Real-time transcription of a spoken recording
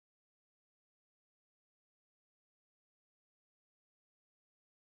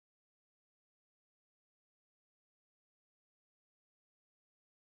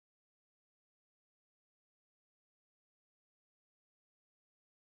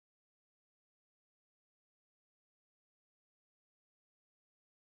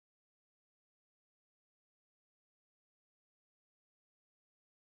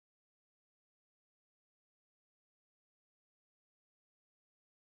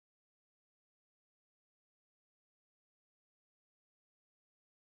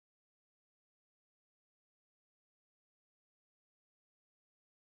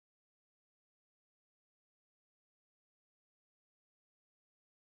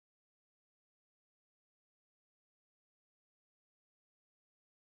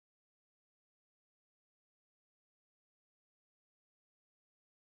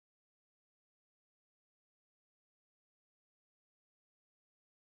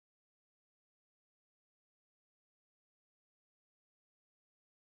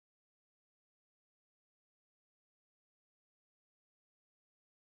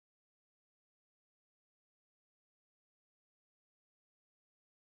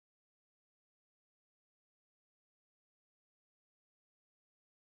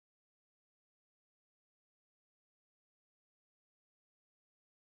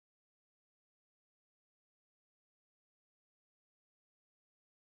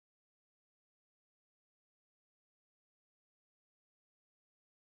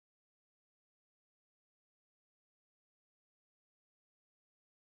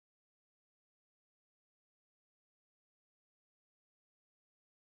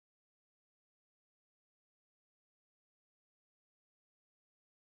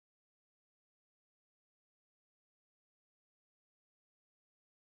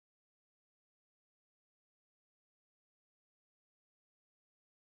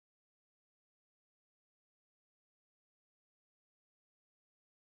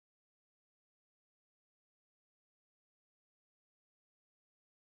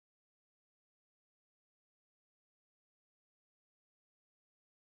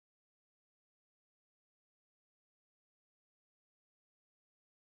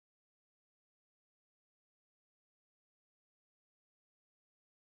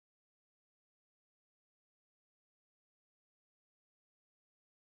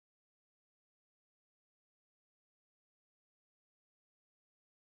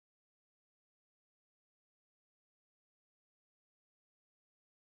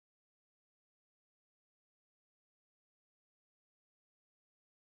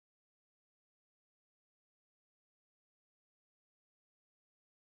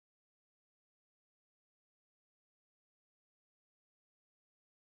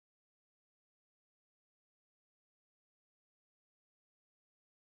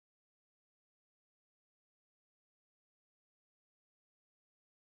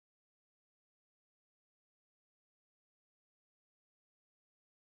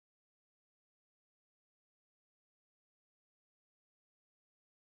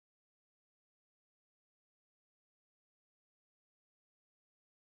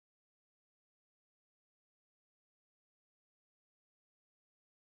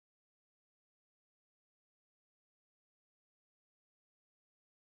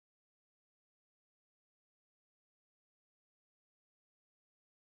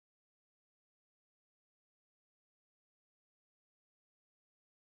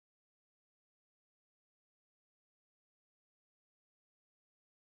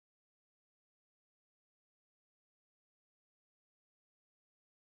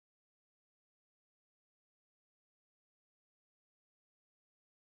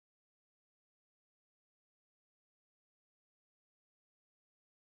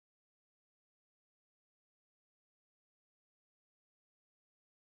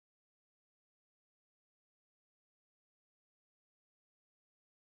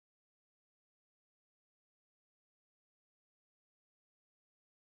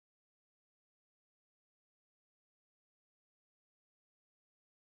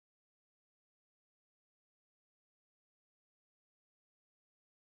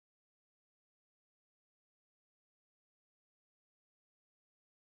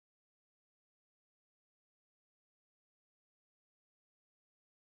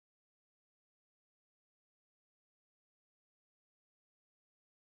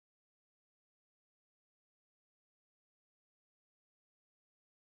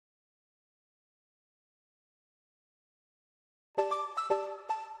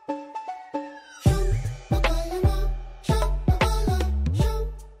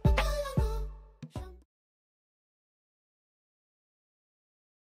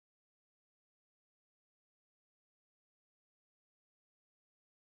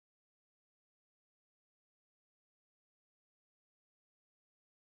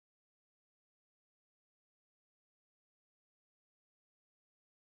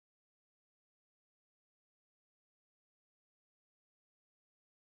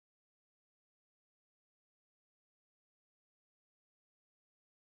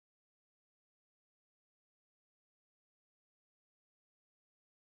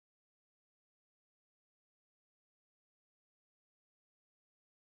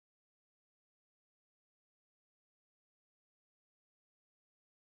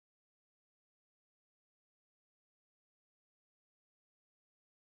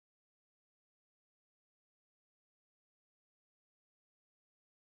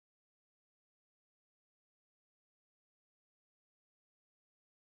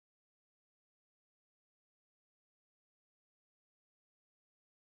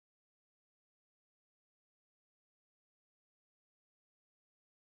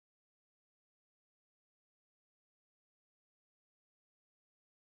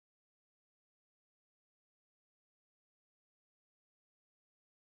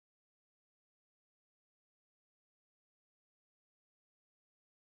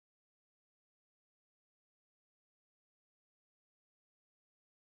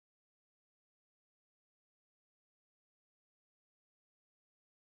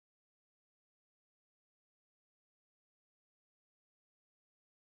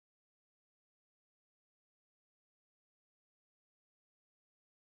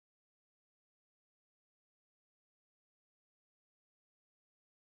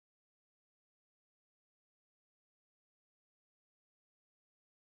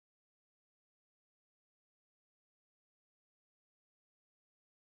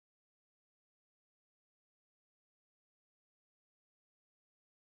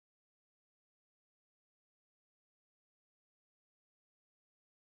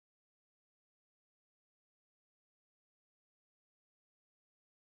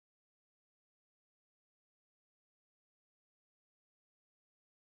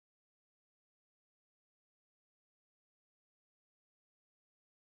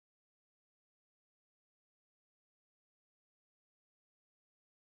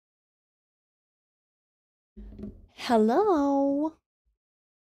Hello.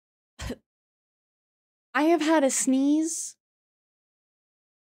 I have had a sneeze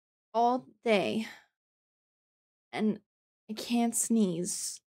all day and I can't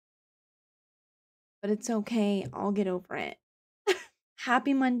sneeze, but it's okay. I'll get over it.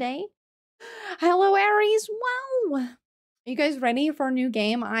 Happy Monday. Hello, Aries. Wow. Are you guys ready for a new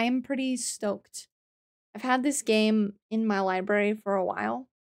game? I'm pretty stoked. I've had this game in my library for a while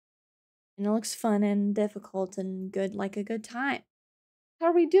and it looks fun and difficult and good, like a good time. How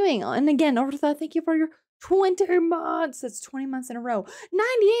are we doing? And again, over to that, thank you for your 20 months. That's 20 months in a row.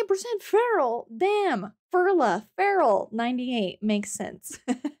 98% feral. Damn. Furla. Feral. 98. Makes sense.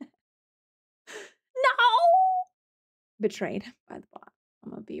 No! Betrayed by the bot.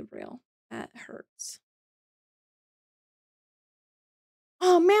 I'm gonna be real. That hurts.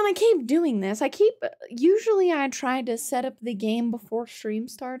 Oh man, I keep doing this. Usually I try to set up the game before stream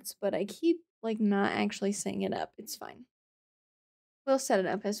starts, but I keep like not actually setting it up. It's fine. We'll set it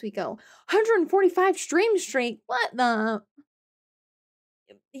up as we go. 145 stream streak. What the?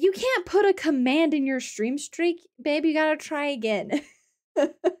 You can't put a command in your stream streak, babe. You gotta try again.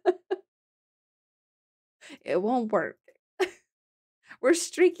 It won't work. We're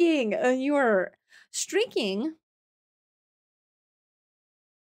streaking. You are streaking.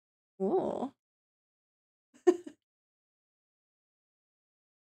 Oh.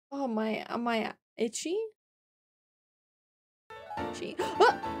 Oh my, am I itchy? Itchy.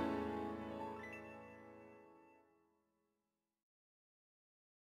 Ah!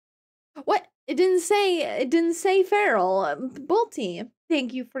 What? It didn't say feral. Bulty.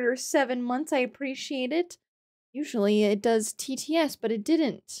 Thank you for your 7 months. I appreciate it. Usually it does TTS, but it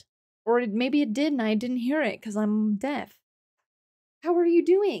didn't. Or maybe it did and I didn't hear it because I'm deaf. How are you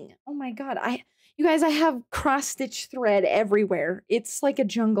doing? Oh my god, you guys, I have cross-stitch thread everywhere. It's like a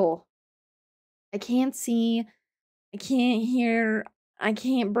jungle. I can't see, I can't hear, I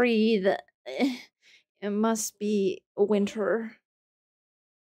can't breathe. It must be winter.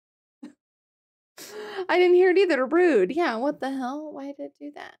 I didn't hear it either. Rude. Yeah, what the hell? Why did it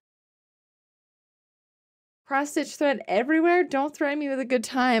do that? Cross-stitch thread everywhere? Don't threaten me with a good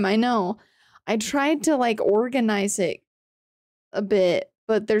time. I know. I tried to like organize it a bit,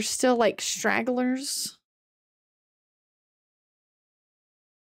 but there's still like stragglers.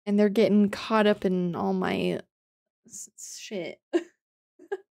 And they're getting caught up in all my shit.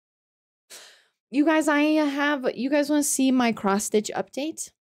 You guys, you guys want to see my cross-stitch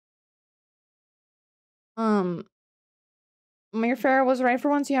update? Your feral was right for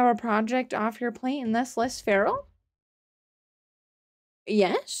once. You have a project off your plate and that's less feral?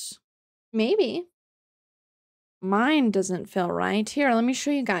 Yes, maybe. Mine doesn't feel right. Here, let me show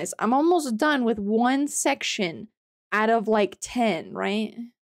you guys. I'm almost done with one section out of like 10, right?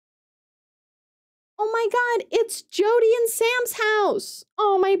 Oh my god, it's Jody and Sam's house.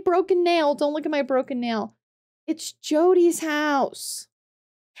 Oh, my broken nail. Don't look at my broken nail. It's Jody's house.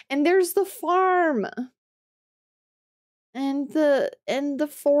 And there's the farm. And the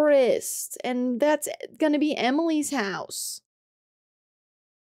forest. And that's gonna be Emily's house.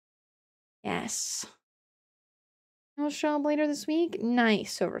 Yes. I'll show up later this week.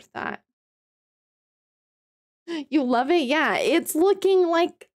 Nice over that. You love it? Yeah, it's looking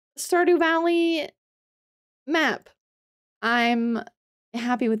like Stardew Valley map. I'm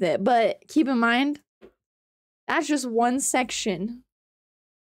happy with it, but keep in mind, that's just one section.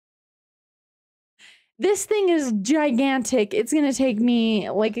 This thing is gigantic. It's gonna take me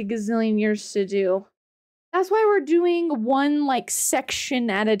like a gazillion years to do. That's why we're doing one like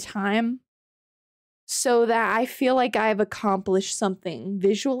section at a time. So that I feel like I've accomplished something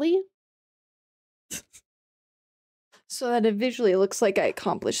visually. So that it visually looks like I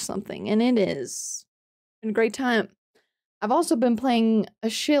accomplished something. And it is. Been a great time. I've also been playing a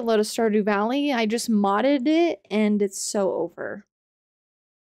shitload of Stardew Valley. I just modded it and it's so over.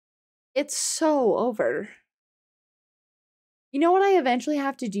 It's so over. You know what I eventually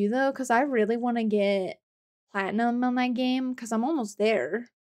have to do though? Because I really want to get platinum on that game because I'm almost there.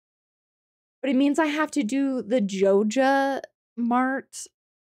 But it means I have to do the Joja Mart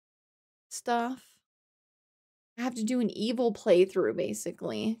stuff. I have to do an evil playthrough,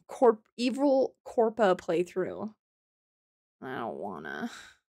 basically. Evil Corpa playthrough. I don't wanna.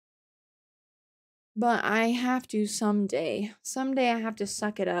 But I have to someday. Someday I have to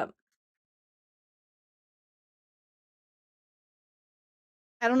suck it up.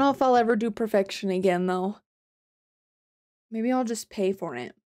 I don't know if I'll ever do perfection again, though. Maybe I'll just pay for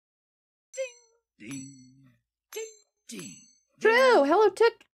it. Ding, ding, ding, ding. True! Hello,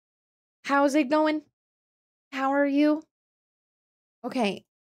 Tick! How's it going? How are you? Okay,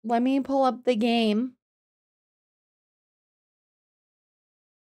 let me pull up the game.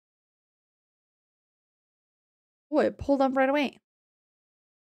 Oh, it pulled up right away.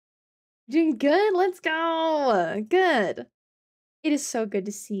 Doing good? Let's go. Good. It is so good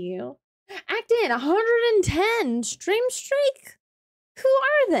to see you. Act in 110 stream streak? Who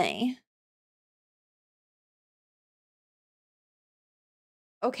are they?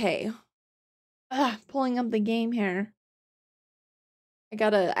 Okay. Pulling up the game here. I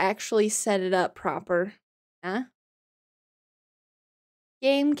gotta actually set it up proper. Huh?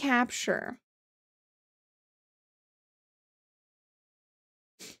 Game capture.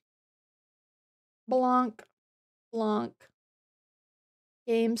 Blanc. Blanc.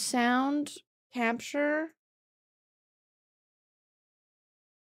 Game sound. Capture.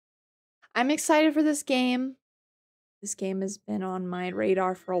 I'm excited for this game. This game has been on my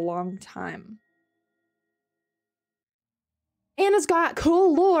radar for a long time. And it's got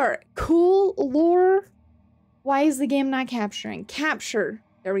cool lore. Cool lore. Why is the game not capturing? Capture.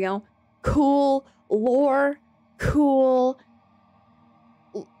 There we go. Cool lore. Cool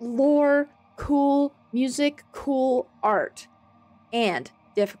lore. Cool music. Cool art. And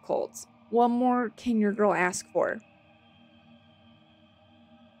difficult. What more can your girl ask for?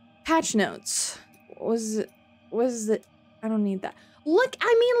 Patch notes. Was it? I don't need that. Look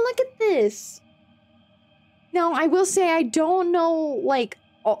at this. Now, I will say I don't know, like,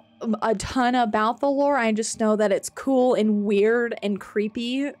 a ton about the lore. I just know that it's cool and weird and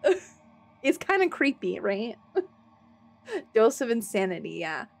creepy. It's kind of creepy, right? Dose of insanity,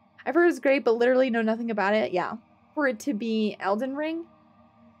 yeah. I've heard it's great, but literally know nothing about it. Yeah. For it to be Elden Ring.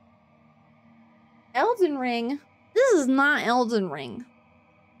 Elden Ring? This is not Elden Ring.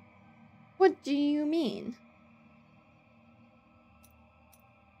 What do you mean?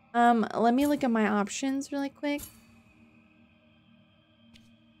 Let me look at my options really quick.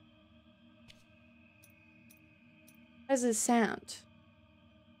 How does it sound?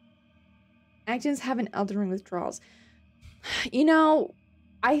 Actions have an Elden Ring withdrawals. You know,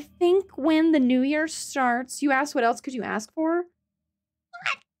 I think when the new year starts, you asked what else could you ask for?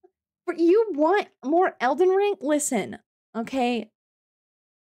 What? You want more Elden Ring? Listen, okay.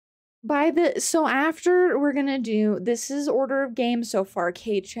 So after we're gonna do, this is order of game so far,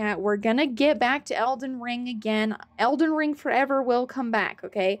 K-chat. We're gonna get back to Elden Ring again. Elden Ring Forever will come back,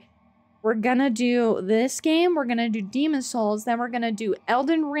 okay? We're gonna do this game, we're gonna do Demon Souls, then we're gonna do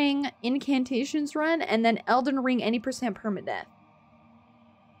Elden Ring Incantations run, and then Elden Ring any percent permadeath.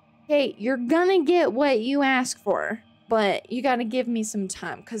 Okay, you're gonna get what you ask for, but you gotta give me some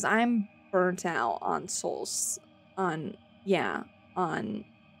time, because I'm burnt out on Souls. On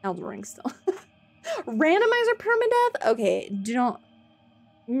Elden Ring still. Randomizer permadeath? Okay,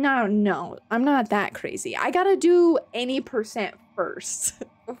 no, I'm not that crazy. I gotta do any percent first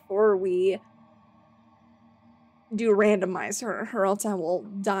before we do randomizer, or else I will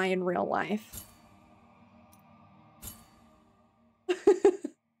die in real life.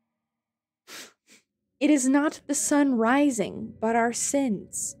 It is not the sun rising, but our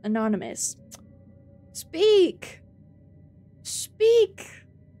sins. Anonymous. Speak! Speak!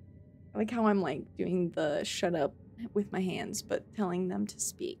 I like how I'm like doing the shut up with my hands, but telling them to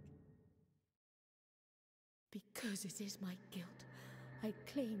speak. Because it is my guilt, I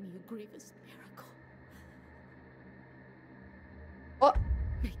claim you, grievous miracle. Oh!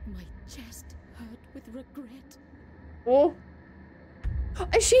 Make my chest hurt with regret. Oh!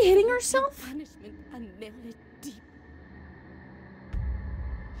 Is she hitting herself? Punishment and nail it deep.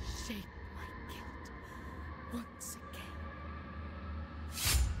 Shape my guilt once again.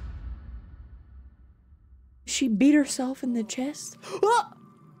 She beat herself in the chest? Oh!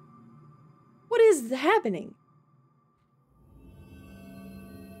 What is happening?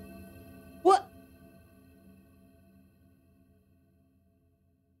 What?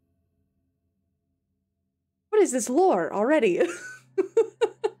 What is this lore already?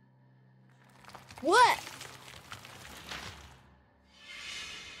 What?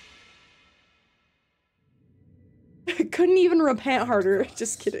 Couldn't even repent harder.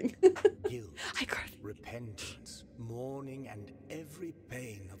 Just kidding. Guilt, repentance, mourning, and every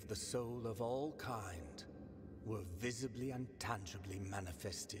pain of the soul of all kind were visibly and tangibly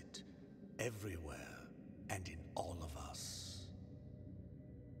manifested everywhere and in all of us.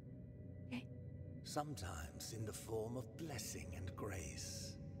 Okay. Sometimes in the form of blessing and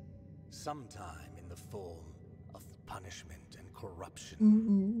grace, sometime in the form of punishment and corruption.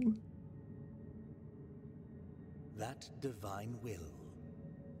 Mm-hmm. That divine will,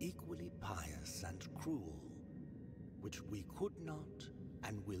 equally pious and cruel, which we could not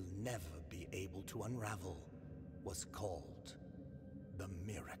and will never be able to unravel, was called the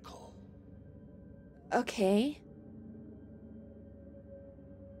miracle. Okay.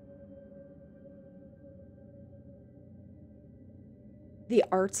 The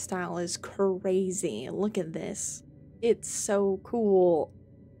art style is crazy. Look at this. It's so cool.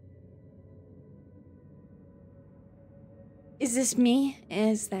 Is this me?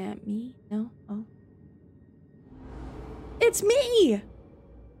 Is that me? No? Oh. It's me!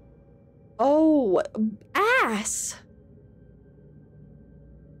 Oh, ass!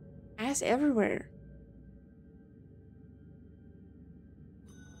 Ass everywhere.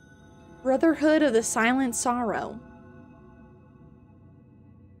 Brotherhood of the Silent Sorrow.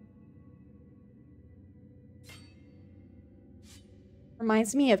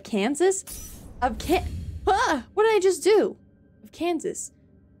 Reminds me of Kansas? What did I just do? Of Kansas.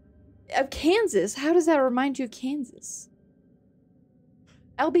 Of Kansas? How does that remind you of Kansas?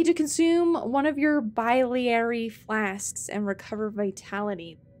 LB to consume one of your biliary flasks and recover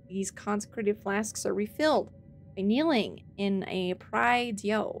vitality. These consecrated flasks are refilled by kneeling in a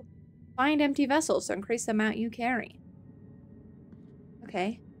prie-dieu. Find empty vessels to increase the amount you carry.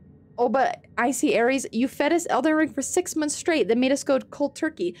 Okay. Oh, but I see, Aries, you fed us Elden Ring for 6 months straight. That made us go cold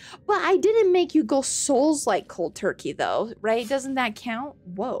turkey. But I didn't make you go souls like cold turkey, though, right? Doesn't that count?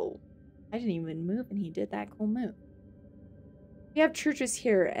 Whoa. I didn't even move, and he did that cool move. We have churches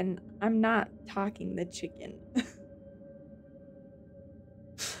here, and I'm not talking the chicken.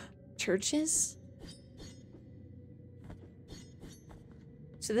 Churches?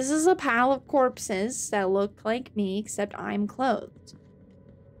 So this is a pile of corpses that look like me, except I'm clothed.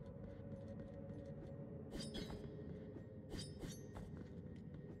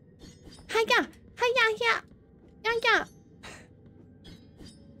 Hiya! Hiya! Yeah! Yeah! Yeah!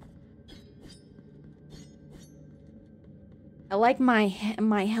 I like my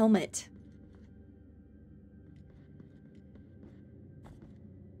helmet.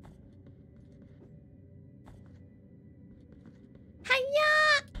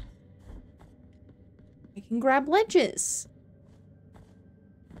 Hiya! I can grab ledges.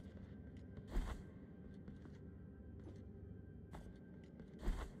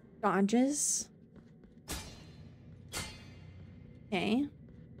 Dodges. Okay.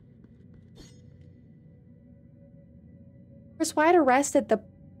 Press Y to rest at the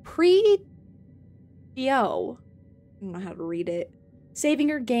prie-dieu. I don't know how to read it. Saving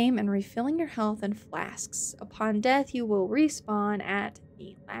your game and refilling your health and flasks. Upon death, you will respawn at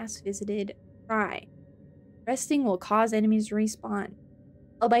the last visited prie. Resting will cause enemies to respawn.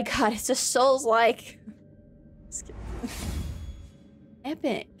 Oh my god, it's just Souls-like.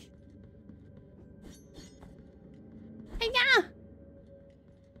 Epic. Hiya!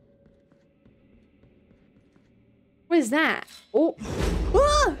 What is that? Oh.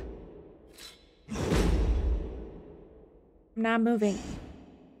 Ah! I'm not moving.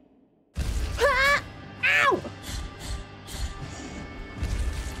 Ah! Ow!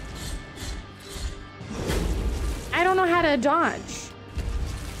 I don't know how to dodge.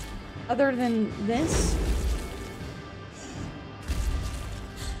 Other than this.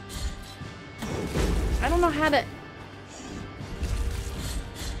 I don't know how to...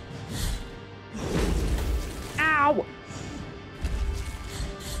 Ow!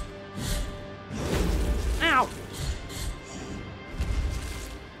 Ow!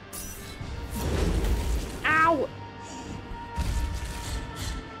 Ow!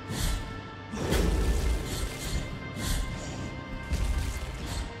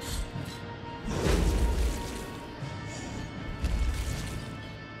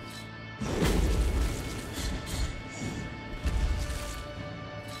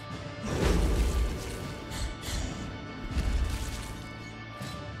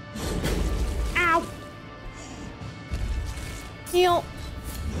 Heal.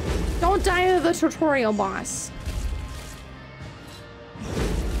 Don't die to the tutorial boss.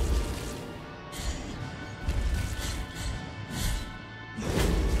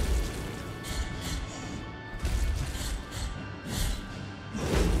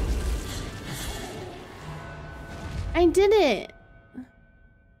 I did it.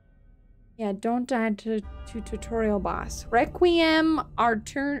 Yeah, don't die to tutorial boss. Requiem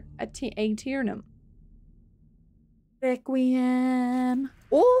Aeternum. Requiem.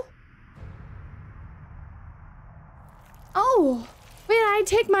 Oh! Oh! Wait, did I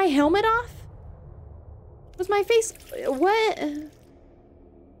take my helmet off? Was my face... What?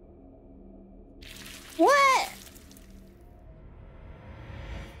 What?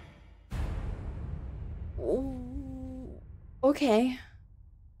 Oh, okay.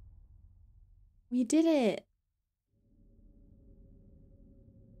 We did it.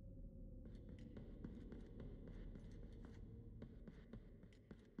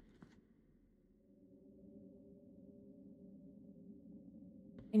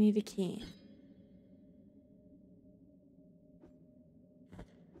 I need a key.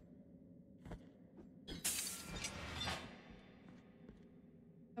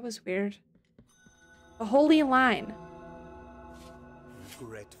 That was weird. The holy line.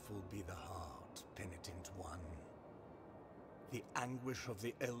 Regretful be the heart, penitent one. The anguish of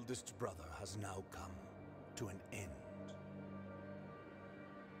the eldest brother has now come to an end.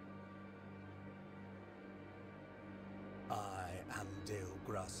 I am Dale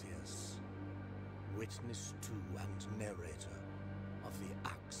Gracias, witness to and narrator of the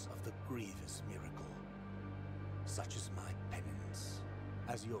acts of the grievous miracle. Such is my penance,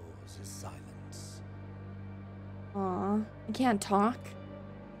 as yours is silence. Aw, I can't talk.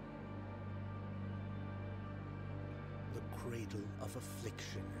 The cradle of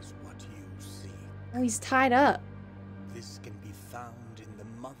affliction is what you seek. Oh, he's tied up. This can be found in the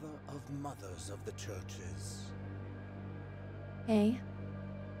mother of mothers of the churches. Hey.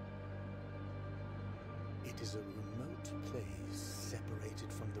 It is a remote place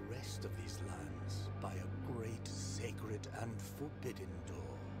separated from the rest of these lands by a great sacred and forbidden door.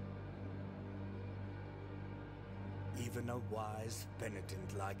 Even a wise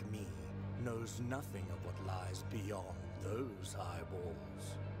penitent like me knows nothing of what lies beyond those high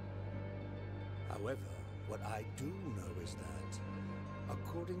walls. However, what I do know is that,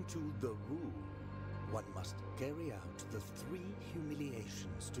 according to the rule, one must carry out the 3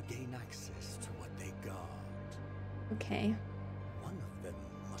 humiliations to gain access to what they guard. Okay. One of them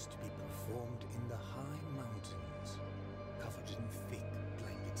must be performed in the high mountains, covered in thick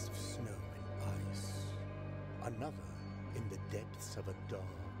blankets of snow and ice. Another in the depths of a dark,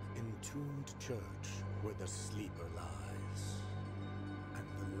 entombed church where the sleeper lies. And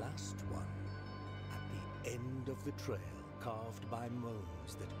the last one at the end of the trail, carved by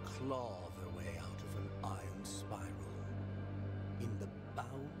moans that claw their way out of an iron spiral, in the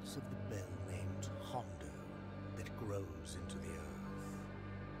bowels of the bell named Hondo that grows into the earth.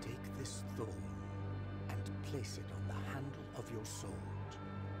 Take this thorn and place it on the handle of your sword.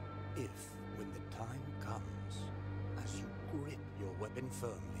 If, when the time comes, as you grip your weapon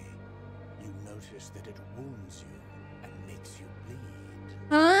firmly, you notice that it wounds you and makes you bleed.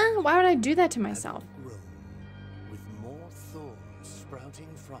 Huh? Why would I do that to myself? Have you grown, with more thorns sprouting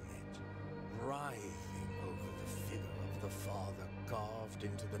from it, writhing over the figure of the Father carved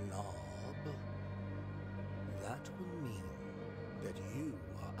into the knob? That will mean that you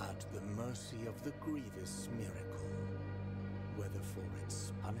are at the mercy of the grievous miracle, whether for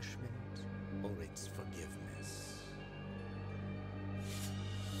its punishment or its forgiveness.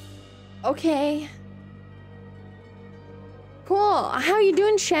 Okay. Cool. How you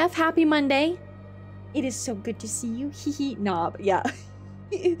doing, Chef? Happy Monday. It is so good to see you. Hee knob. Yeah.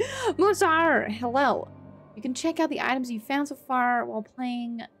 Mozart, hello. You can check out the items you found so far while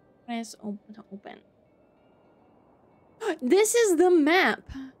playing. Press open to open. This is the map.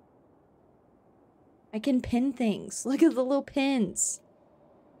 I can pin things. Look at the little pins.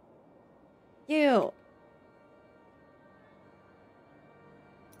 Ew.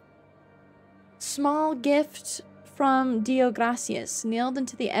 Small gift from Dio Gracias, nailed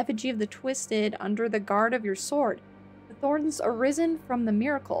into the effigy of the twisted under the guard of your sword. The thorns arisen from the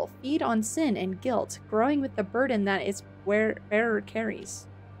miracle feed on sin and guilt, growing with the burden that its bearer carries.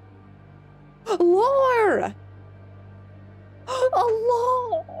 Lore!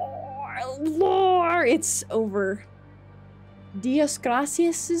 Lore! It's over. Dios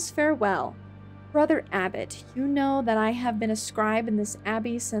Gracias' farewell. Brother Abbot, you know that I have been a scribe in this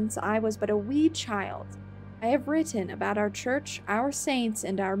abbey since I was but a wee child. I have written about our church, our saints,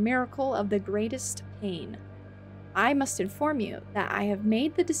 and our miracle of the greatest pain. I must inform you that I have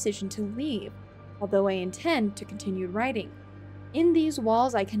made the decision to leave, although I intend to continue writing. In these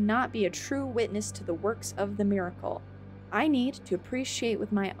walls, I cannot be a true witness to the works of the miracle. I need to appreciate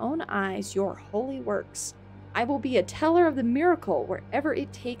with my own eyes your holy works. I will be a teller of the miracle wherever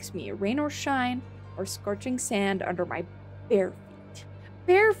it takes me, rain or shine, or scorching sand under my bare feet.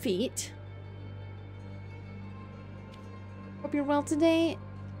 Bare feet? Hope you're well today.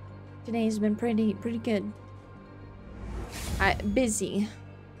 Today's been pretty good. Busy.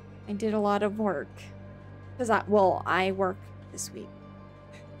 I did a lot of work. Because I work this week.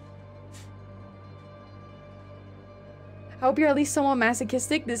 I hope you're at least somewhat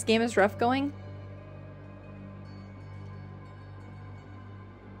masochistic. This game is rough going.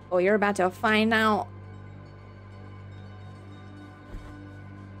 Oh, you're about to find out.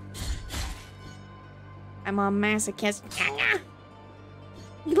 I'm a masochist.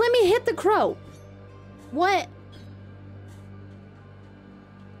 Let me hit the crow. What?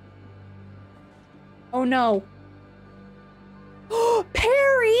 Oh no.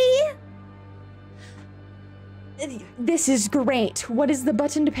 Parry! This is great. What is the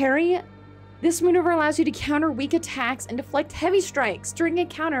button to parry? This maneuver allows you to counter weak attacks and deflect heavy strikes. During a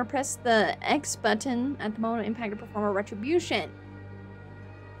counter, press the X button at the moment of impact to perform a retribution.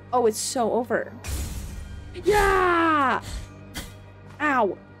 Oh, it's so over. Yeah!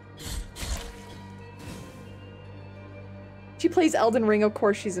 Ow. She plays Elden Ring, of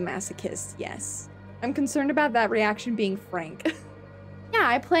course she's a masochist, yes. I'm concerned about that reaction being frank. Yeah,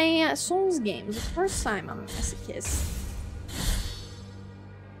 I play Souls games, of course I'm a masochist.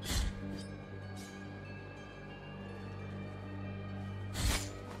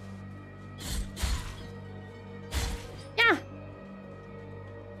 Yeah!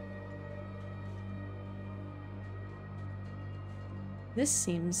 This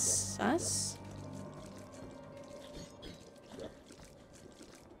seems sus.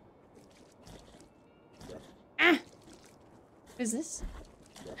 Ah! What is this?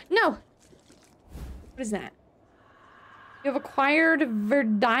 No! What is that? You have acquired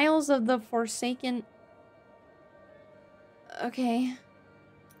Verdials of the Forsaken... Okay.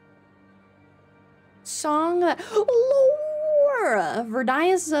 Song... Lore!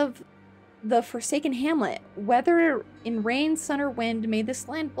 Verdials of the Forsaken Hamlet. Whether in rain, sun, or wind, may this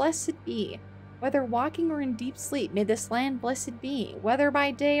land blessed be. Whether walking or in deep sleep, may this land blessed be. Whether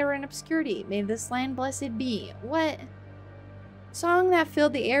by day or in obscurity, may this land blessed be. What? Song that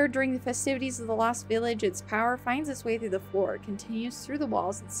filled the air during the festivities of the Lost Village, its power finds its way through the floor, continues through the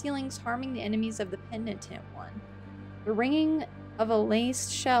walls and ceilings, harming the enemies of the penitent one. The ringing of a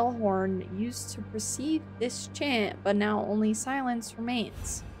laced shell horn used to precede this chant, but now only silence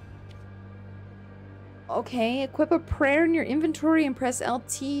remains. Okay, equip a prayer in your inventory and press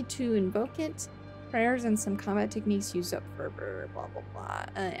LT to invoke it. Prayers and some combat techniques use up fervor, blah blah blah.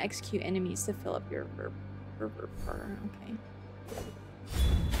 Execute enemies to fill up your fervor prayer. Okay.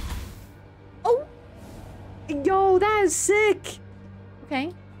 Oh! Yo, that is sick!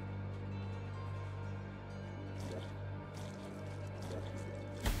 Okay.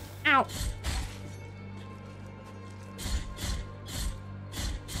 Ow!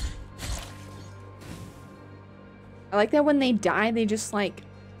 I like that when they die, they just like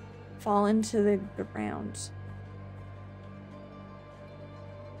fall into the ground.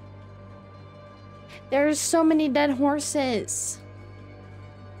 There's so many dead horses.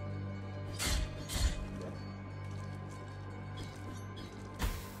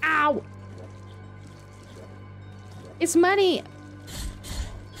 Ow! It's muddy.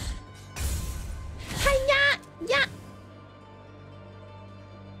 Hiya! Yeah.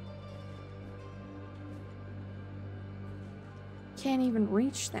 Can't even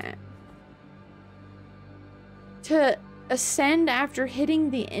reach that. To ascend after hitting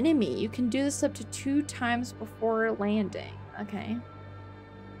the enemy, you can do this up to 2 times before landing. Okay.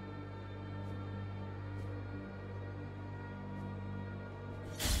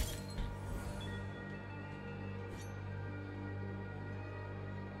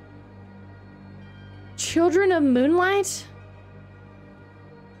 Children of Moonlight?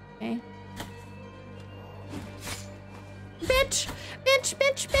 Okay. Bitch! Bitch,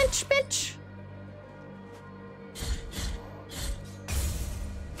 bitch, bitch, bitch!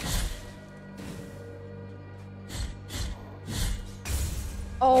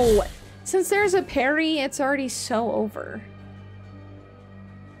 Oh, since there's a parry, it's already so over.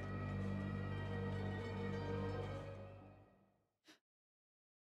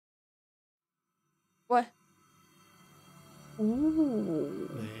 What? Ooh.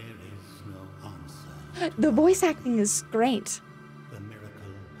 There is no answer. The voice acting is great. The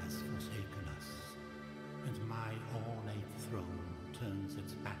miracle has forsaken us, and my ornate throne turns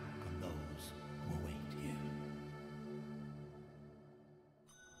its back on those who await here.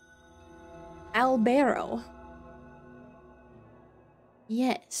 Albero.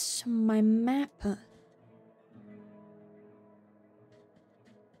 Yes, my mapper.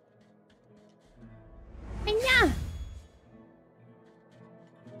 Yeah.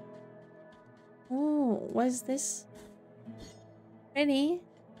 Oh, what is this? Pretty.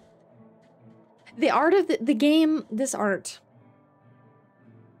 The art of the game, this art.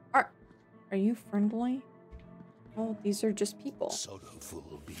 Are you friendly? Oh, these are just people.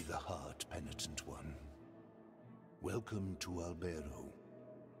 Sorrowful be the heart, penitent one. Welcome to Albero,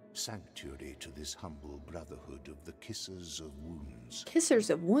 sanctuary to this humble brotherhood of the Kissers of Wounds. Kissers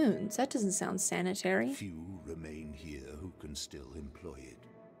of Wounds? That doesn't sound sanitary. Few remain here who can still employ it.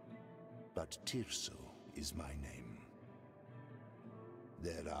 But Tirso is my name.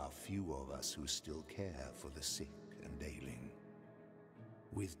 There are few of us who still care for the sick and ailing.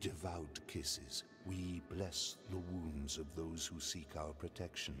 With devout kisses, we bless the wounds of those who seek our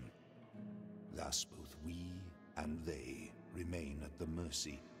protection. Thus both we and they remain at the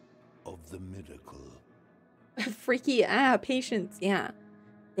mercy of the miracle. Freaky, patients, yeah.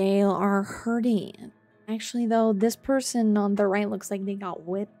 They are hurting. Actually, though, this person on the right looks like they got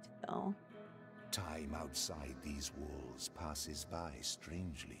whipped, though. Time outside these walls passes by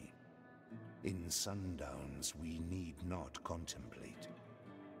strangely. In sundowns we need not contemplate.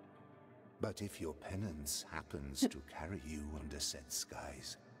 But if your penance happens to carry you under set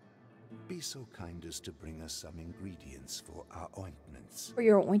skies, be so kind as to bring us some ingredients for our ointments. For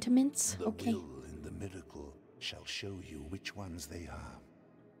your ointments? The Okay. will in the miracle shall show you which ones they are.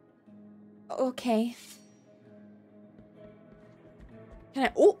 Okay. Can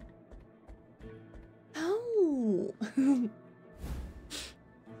I? Oh! Oh!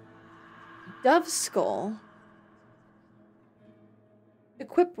 Dove skull.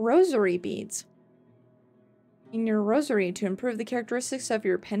 Equip rosary beads. In your rosary to improve the characteristics of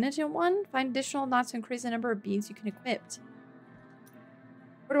your penitent one, find additional knots to increase the number of beads you can equip.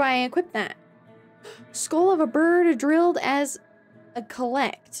 Where do I equip that? Skull of a bird drilled as a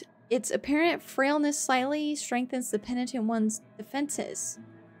collect. Its apparent frailness slightly strengthens the penitent one's defenses.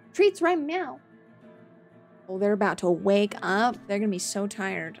 Treats right meow. Oh, they're about to wake up. They're gonna be so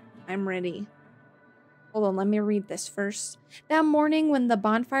tired. I'm ready. Hold on, let me read this first. That morning when the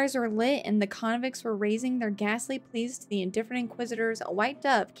bonfires were lit and the convicts were raising their ghastly pleas to the indifferent inquisitors, a white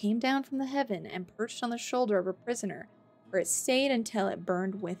dove came down from the heaven and perched on the shoulder of a prisoner, where it stayed until it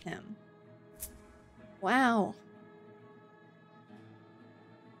burned with him. Wow.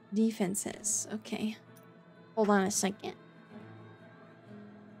 Defenses. Okay. Hold on a second.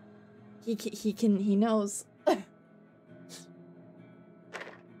 He knows.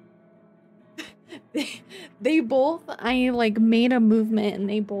 they both, I like made a movement and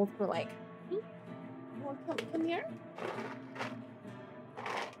they both were like, well, come here.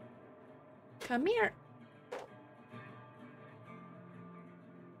 Come here.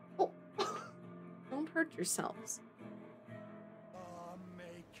 Oh, don't hurt yourselves.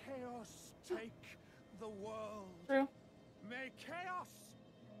 May chaos take the world. True. May chaos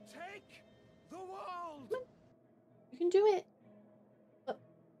take the world. You can do it. Look.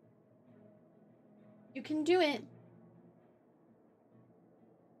 You can do it.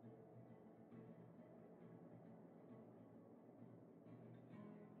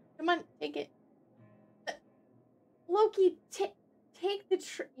 Come on, take it. Loki, take the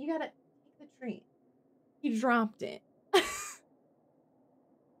tree. You gotta take the tree. He dropped it.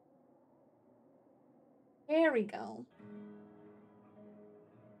 There we go.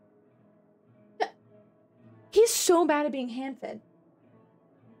 He's so bad at being hand-fed.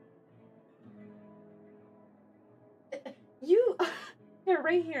 You, yeah,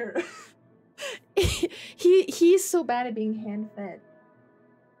 right here. He's so bad at being hand-fed.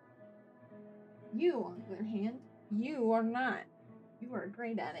 You, on the other hand, you are not. You are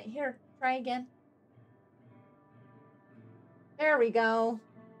great at it. Here, try again. There we go.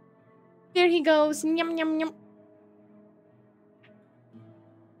 There he goes. Yum, yum, yum.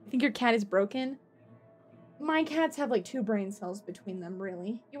 I think your cat is broken. My cats have like 2 brain cells between them,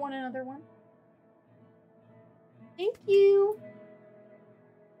 really. You want another one? Thank you.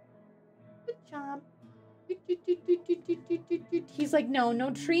 Good job. He's like, no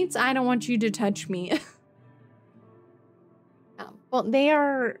treats. I don't want you to touch me. Well, they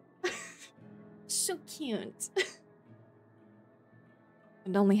are so cute.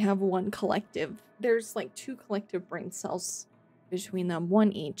 And only have 1 collective. There's like 2 collective brain cells between them,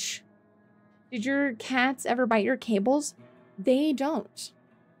 1 each. Did your cats ever bite your cables? They don't.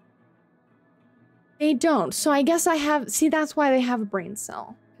 They don't. So I guess I have... See, that's why they have a brain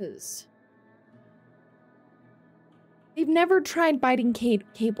cell. Because... they've never tried biting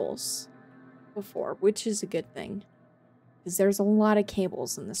cables before, which is a good thing. Because there's a lot of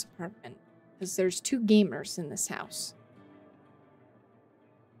cables in this apartment. Because there's 2 gamers in this house.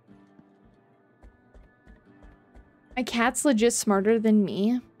 My cat's legit smarter than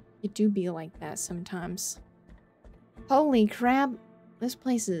me. It do be like that sometimes. Holy crap. This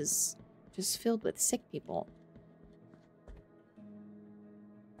place is just filled with sick people.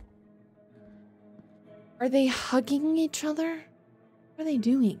 Are they hugging each other? What are they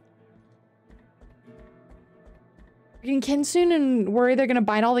doing? You can soon and worry they're gonna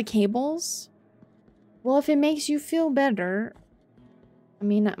bite all the cables? Well, if it makes you feel better. I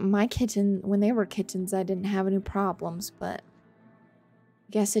mean, my kitten, when they were kittens, I didn't have any problems, but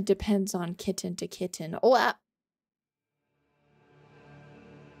I guess it depends on kitten to kitten. Oh,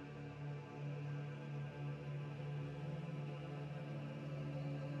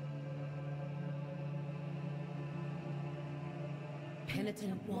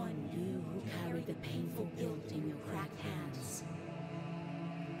 Penitent one, you who carry the painful guilt in your cracked hands.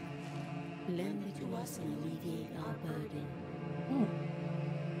 Lend it to us and alleviate our burden. Oh.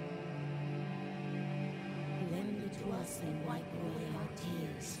 Lend it to us and wipe away our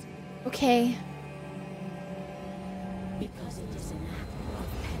tears. Okay. Because it is an act of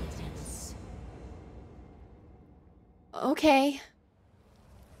penitence. Okay.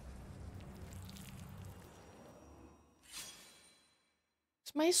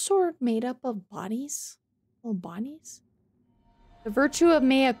 Is my sword made up of bodies? Oh, bodies? The virtue of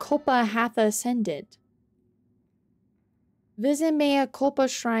mea culpa hath ascended. Visit mea culpa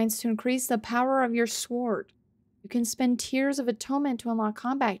shrines to increase the power of your sword. You can spend tears of atonement to unlock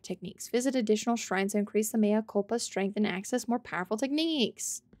combat techniques. Visit additional shrines to increase the mea culpa strength and access more powerful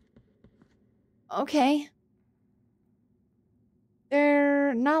techniques. Okay.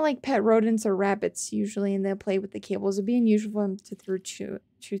 They're not like pet rodents or rabbits usually, and they'll play with the cables. It'd be unusual for them to chew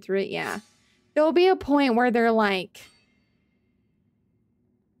through it, yeah. There'll be a point where they're like,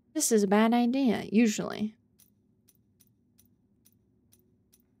 this is a bad idea, usually.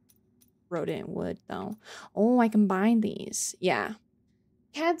 Rodent would, though. Oh, I can bind these. Yeah.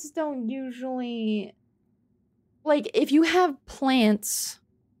 Cats don't usually... Like, if you have plants,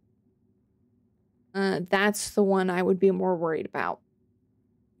 that's the one I would be more worried about.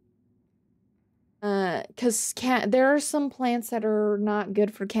 Because there are some plants that are not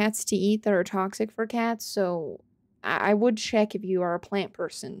good for cats to eat that are toxic for cats, so I would check if you are a plant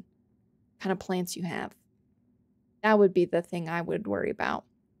person, what kind of plants you have. That would be the thing I would worry about.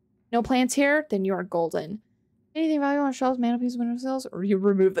 No plants here? Then you are golden. Anything valuable on shelves, mantelpiece, windowsills, or you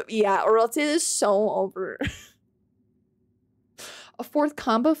remove them? Yeah, or else it is so over. A fourth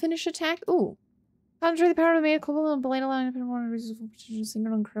combo finish attack? Ooh. Concentrate the power of the made culpa and blade allowing independent one reasons for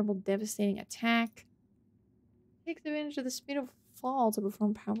single incredible devastating attack. Takes advantage of the speed of fall to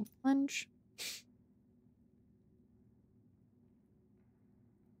perform powerful plunge.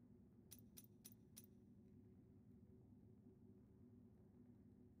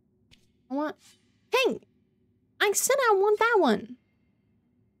 I want... Hey! I said I want that one!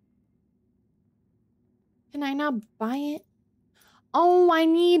 Can I not buy it? Oh, I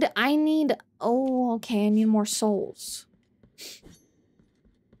need... Oh, okay, I need more souls.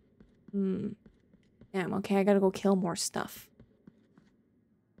 Damn, okay, I gotta go kill more stuff.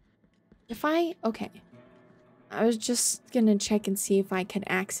 Okay. I was just gonna check and see if I could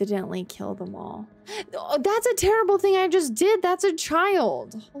accidentally kill them all. Oh, that's a terrible thing I just did! That's a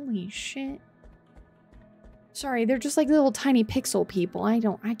child! Holy shit. Sorry, they're just like little tiny pixel people.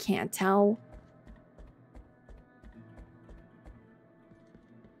 I can't tell.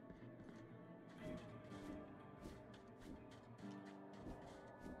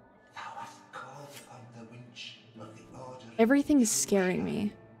 Everything is scaring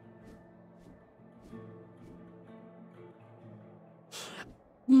me.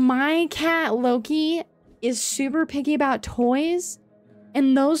 My cat, Loki, is super picky about toys.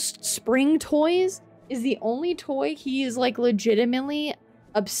 And those spring toys is the only toy he is like legitimately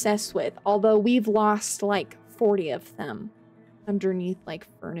obsessed with. Although we've lost like 40 of them underneath like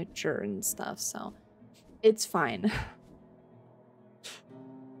furniture and stuff. So it's fine.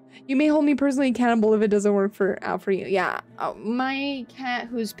 You may hold me personally accountable if it doesn't work out for you. Yeah, my cat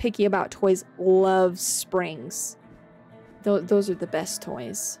who's picky about toys loves springs. Those are the best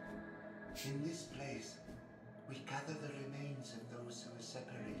toys. In this place, we gather the remains of those who are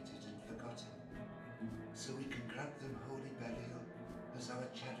separated and forgotten, so we can grant them holy burial as our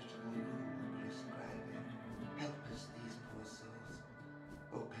charitable rule prescribing. Help us, these poor souls,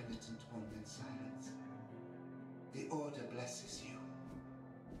 O penitent one in silence. The Order blesses you.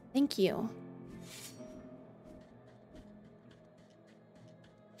 Thank you.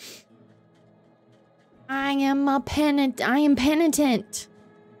 I am penitent.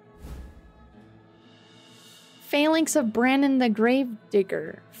 Phalanx of Brandon the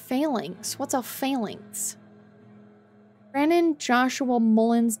Gravedigger. Phalanx? What's a phalanx? Brandon Joshua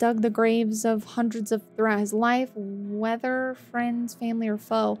Mullins dug the graves of hundreds throughout his life, whether friends, family, or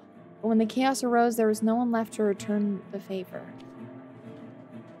foe. But when the chaos arose, there was no one left to return the favor.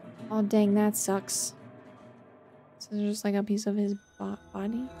 Oh, dang, that sucks. So there's just like a piece of his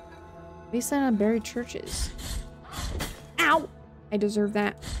body? At least I don't bury churches. Ow! I deserve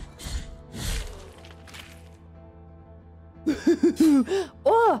that.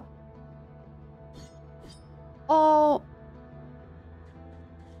 Oh! Oh.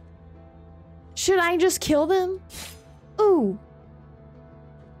 Should I just kill them? Ooh.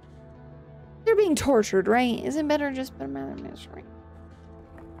 They're being tortured, right? Isn't it better to just put them out of their misery?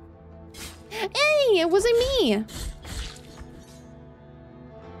 Hey, it wasn't me.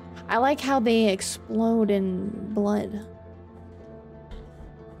 I like how they explode in blood.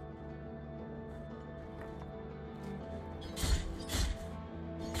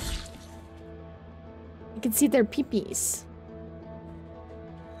 can see their peepees.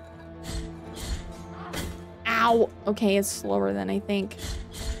 Ow! Okay, it's slower than I think.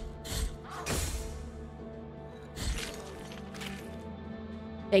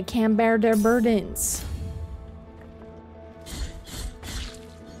 They can bear their burdens.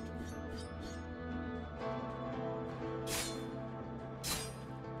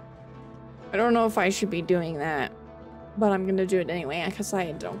 I don't know if I should be doing that, but I'm gonna do it anyway because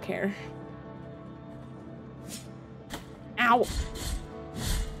I don't care. Ow!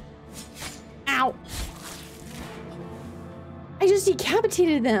 Ow! I just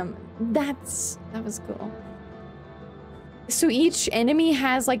decapitated them. That was cool. So each enemy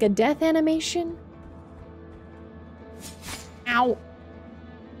has like a death animation? Ow!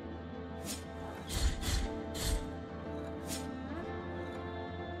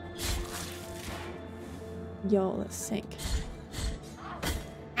 Yo, let's sink.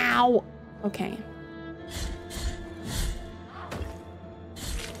 Ow! Okay.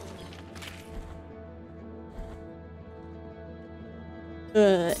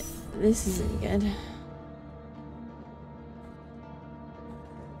 This isn't good.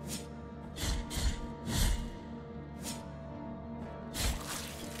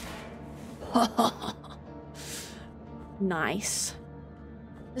 Nice.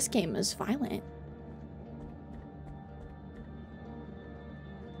 This game is violent.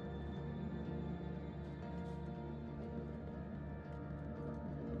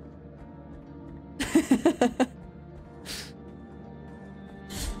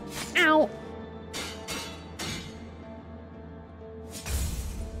 Ow!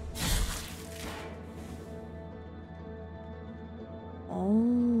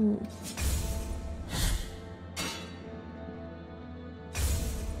 Oh.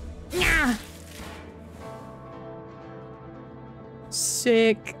 Nah.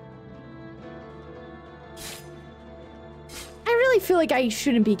 Sick. I really feel like I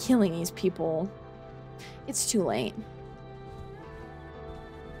shouldn't be killing these people. It's too late.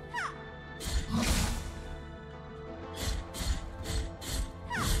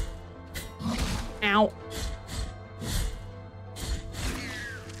 Ow.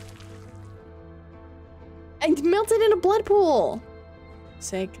 I melted in a blood pool.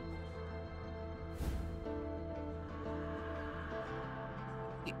 Sick.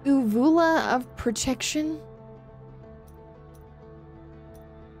 Uvula of Protection.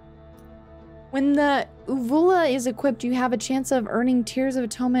 When the Uvula is equipped, you have a chance of earning Tears of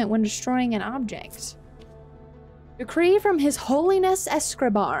Atonement when destroying an object. Decree from His Holiness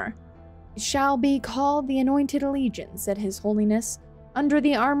Escribar. It shall be called the Anointed Legion, said His Holiness. Under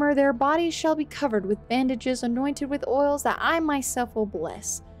the armor, their bodies shall be covered with bandages, anointed with oils that I myself will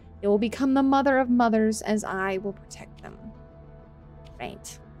bless. It will become the mother of mothers, as I will protect them.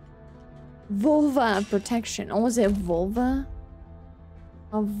 Right. Vulva of Protection. Oh, was it vulva?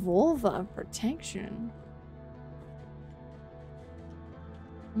 A vulva of protection.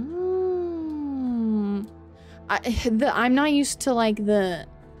 I'm not used to like the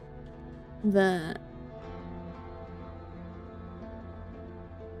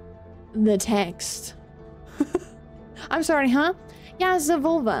text. I'm sorry, huh? Yeah, it's a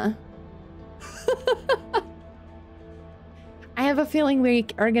vulva. I have a feeling we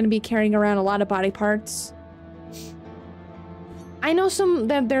are going to be carrying around a lot of body parts. I know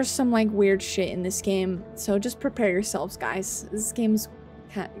that there's some like weird shit in this game, so just prepare yourselves, guys. This game's,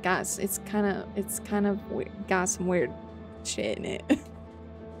 guys, it's kind of weird. Got some weird shit in it.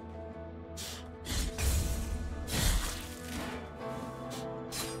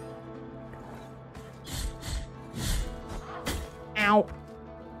 Ow.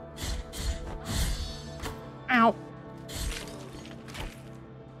 Ow.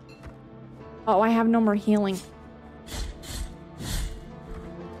 Oh, I have no more healing.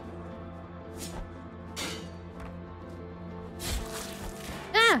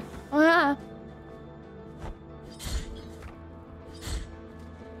 Ah! Ah!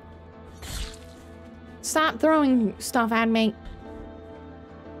 Stop throwing stuff at me.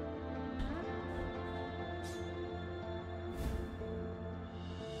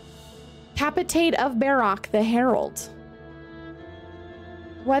 Capitate of Barak, the Herald.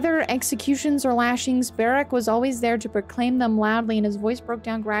 Whether executions or lashings, Barak was always there to proclaim them loudly, and his voice broke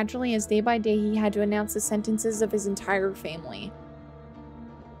down gradually as day by day he had to announce the sentences of his entire family.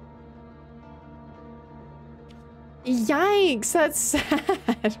 Yikes, that's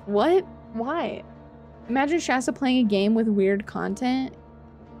sad. What? Why? Imagine Shasta playing a game with weird content.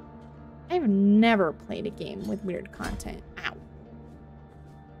 I've never played a game with weird content. Ow.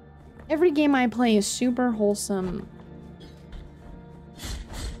 Every game I play is super wholesome.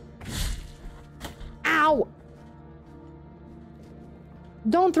 Ow!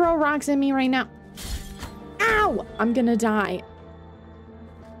 Don't throw rocks at me right now. Ow! I'm gonna die.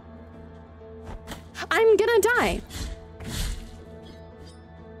 I'm gonna die.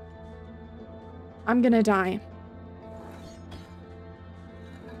 I'm gonna die.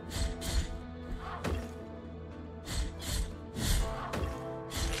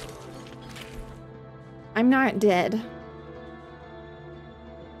 I'm not dead.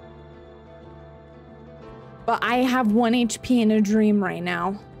 But I have 1 HP in a dream right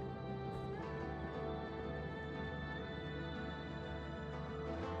now.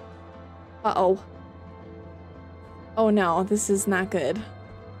 Uh-oh. Oh no, this is not good.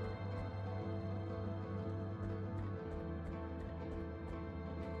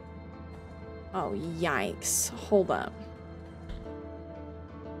 Oh, yikes. Hold up.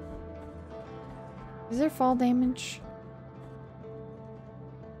 Is there fall damage?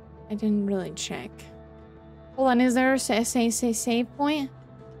 I didn't really check. Hold on, is there a save point?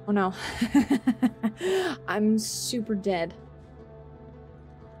 Oh no. I'm super dead.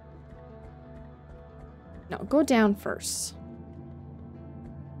 No, go down first.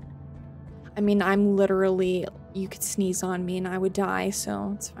 I mean, I'm literally, you could sneeze on me and I would die,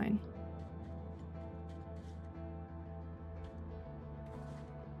 so it's fine.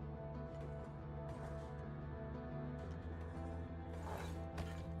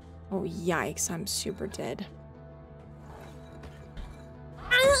 Oh, yikes, I'm super dead.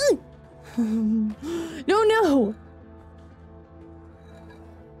 No, no!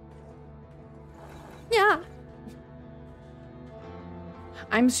 Yeah!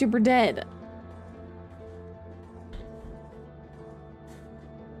 I'm super dead.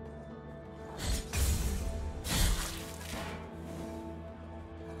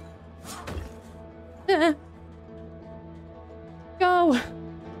 Go!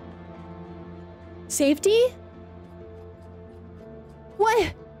 Safety?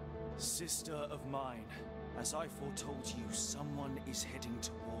 What? Sister of mine, as I foretold you, someone is heading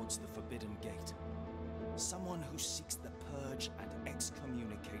towards the Forbidden Gate. Someone who seeks the purge and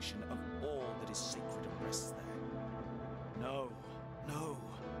excommunication of all that is sacred and rests there. No, no,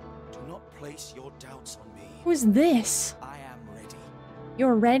 do not place your doubts on me. Who's this? I am ready.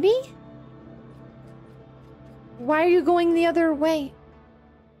 You're ready? Why are you going the other way?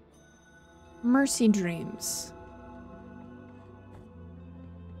 Mercy dreams.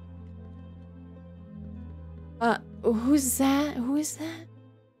 Who's that? Who is that?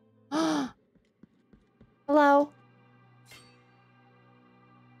 Hello?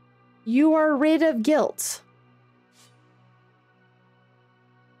 You are rid of guilt.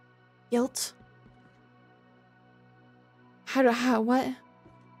 Guilt? What? What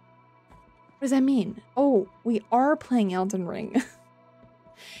does that mean? Oh, we are playing Elden Ring.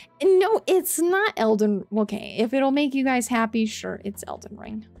 No, it's not Elden... Okay, if it'll make you guys happy, sure, it's Elden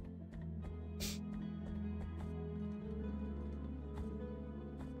Ring.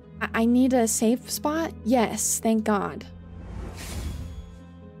 I need a safe spot? Yes, thank God.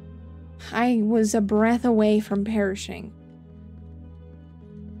 I was a breath away from perishing.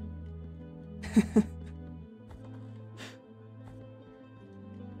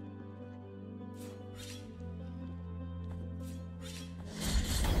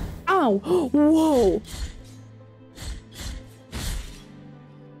 Ow! Whoa!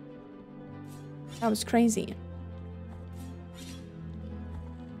 That was crazy.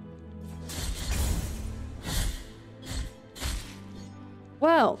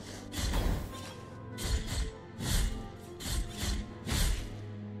 Whoa!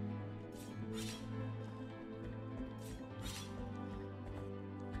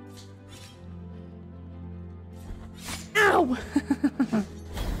 Ow!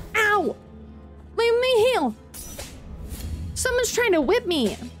 Ow! Leave me heal! Someone's trying to whip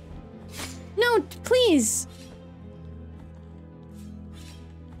me! No, please!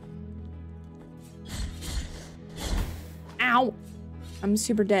 Ow! I'm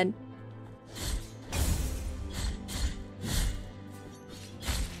super dead.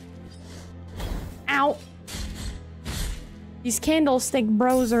 Ow! These candlestick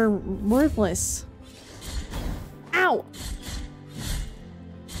bros are worthless. Ow!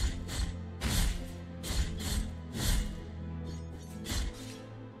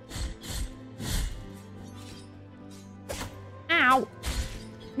 Ow!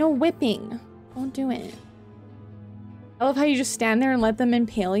 No whipping. Don't do it. I love how you just stand there and let them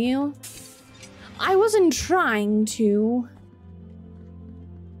impale you. I wasn't trying to.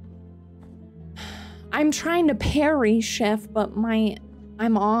 I'm trying to parry, Chef, but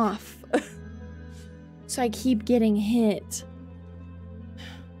I'm off. So I keep getting hit.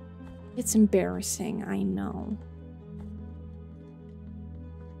 It's embarrassing, I know.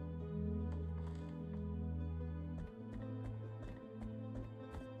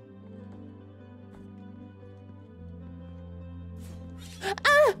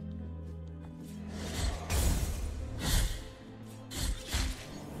 Ah!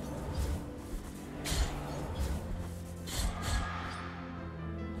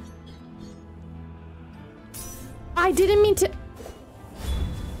 I didn't mean to.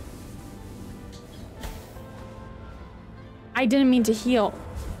 I didn't mean to heal.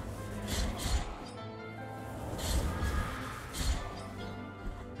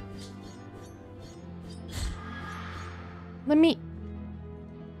 Let me.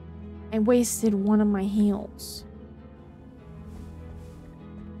 I wasted one of my heals.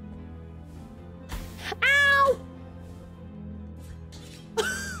 Ow!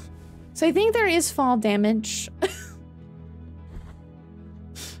 So I think there is fall damage.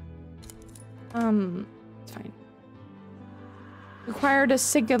 It's fine. Required a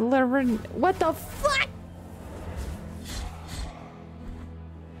singular. What the fuck?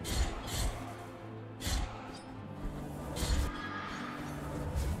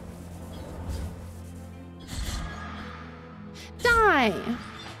 Die!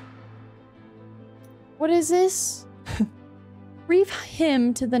 What is this? Reef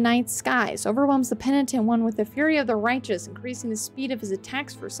him to the night skies. Overwhelms the penitent one with the fury of the righteous, increasing the speed of his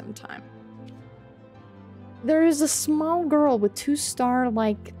attacks for some time. There is a small girl with 2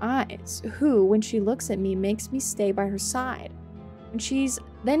 star-like eyes, who, when she looks at me, makes me stay by her side. They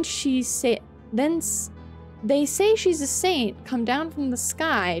say she's a saint, come down from the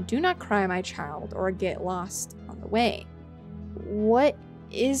sky. Do not cry, my child, or get lost on the way. What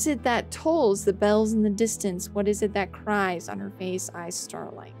is it that tolls the bells in the distance? What is it that cries on her face, eyes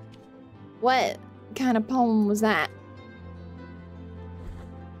starlight? What kind of poem was that?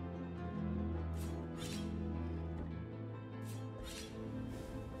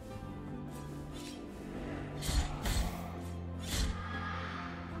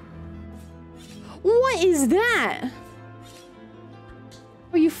 What is that?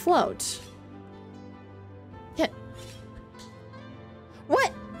 Oh, you float.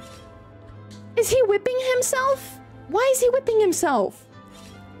 What? Is he whipping himself? Why is he whipping himself?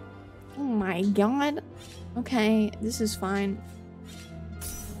 Oh my god. Okay, this is fine.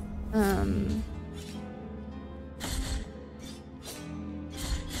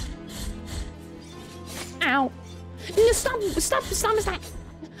 Ow. No, stop, stop, stop, stop.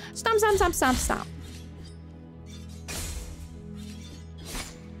 Stop, stop, stop, stop, stop.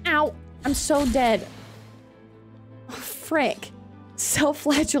 Ow. I'm so dead. Oh, frick.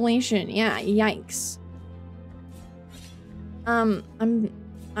 Self-flagellation. Yeah, yikes.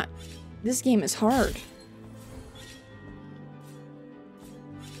 This game is hard.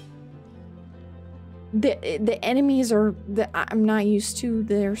 The enemies are... I'm not used to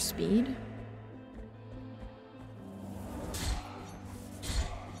their speed.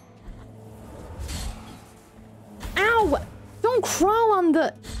 Ow! Don't crawl on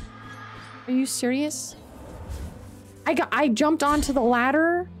the... Are you serious? I jumped onto the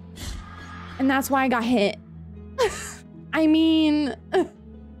ladder, and that's why I got hit. I mean...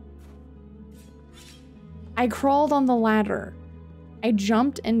 I crawled on the ladder. I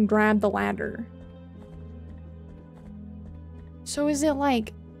jumped and grabbed the ladder. So is it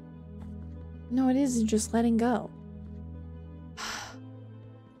like... No, it isn't just letting go.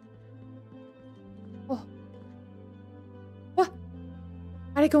 Oh. What?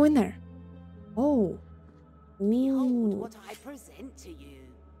 How'd I go in there? Oh. Behold what I present to you.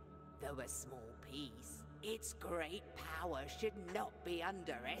 Though a small piece, its great power should not be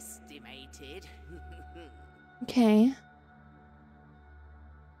underestimated. Okay.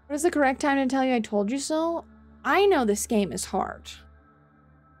 What is the correct time to tell you I told you so? I know this game is hard.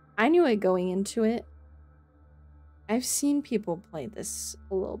 I knew it going into it. I've seen people play this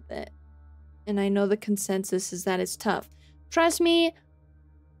a little bit. And I know the consensus is that it's tough. Trust me,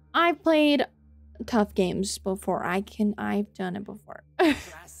 I've played tough games before. I've done it before.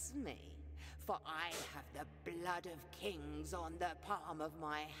 Trust me, for I have the blood of kings on the palm of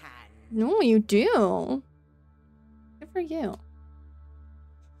my hand. No, you do. Good for you.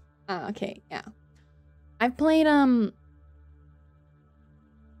 Okay, yeah. I've played a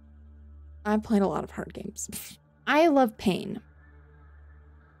lot of hard games. I love pain.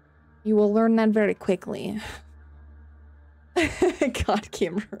 You will learn that very quickly. God,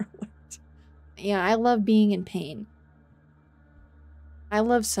 Kimberly. Yeah, I love being in pain. I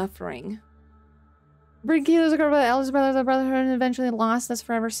love suffering. Bring Kilo's girl, the eldest brother, the brotherhood, and eventually lost. That's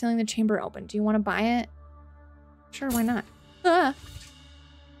forever sealing the chamber open. Do you want to buy it? Sure, why not? Ah.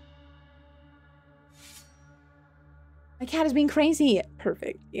 My cat is being crazy.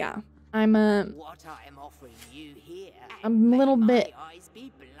 Perfect. Yeah. I'm what I am offering you here, I'm a little may bit my eyes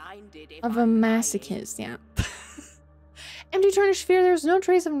be blinded if of I a lie. masochist, yeah. Empty tarnished sphere, there's no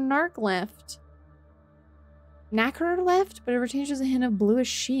trace of Narc left. Nacre left, but it retains a hint of bluish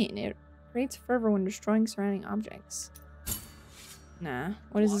sheen. It creates fervor when destroying surrounding objects. Nah.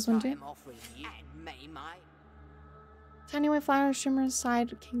 What does this one do? Tiny white flower shimmer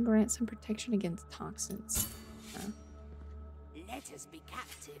inside can grant some protection against toxins. Let us be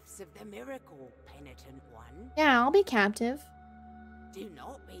captives of the miracle, penitent one. Yeah, I'll be captive. Do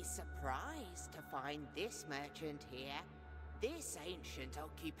not be surprised to find this merchant here. This ancient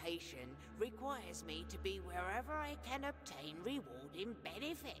occupation requires me to be wherever I can obtain rewarding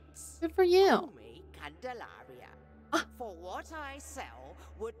benefits. Good for you. Call me Candelaria. For what I sell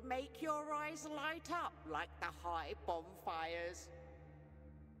would make your eyes light up like the high bonfires.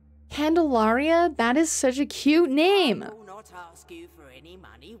 Candelaria? That is such a cute name. I will not ask you for any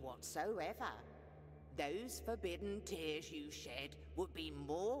money whatsoever. Those forbidden tears you shed would be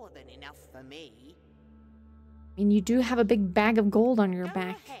more than enough for me. And you do have a big bag of gold on your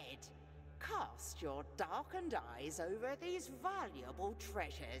back. Go ahead. Cast your darkened eyes over these valuable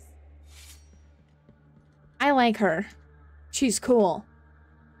treasures. I like her. She's cool.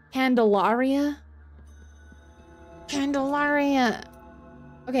 Candelaria? Candelaria.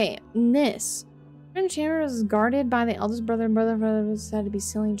 Okay, this. The chamber is guarded by the eldest brother and brother was said to be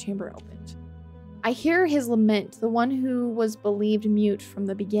sealing chamber opened. I hear his lament, the one who was believed mute from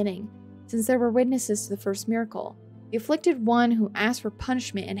the beginning, since there were witnesses to the first miracle. The afflicted one who asked for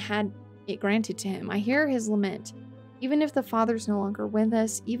punishment and had it granted to him. I hear his lament. Even if the Father's no longer with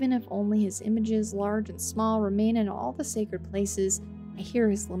us, even if only his images, large and small, remain in all the sacred places, I hear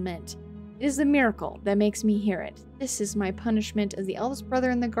his lament. It is the miracle that makes me hear it. This is my punishment as the eldest brother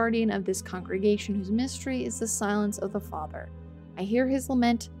and the guardian of this congregation whose mystery is the silence of the Father. I hear his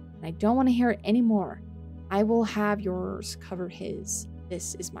lament, and I don't want to hear it anymore. I will have yours cover his.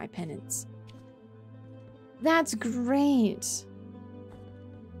 This is my penance. That's great.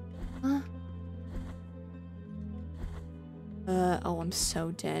 Huh? Oh, I'm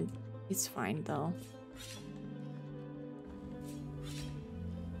so dead. It's fine, though.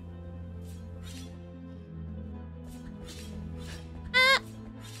 Ah!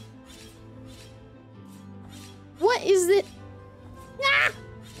 What is it? Ah!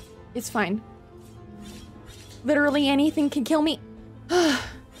 It's fine. Literally anything can kill me.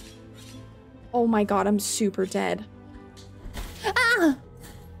 Oh my god, I'm super dead. Ah!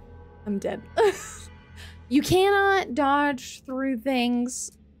 I'm dead. You cannot dodge through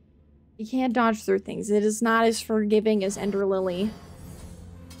things. You can't dodge through things. It is not as forgiving as Ender Lily.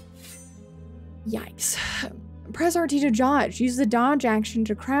 Yikes. Press RT to dodge. Use the dodge action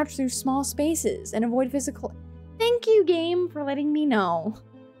to crouch through small spaces and avoid physical... Thank you, game, for letting me know.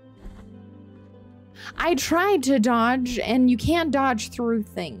 I tried to dodge, and you can't dodge through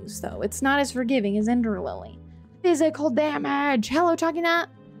things, though. It's not as forgiving as Ender Lily. Physical damage! Hello, Talking Nut!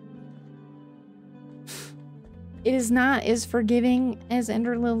 It is not as forgiving as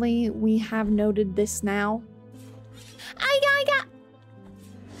Ender Lily. We have noted this now. I got.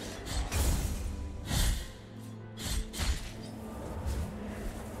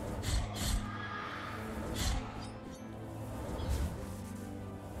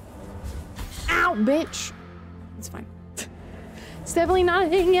 Ow, bitch. It's fine. It's definitely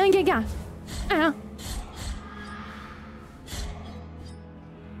not. Ow.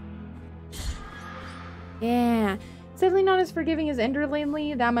 Yeah, it's definitely not as forgiving as Ender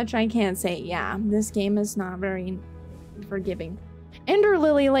Lily. That much I can't say. Yeah, this game is not very forgiving. Ender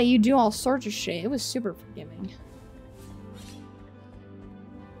Lily let you do all sorts of shit. It was super forgiving.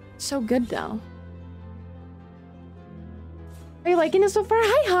 So good, though. Are you liking it so far?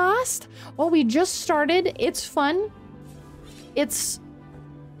 Hi, Host. Well, we just started. It's fun. It's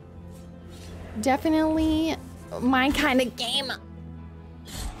definitely my kind of game.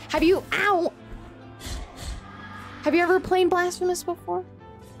 Have you... Ow! Have you ever played Blasphemous before?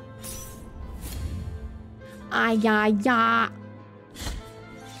 Yeah.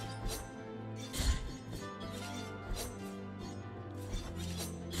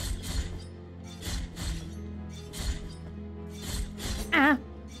 Ah.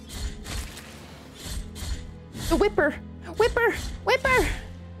 The whipper.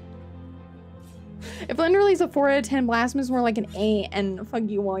 If Lenderly's a 4 out of 10, Blasphemous is more like an 8, and fuck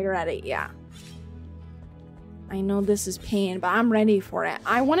you while you're at it, yeah. I know this is pain, but I'm ready for it.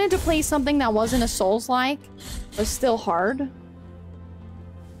 I wanted to play something that wasn't a Souls-like, but still hard. And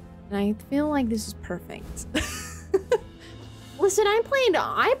I feel like this is perfect. Listen, I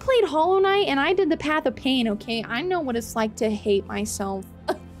played Hollow Knight and I did the Path of Pain, okay? I know what it's like to hate myself.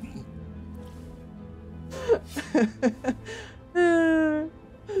 Did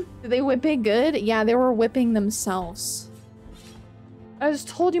they whip it good? Yeah, they were whipping themselves. I just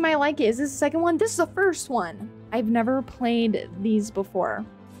told you might like it. Is this the second one? This is the first one. I've never played these before.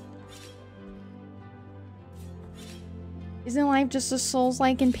 Isn't life just a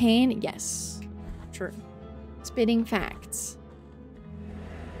Souls-like in pain? Yes. True. Spitting facts.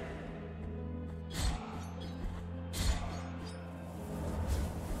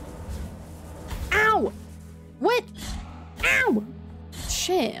 Ow! What? Ow!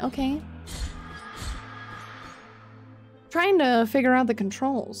 Shit, okay. Trying to figure out the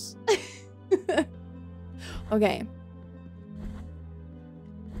controls. Okay.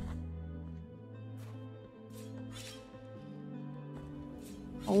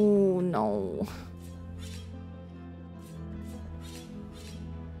 Oh no.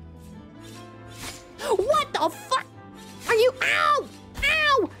 What the fuck? Are you? Ow!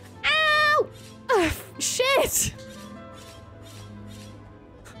 Ow! Ow! Ugh, shit!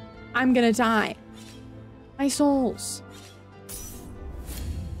 I'm gonna die. My souls.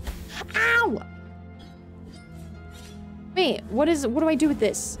 Ow! Wait, what do I do with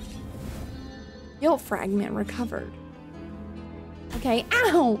this? Guilt fragment recovered. Okay,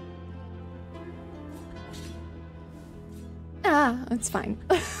 ow! Ah, it's fine.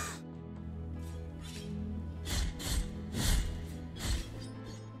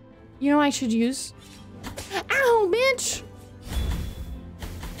 You know what I should use? Ow, bitch!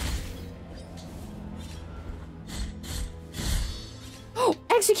 Oh,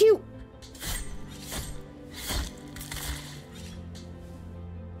 execute!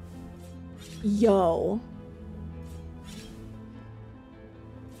 Yo.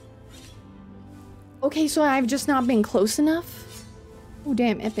 Okay, so I've just not been close enough? Oh,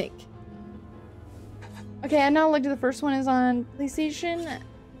 damn, epic. Okay, I now looked at the first one is on PlayStation.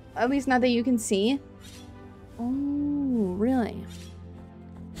 At least not that you can see. Oh, really?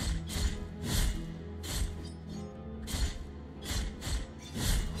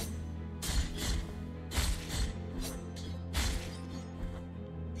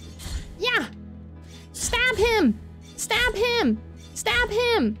 Yeah! Stab him! Stab him! Stab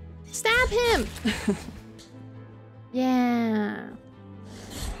him! Stab him! Yeah.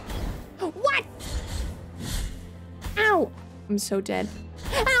 What? Ow! I'm so dead.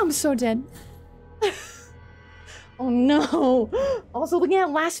 Ow, I'm so dead. Oh no. Also looking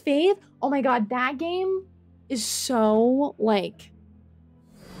at Last Faith. Oh my god, that game is so like...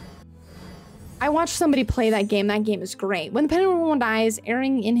 I watched somebody play that game. That game is great. When the penitent one dies,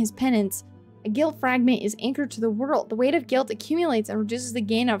 erring in his penance, a guilt fragment is anchored to the world. The weight of guilt accumulates and reduces the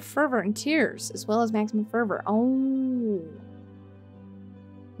gain of fervor and tears, as well as maximum fervor. Oh.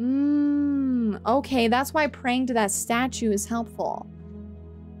 Okay, that's why praying to that statue is helpful.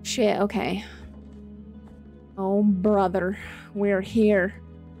 Shit, okay. Oh, brother. We're here.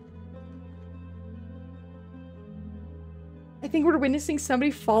 I think we're witnessing somebody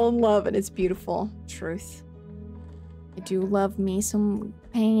fall in love, and it's beautiful. Truth. I do love me some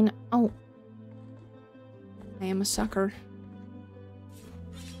pain. Oh. I am a sucker.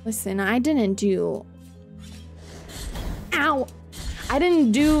 Listen, I didn't do... Ow! I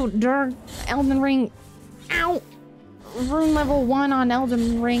didn't do Elden Ring... Ow! Rune level 1 on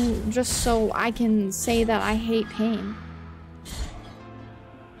Elden Ring just so I can say that I hate pain.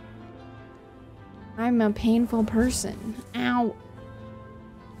 I'm a painful person. Ow.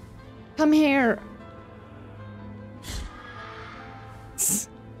 Come here.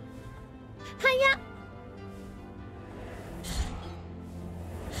 Hiya!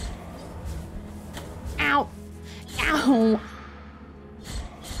 Ow. Ow.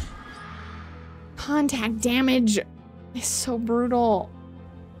 Contact damage is so brutal.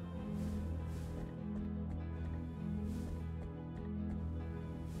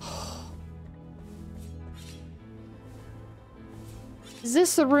 Is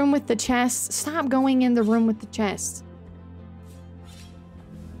this the room with the chest? Stop going in the room with the chest.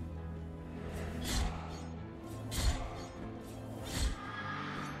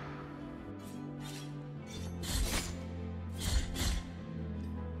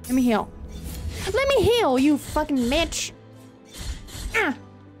 Let me heal. Let me heal, you fucking bitch. Ah.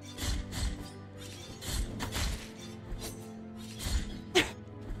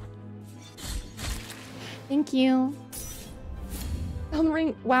 Thank you. Elden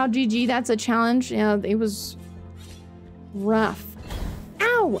Ring. Wow, GG, that's a challenge. Yeah, it was rough.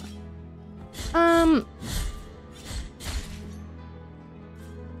 Ow!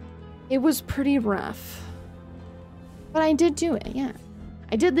 It was pretty rough. But I did do it, yeah.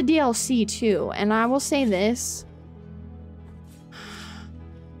 I did the DLC too, and I will say this.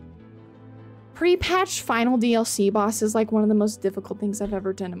 Pre-patch final DLC boss is like one of the most difficult things I've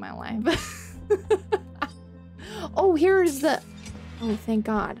ever done in my life. Oh, here's the... Oh, thank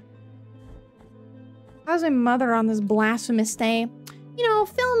God. How's my mother on this blasphemous day? You know,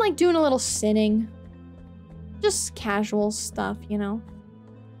 feeling like doing a little sinning. Just casual stuff, you know.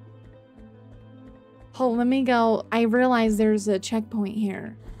 Oh, let me go. I realize there's a checkpoint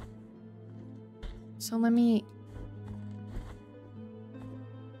here. So let me...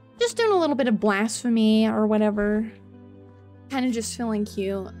 Just doing a little bit of blasphemy or whatever. Kind of just feeling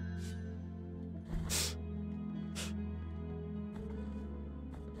cute.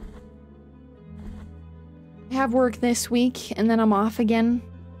 I have work this week and then I'm off again.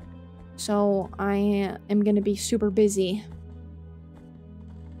 So I am gonna be super busy.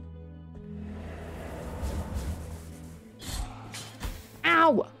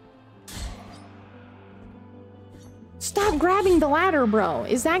 Ow! Stop grabbing the ladder, bro.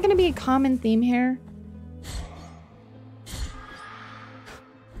 Is that gonna be a common theme here?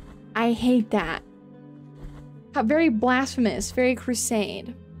 I hate that. How very blasphemous, very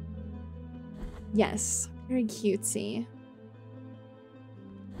crusade. Yes, very cutesy.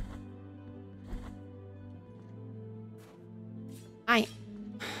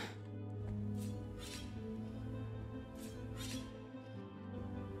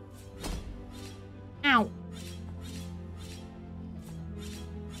 Ow.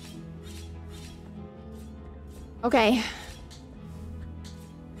 Okay.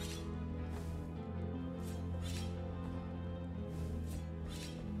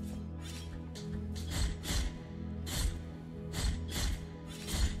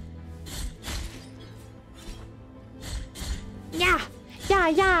 Yeah. Yeah,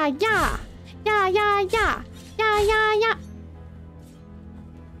 yeah, yeah. Yeah, yeah, yeah. Yeah, yeah, yeah.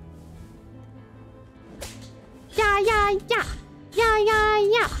 Yeah, yeah, yeah. Yeah, yeah,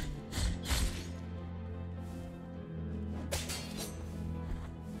 yeah.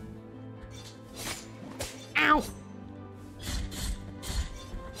 Ow.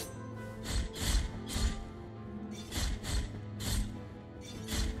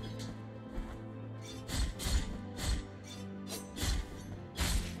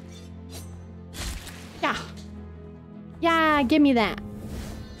 Yeah. Yeah, give me that.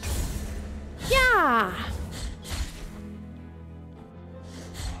 Yeah.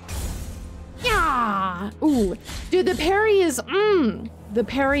 Yeah. Ooh. Dude, the parry is, the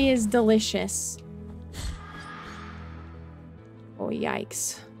parry is delicious. Oh,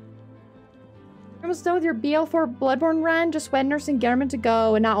 yikes. You're almost done with your BL4 Bloodborne run. Just Wet Nurse and German to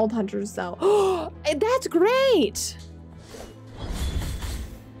go, and not Old Hunters, though. Oh, that's great!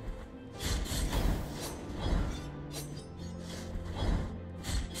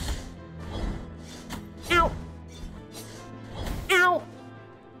 Ow! Ow!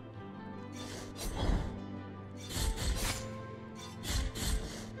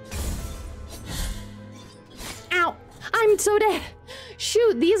 Ow! I'm so dead!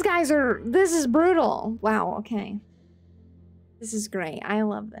 Shoot, these guys are... This is brutal. Wow, okay. This is great. I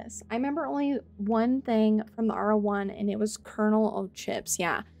love this. I remember only one thing from the RO1, and it was Colonel O'Chips.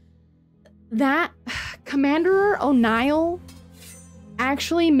 Yeah. That... Commander O'Neill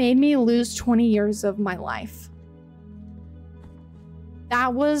actually made me lose 20 years of my life.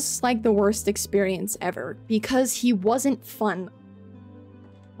 That was, like, the worst experience ever, because he wasn't fun.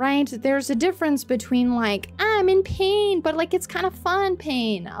 Right? There's a difference between, like, I'm in pain, but, like, it's kind of fun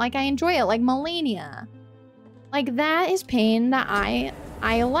pain. Like, I enjoy it, like Melania. Like, that is pain that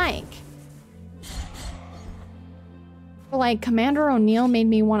I like. But, like, Commander O'Neill made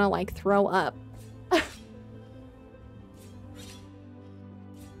me want to, like, throw up.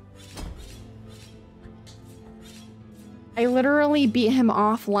 I literally beat him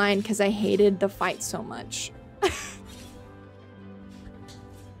offline because I hated the fight so much.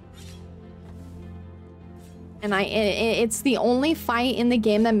 And it's the only fight in the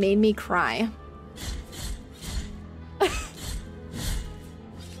game that made me cry.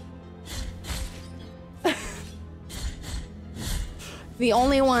 The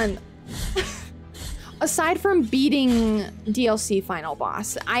only one. Aside from beating DLC final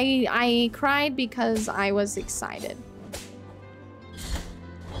boss, I cried because I was excited.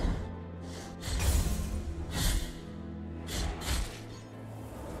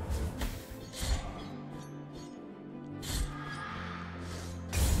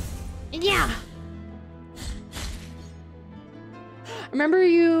 Yeah. Remember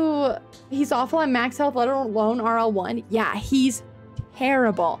he's awful at max health, let alone RL1. Yeah, he's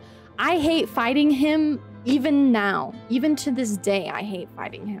terrible. I hate fighting him even now. Even to this day, I hate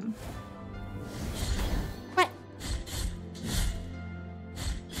fighting him. What?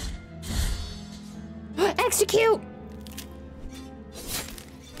 Execute!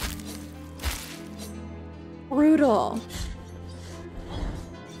 Brutal.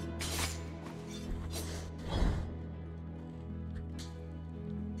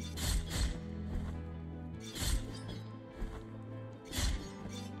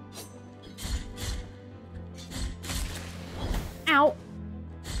 Ow.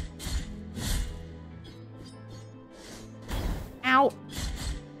 Ow.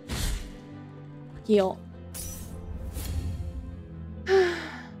 Heal. I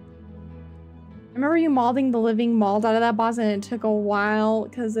remember you mauling the living mauled out of that boss and it took a while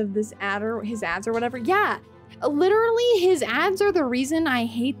because of this ad or his ads or whatever. Yeah, literally his ads are the reason I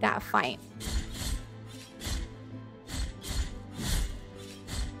hate that fight.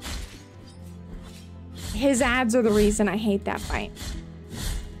 His ads are the reason I hate that fight.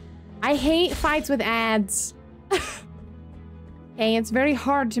 I hate fights with ads. Okay, it's very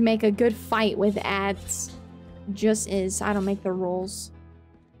hard to make a good fight with ads. Just is. I don't make the rules.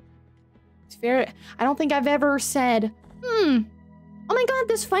 It's very... I don't think I've ever said, oh my god,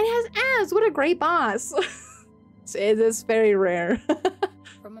 this fight has ads. What a great boss. It is very rare.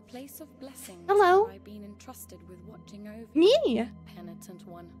 From a place of blessings, hello. I've been entrusted with watching over me, penitent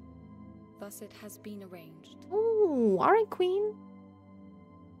one. Thus it has been arranged. Oh, all right, queen.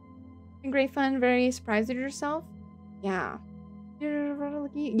 Been great fun. Very surprised at yourself. Yeah.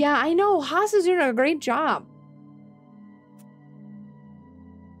 Yeah, I know. Haas is doing a great job.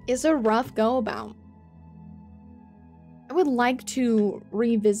 It's a rough go about. I would like to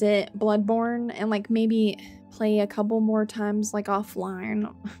revisit Bloodborne and like maybe play a couple more times like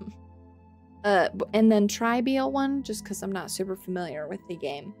offline. And then try BL1 just because I'm not super familiar with the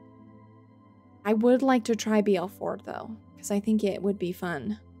game. I would like to try BL4 though, because I think it would be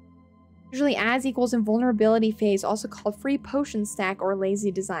fun. Usually as equals invulnerability phase, also called free potion stack or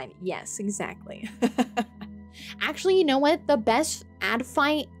lazy design. Yes, exactly. Actually, you know what? The best ad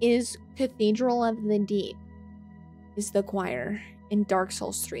fight is Cathedral of the Deep. Is the choir in Dark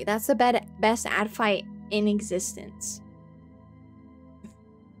Souls 3. That's the best ad fight in existence.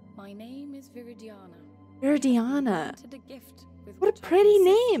 My name is Viridiana. Viridiana. A gift with what a pretty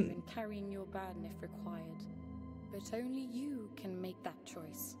name. In carrying your burden if required. But only you can make that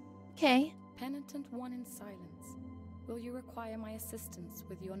choice. Okay. Penitent one in silence. Will you require my assistance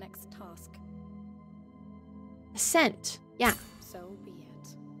with your next task? Ascent. Yeah. So be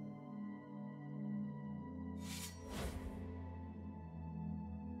it.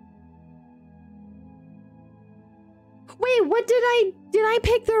 Wait, what did I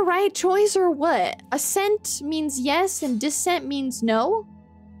pick the right choice or what? Ascent means yes and descent means no?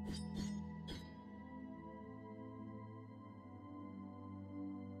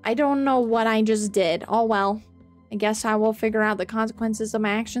 I don't know what I just did. Oh well. I guess I will figure out the consequences of my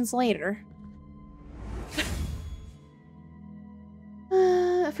actions later.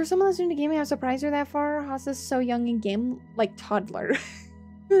 For someone that's new to gaming, I'm surprised you're that far. Haas is so young in game, like toddler.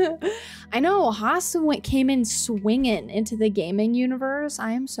 I know, Haas came in swinging into the gaming universe.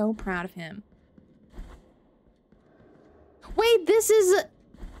 I am so proud of him. Wait, this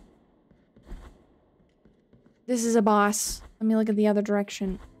is a boss. Let me look at the other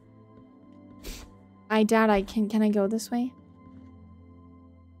direction. I doubt I can I go this way?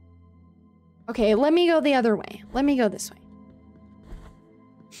 Okay, let me go the other way. Let me go this way.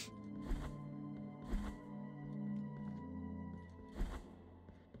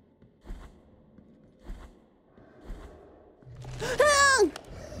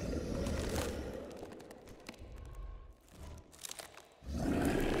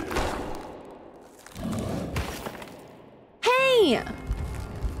 Hey!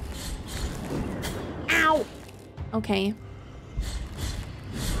 Ow! Okay.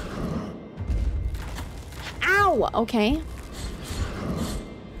 Ow! Okay.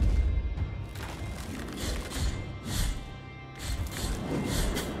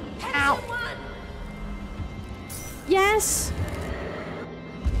 Ow! Yes!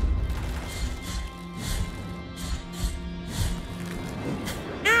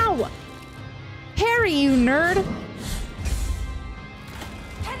 Ow! Parry, you nerd!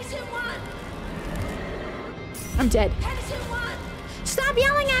 I'm dead. Stop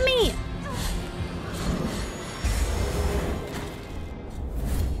yelling at me!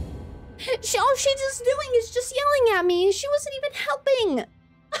 All she's just doing is just yelling at me. She wasn't even helping.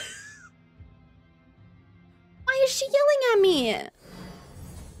 Why is she yelling at me?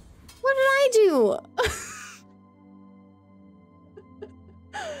 What did I do?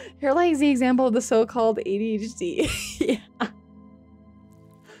 Here lies the example of the so-called ADHD. Yeah.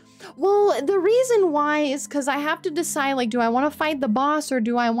 Well, the reason why is because I have to decide, like, do I want to fight the boss or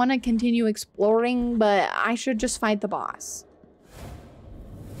do I want to continue exploring? But I should just fight the boss.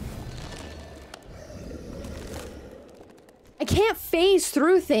 I can't phase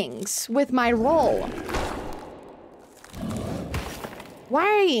through things with my roll.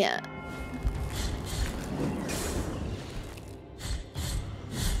 Why?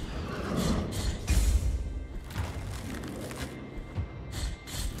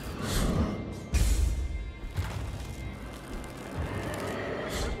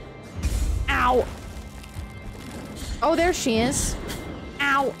 Ow. Oh, there she is.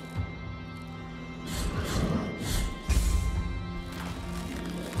 Ow.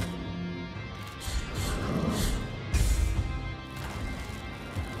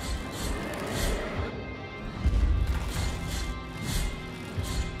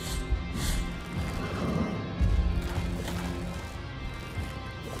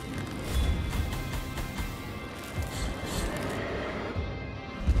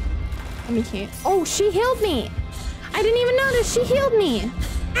 Let me heal. Oh, she healed me. I didn't even notice she healed me.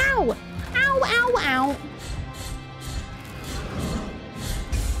 Ow. Ow, ow, ow.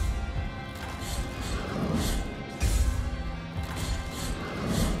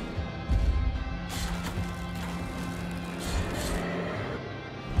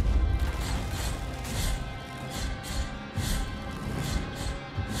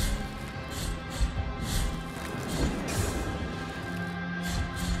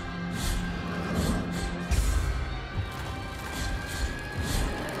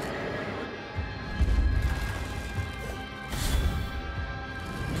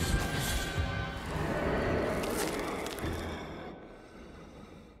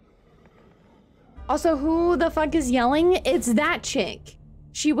 Also, who the fuck is yelling? It's that chick.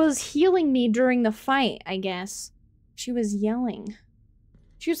 She was healing me during the fight, I guess. She was yelling.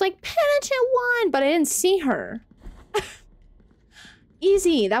 She was like, Penitent one, but I didn't see her.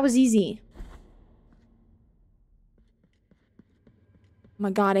 Easy, that was easy. Oh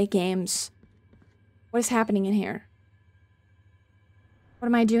my god, 8 games. What is happening in here? What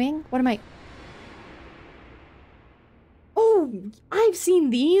am I doing? What am I... Oh, I've seen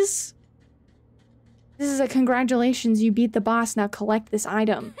these. This is a congratulations, you beat the boss, now collect this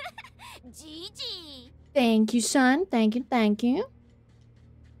item. GG. Thank you, son. Thank you, thank you.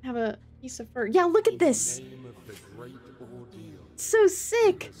 Have a piece of fur. Yeah, look at this. So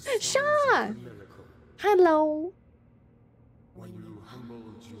sick. Sha! Hello. When you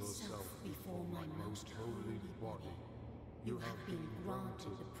humbled yourself before my most holy body, you have been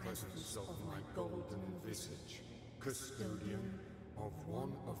granted the presence of my golden visage, custodian of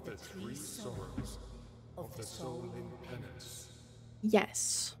one of the 3 sorrows of the soul in penance.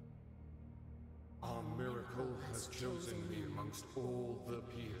 Yes. Our miracle has chosen me amongst all the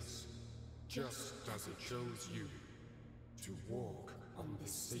peers, just as it chose you, to walk on the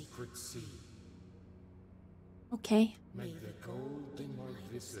sacred sea. Okay. May the gold in my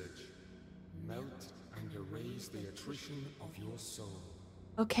visage melt and erase the attrition of your soul.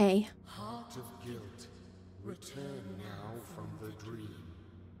 Okay. Heart of guilt, return now from the dream.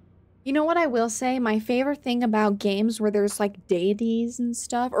 You know what I will say? My favorite thing about games where there's like deities and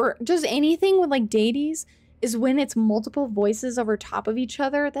stuff, or just anything with like deities, is when it's multiple voices over top of each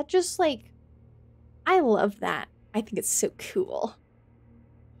other. That just like, I love that. I think it's so cool.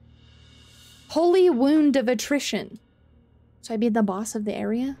 Holy Wound of Attrition. So I be the boss of the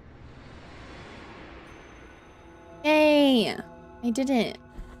area? Yay! I did it.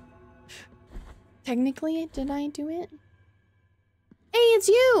 Technically, did I do it? Hey, it's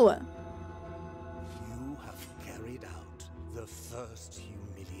you! You have carried out the first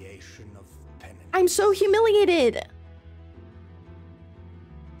humiliation of penance. I'm so humiliated!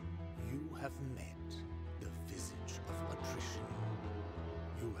 You have met the visage of attrition.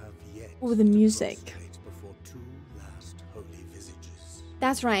 You have yet Oh, the music. to prostrate before 2 last holy visages.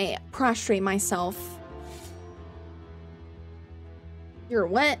 That's right, prostrate myself. You're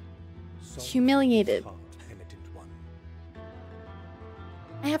what? Humiliated. Heart, penitent one.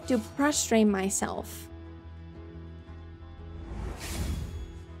 I have to prostrate myself.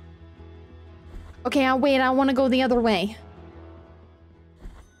 Okay, I'll wait. I want to go the other way.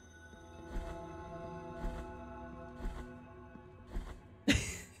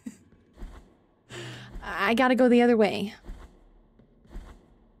 I gotta go the other way.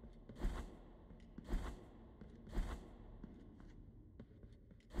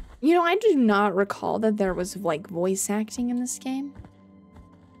 You know, I do not recall that there was, like, voice acting in this game.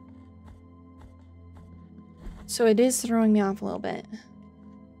 So it is throwing me off a little bit.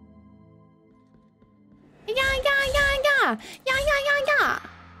 Yeah, yeah, yeah, yeah! Yeah, yeah, yeah, yeah!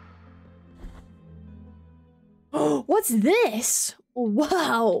 Oh, what's this?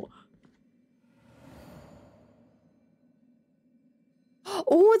 Wow!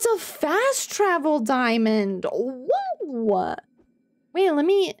 Oh, it's a fast travel diamond! Whoa! Wait, let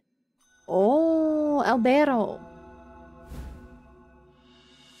me... Oh, Albero.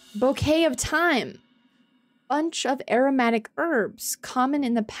 Bouquet of Time. Bunch of aromatic herbs, common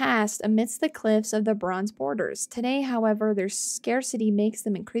in the past amidst the cliffs of the bronze borders. Today, however, their scarcity makes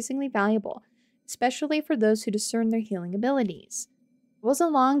them increasingly valuable, especially for those who discern their healing abilities. It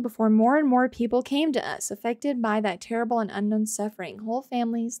wasn't long before more and more people came to us, affected by that terrible and unknown suffering. Whole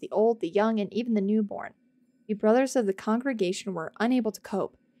families, the old, the young, and even the newborn. We brothers of the congregation were unable to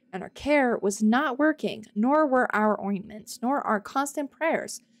cope, and our care was not working, nor were our ointments, nor our constant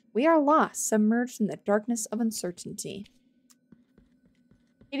prayers. We are lost, submerged in the darkness of uncertainty.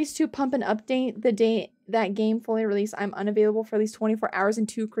 Hades 2 pump and update the day that game fully released. I'm unavailable for at least 24 hours and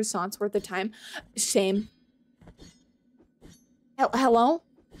 2 croissants worth of time. Same. Hello?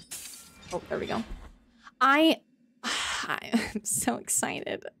 Oh, there we go. I'm so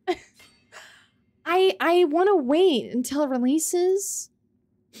excited. I want to wait until it releases.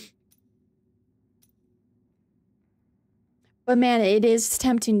 But man, it is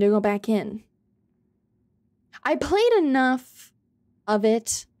tempting to go back in. I played enough of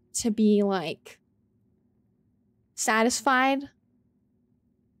it to be like satisfied.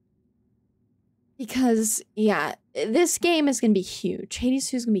 Because yeah, this game is going to be huge. Hades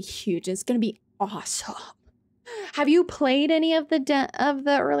 2 is going to be huge. It's going to be awesome. Have you played any of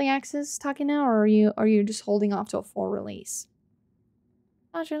the early access talking now, or are you just holding off to a full release?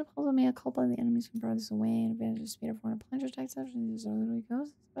 Not sure the puzzle may have couple of the enemies from farthest away and advantage the speed of foreign plunger attack session. This is where it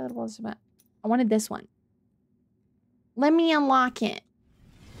goes. I wanted this one. Let me unlock it.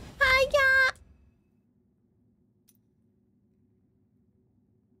 Hiya!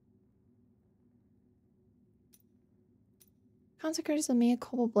 Consecrates the mea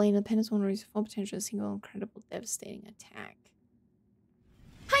culpa blade and penance one release full potential a single incredible devastating attack.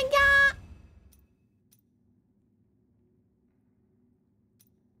 Hiya!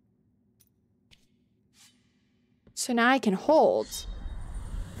 So now I can hold.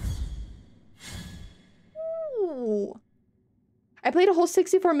 Ooh. I played a whole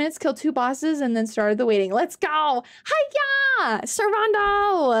 64 minutes, killed 2 bosses, and then started the waiting. Let's go! Hiya!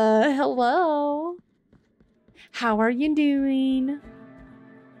 Servando! Hello. How are you doing?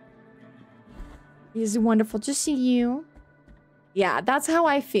 It is wonderful to see you. Yeah, that's how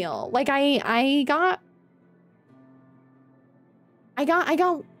I feel. Like I got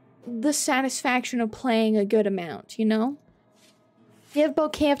the satisfaction of playing a good amount, you know? You have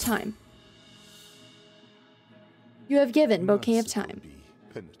bouquet of time. You have given bouquet of time.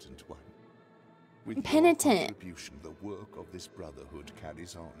 Penitent one. With Penitent. your contribution, the work of this brotherhood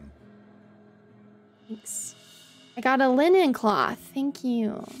carries on. Thanks. I got a linen cloth. Thank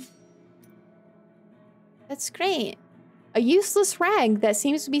you. That's great. A useless rag that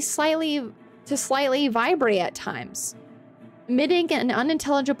seems to be slightly vibrate at times. Emitting an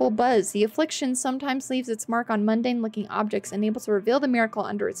unintelligible buzz, the affliction sometimes leaves its mark on mundane-looking objects, unable to reveal the miracle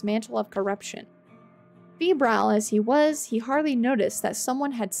under its mantle of corruption. Febrile as he was, he hardly noticed that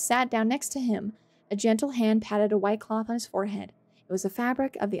someone had sat down next to him. A gentle hand patted a white cloth on his forehead. It was a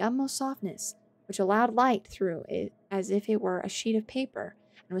fabric of the utmost softness, which allowed light through it as if it were a sheet of paper,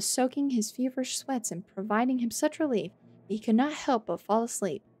 and was soaking his feverish sweats and providing him such relief that he could not help but fall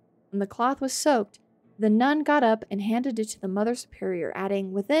asleep. When the cloth was soaked, the nun got up and handed it to the Mother Superior,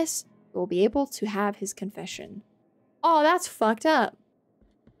 adding, "With this, he will be able to have his confession." Oh, that's fucked up.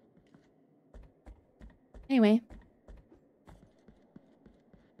 Anyway.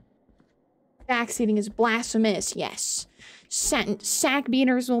 Backseating is blasphemous, yes. Sack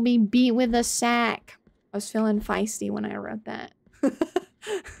beaters will be beat with a sack. I was feeling feisty when I wrote that.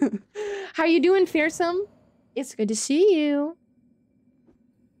 How you doing, Fearsome? It's good to see you.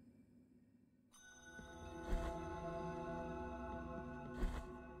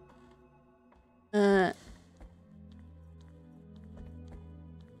 Yeah.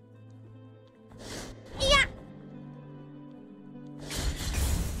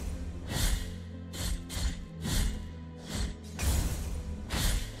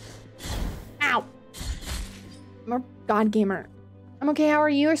 Ow. I'm a god gamer. I'm okay, how are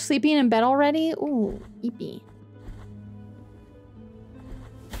you? Are sleeping in bed already? Ooh, eepy.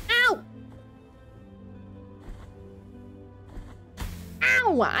 Ow!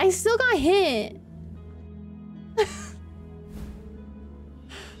 Ow! I still got hit.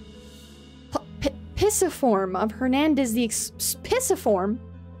 Pisiform of Hernandez the Pisiform?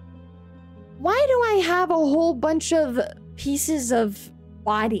 Why do I have a whole bunch of pieces of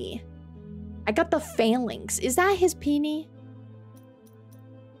body? I got the phalanx. Is that his peenie?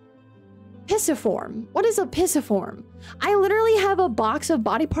 Pisiform. What is a pisiform? I literally have a box of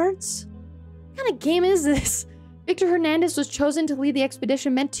body parts? What kind of game is this? Victor Hernandez was chosen to lead the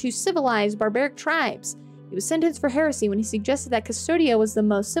expedition meant to civilize barbaric tribes. He was sentenced for heresy when he suggested that Custodia was the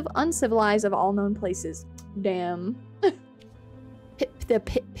most uncivilized of all known places. Damn.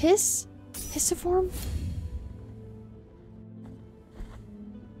 Pisiform?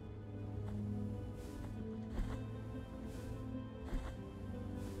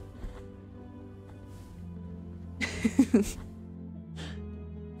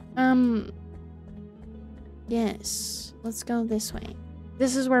 Yes. Let's go this way.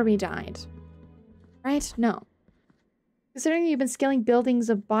 This is where we died. Right? No. Considering you've been scaling buildings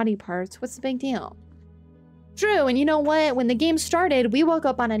of body parts, what's the big deal? True, and you know what? When the game started, we woke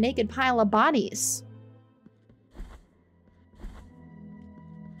up on a naked pile of bodies.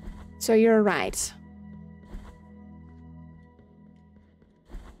 So you're right.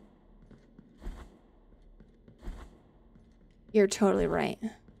 You're totally right.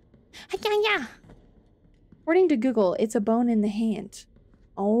 Yeah. According to Google, it's a bone in the hand.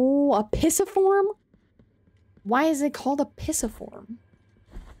 Oh, a pisiform? Why is it called a pisiform?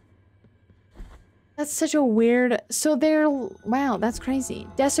 That's such a weird... So they're... Wow, that's crazy.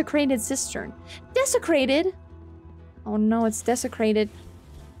 Desecrated cistern. Desecrated? Oh no, it's desecrated.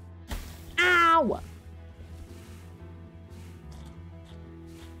 Ow!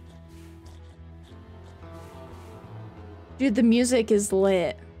 Dude, the music is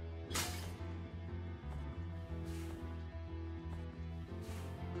lit.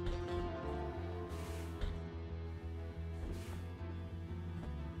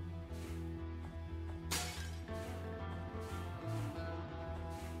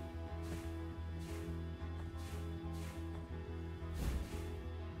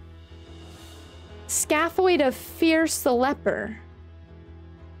 Scaphoid of Fierce the Leper.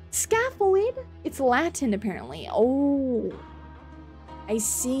 Scaphoid? It's Latin, apparently. Oh. I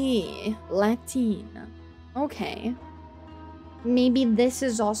see. Latin. Okay. Maybe this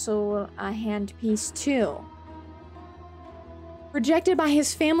is also a handpiece, too. Rejected by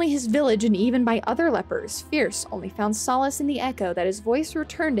his family, his village, and even by other lepers, Fierce only found solace in the echo that his voice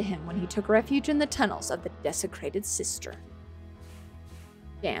returned to him when he took refuge in the tunnels of the desecrated cistern.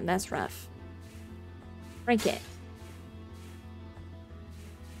 Damn, that's rough. Break it.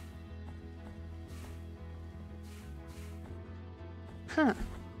 Huh.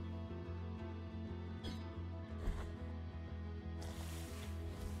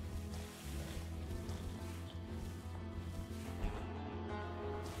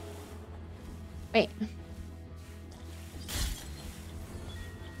 Wait.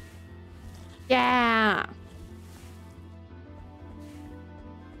 Yeah.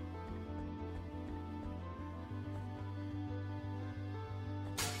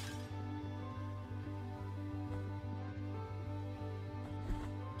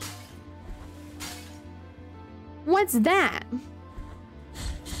 What's that?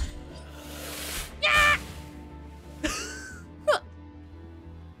 Yeah!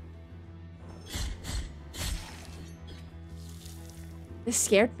 This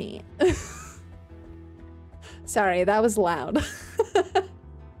scared me. Sorry, that was loud.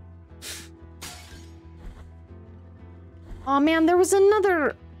 Oh man, there was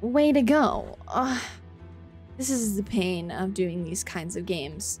another way to go. This is the pain of doing these kinds of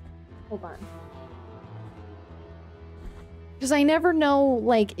games. Hold on. Because I never know,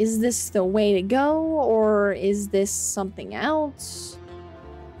 like, is this the way to go, or is this something else?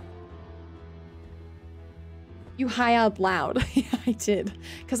 You high out loud. Yeah, I did.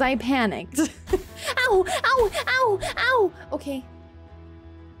 Because I panicked. Ow! Ow! Ow! Ow! Okay.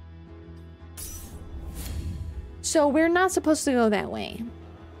 So we're not supposed to go that way.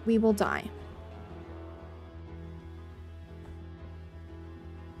 We will die.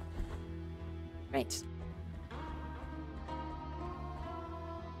 Right.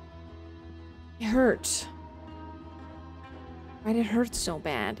 It hurt. Why did it hurt so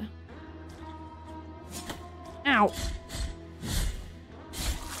bad? Ow.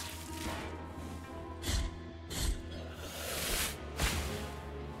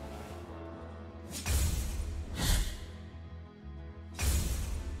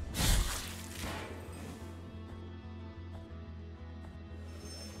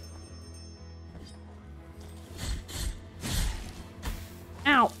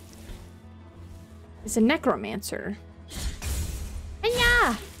 Ow. It's a necromancer.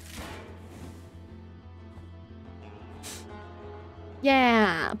 Hiya!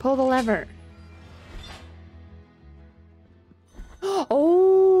 Yeah, pull the lever.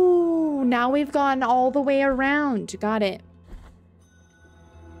 Oh, now we've gone all the way around. Got it.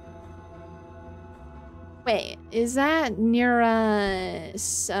 Wait, is that near a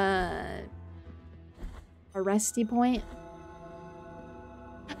resty point?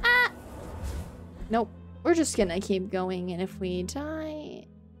 Ah! Nope. We're just gonna keep going, and if we die...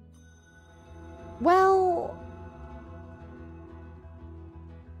 Well...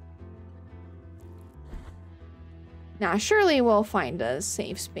 Nah, surely we'll find a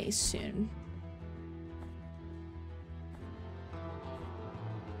safe space soon.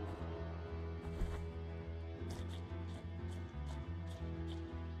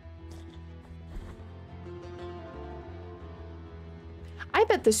 I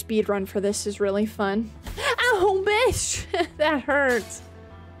bet the speed run for this is really fun. Ow, bitch! That hurts.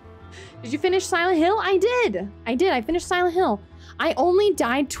 Did you finish Silent Hill? I did. I finished Silent Hill. I only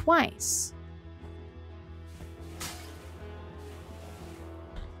died twice.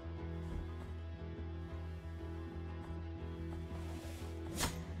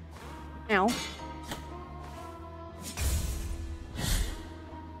 Ow.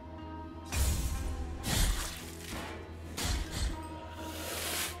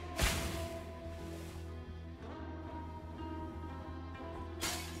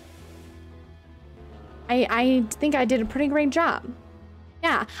 I think I did a pretty great job.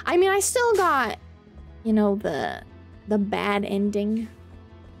 Yeah, I mean, I still got, you know, the bad ending.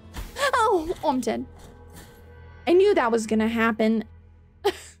 Oh, I'm dead. I knew that was gonna happen.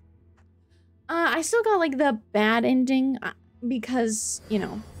 I still got, like, the bad ending because, you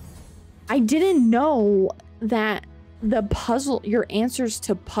know, I didn't know that the puzzle, your answers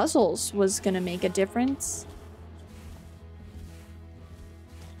to puzzles was gonna make a difference.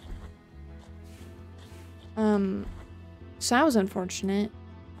 So that was unfortunate.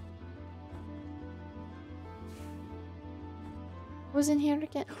 What was in here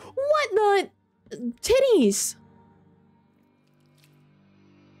again? What the? Titties!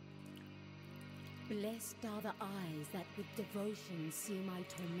 Blessed are the eyes that with devotion see my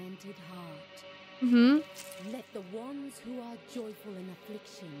tormented heart. Mm-hmm. Let the ones who are joyful in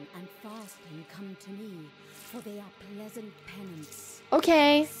affliction and fasting come to me, for they are pleasant penance.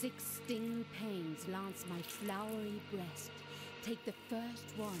 Okay. 6 sting pains lance my flowery breast. Take the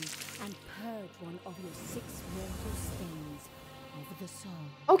first one and purge one of your 6 mortal stains over the soul.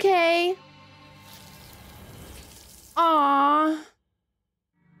 Okay. Aww.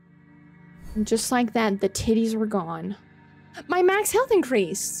 And just like that, the titties were gone. My max health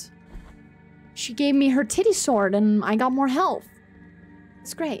increased. She gave me her titty sword and I got more health.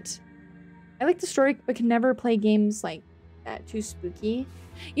 It's great. I like the story but can never play games like that too spooky.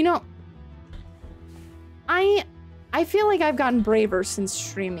 You know, I feel like I've gotten braver since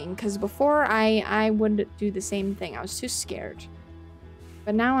streaming because before I would do the same thing. I was too scared.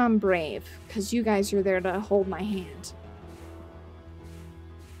 But now I'm brave because you guys are there to hold my hand.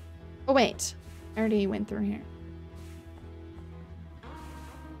 Oh wait, I already went through here.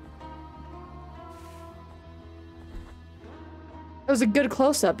 That was a good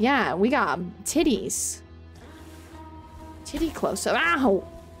close-up. Yeah, we got titties. Titty close-up. Ow!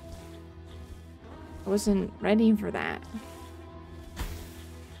 I wasn't ready for that.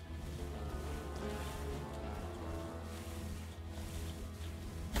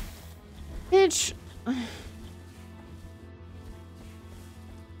 Bitch. I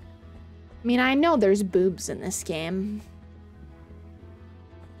mean, I know there's boobs in this game.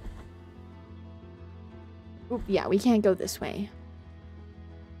 Oop, yeah, we can't go this way.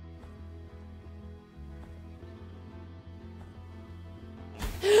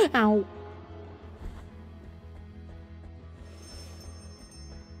 Ow.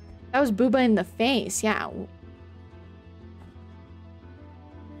 That was Booba in the face, yeah.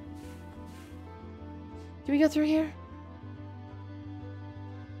 Do we go through here?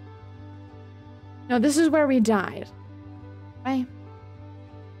 No, this is where we died. Bye.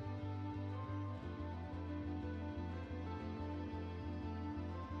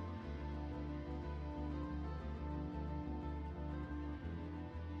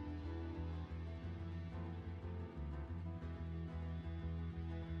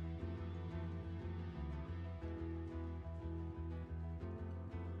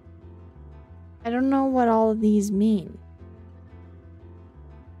 I don't know what all of these mean.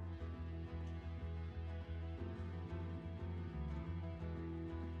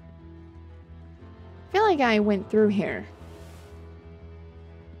 I feel like I went through here.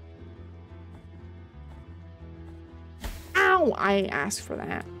 Ow! I asked for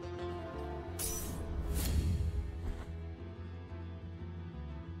that.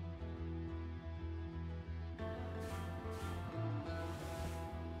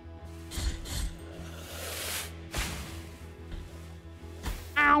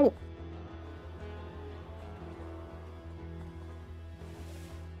 Ow!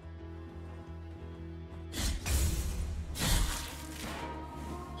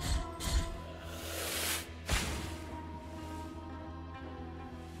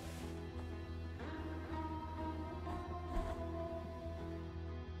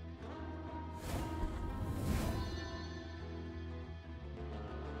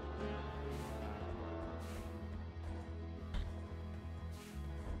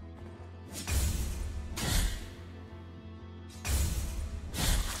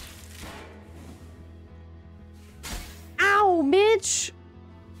 Ow, bitch!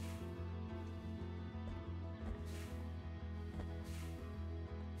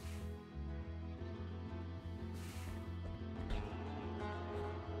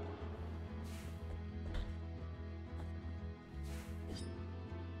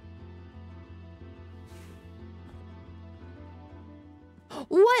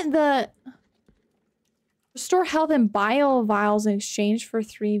 What the? Restore health and bio vials in exchange for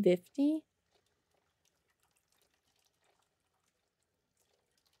 350?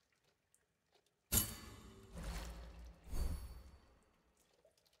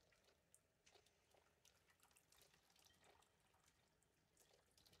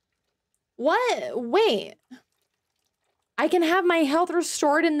 What? Wait. I can have my health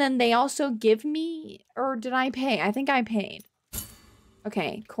restored and then they also give me... Or did I pay? I think I paid.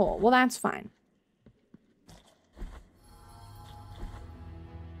 Okay, cool. Well, that's fine.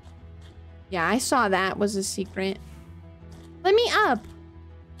 Yeah, I saw that was a secret. Let me up.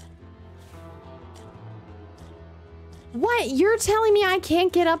 What? You're telling me I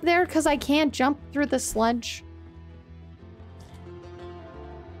can't get up there because I can't jump through the sludge?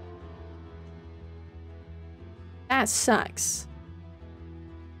 That sucks.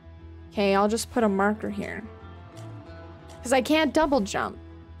 Okay, I'll just put a marker here. Because I can't double jump.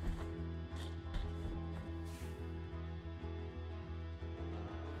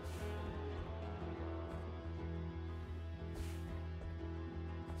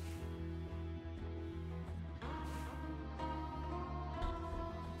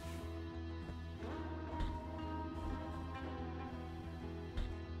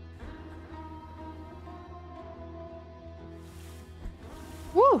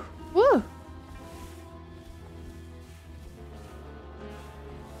 Woo! Woo!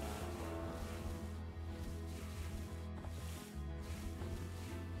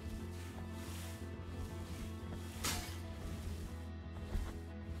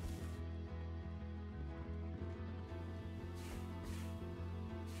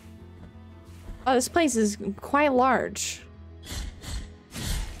 Oh, this place is quite large.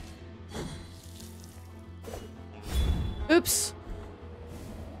 Oops.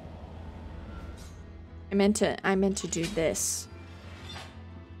 I meant to do this.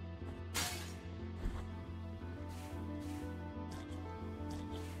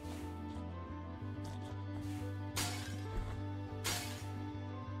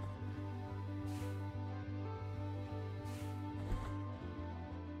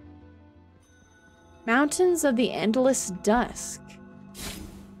 Mountains of the Endless Dusk.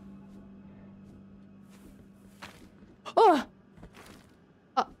 Oh!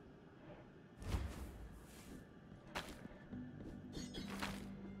 Ow!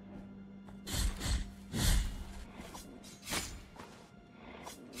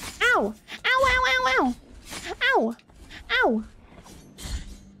 Ow, ow, ow, ow! Ow! Ow!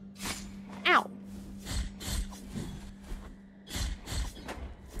 Ow!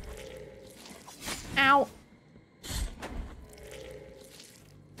 Ow!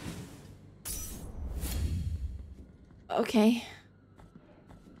 Okay.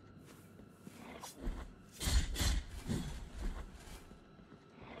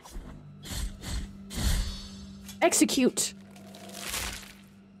 Execute!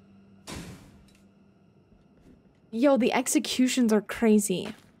 Yo, the executions are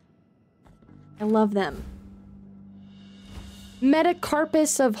crazy. I love them.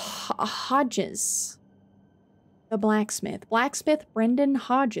 Metacarpus of Hodges. The blacksmith. Blacksmith Brendan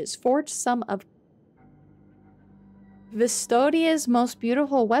Hodges forged some of Vistodia's most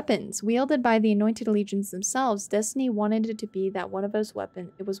beautiful weapons. Wielded by the anointed legions themselves, Destiny wanted it to be that one of his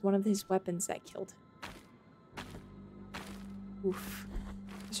weapons. It was one of his weapons that killed him. Oof.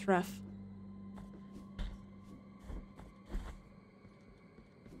 It's rough.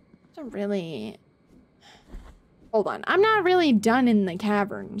 Don't really... Hold on. I'm not really done in the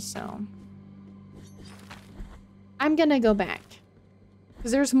cavern, so... I'm gonna go back.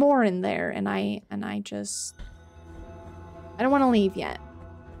 Because there's more in there, and I just... I don't want to leave yet.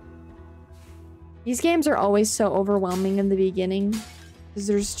 These games are always so overwhelming in the beginning. Because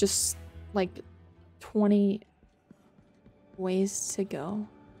there's just, like, 20 ways to go.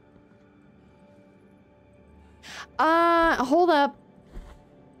 Hold up.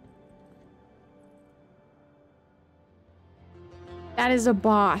 That is a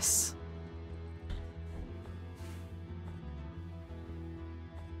boss.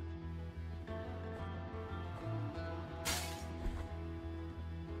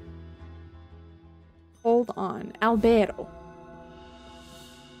 Hold on. Albero.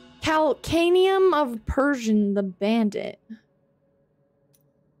 Calcanium of Persian the Bandit.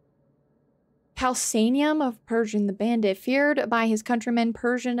 Calcanium of Persian the Bandit. Feared by his countrymen,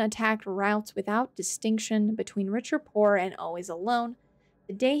 Persian attacked routes without distinction between rich or poor and always alone.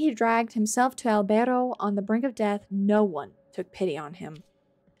 The day he dragged himself to Albero on the brink of death, no one took pity on him.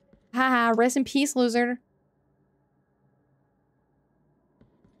 Haha, rest in peace, loser.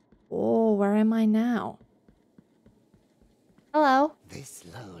 Oh, where am I now? Hello. This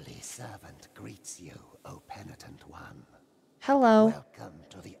lowly servant greets you, O penitent one. Hello. Welcome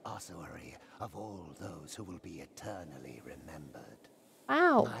to the ossuary of all those who will be eternally remembered.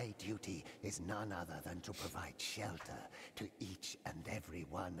 Wow. My duty is none other than to provide shelter to each and every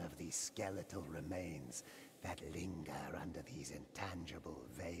one of these skeletal remains that linger under these intangible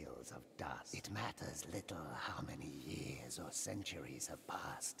veils of dust. It matters little how many years or centuries have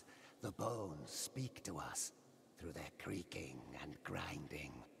passed. The bones speak to us through their creaking and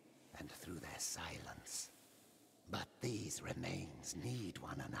grinding, and through their silence. But these remains need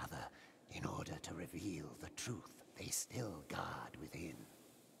one another in order to reveal the truth they still guard within.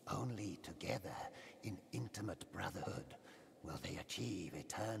 Only together, in intimate brotherhood, will they achieve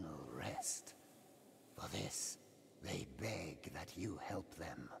eternal rest. For this, they beg that you help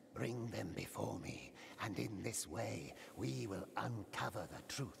them. Bring them before me, and in this way, we will uncover the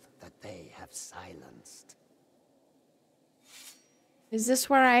truth that they have silenced. Is this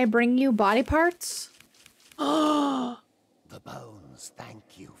where I bring you body parts? The bones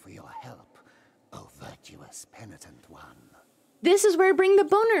thank you for your help, O virtuous penitent one. This is where I bring the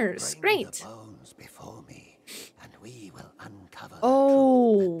boners. Bring Great. the bones before me, and we will uncover the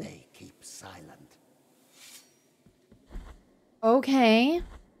Oh. truth that they keep silent. Okay.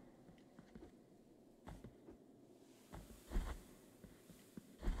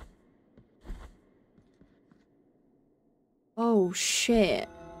 Oh, shit.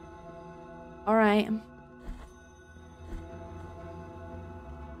 All right.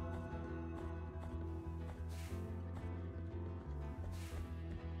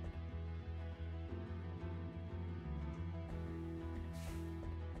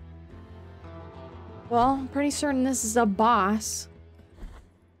 Well, I'm pretty certain this is a boss.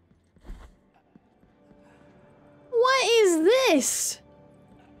 What is this?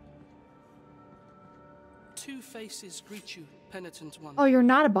 Two faces greet you, penitent one. Oh, you're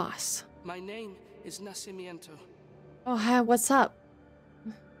not a boss. My name is Nacimiento. Oh, hi, what's up?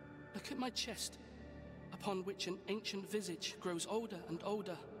 Look at my chest, upon which an ancient visage grows older and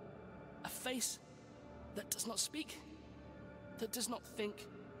older. A face that does not speak, that does not think,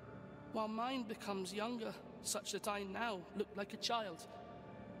 while mine becomes younger, such that I now look like a child.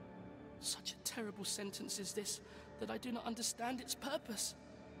 Such a terrible sentence is this, that I do not understand its purpose.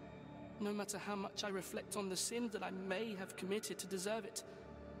 No matter how much I reflect on the sin that I may have committed to deserve it.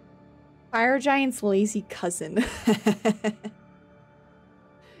 Fire Giant's lazy cousin.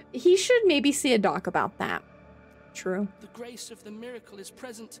 He should maybe see a doc about that. True. The grace of the miracle is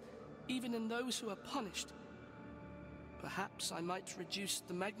present even in those who are punished. Perhaps I might reduce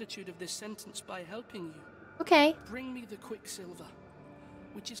the magnitude of this sentence by helping you. Okay. Bring me the quicksilver,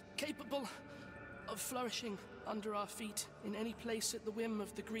 which is capable of flourishing under our feet in any place at the whim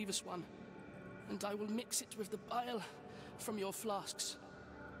of the grievous one, and I will mix it with the bile from your flasks,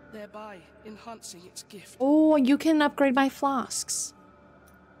 thereby enhancing its gift. Oh, you can upgrade my flasks.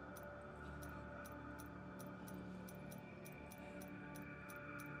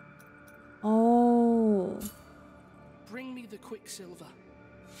 Oh. Bring me the quicksilver.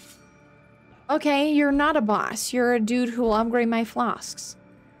 Okay, you're not a boss. You're a dude who will upgrade my flasks.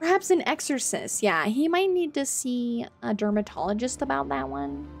 Perhaps an exorcist. Yeah, he might need to see a dermatologist about that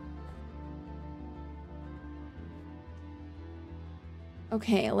one.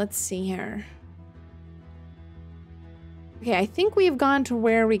 Okay, let's see here. Okay, I think we've gone to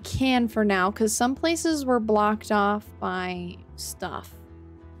where we can for now, because some places were blocked off by stuff.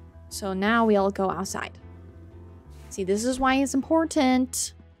 So now we'll go outside. See, this is why it's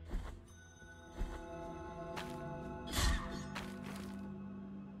important.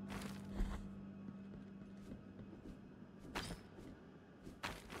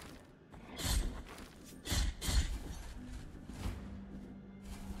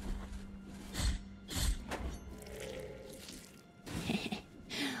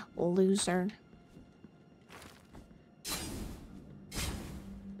 Loser.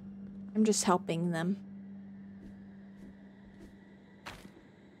 I'm just helping them.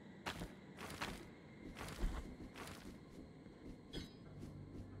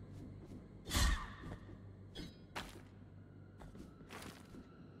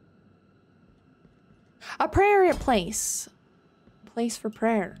 A prayer place. Place for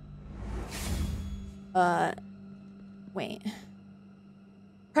prayer. Wait.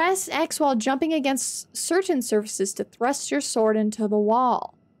 Press X while jumping against certain surfaces to thrust your sword into the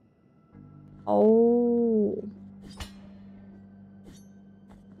wall. Oh.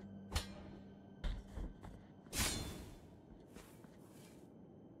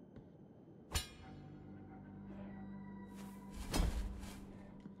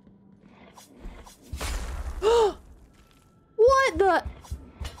 What the?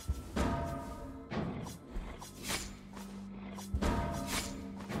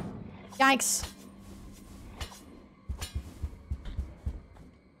 Yikes.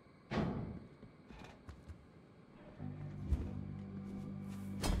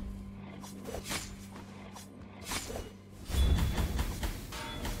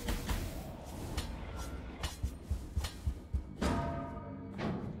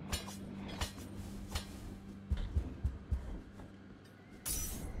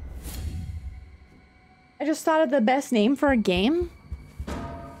 I just thought of the best name for a game.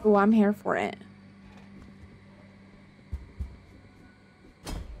 Oh, I'm here for it.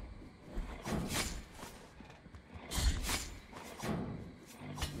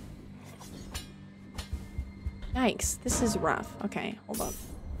 Yikes, this is rough. Okay, hold up.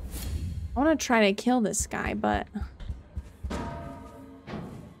 I want to try to kill this guy, but...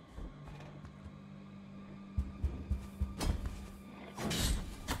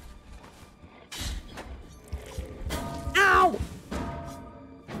 Ow!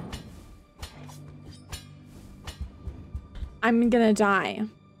 I'm gonna die.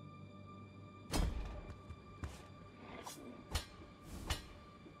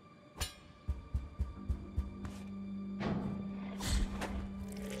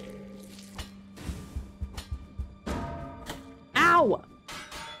 Ow!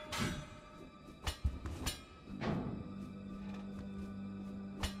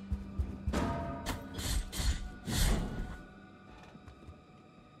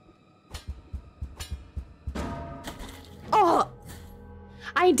 Oh!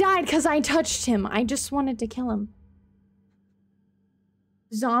 I died because I touched him. I just wanted to kill him.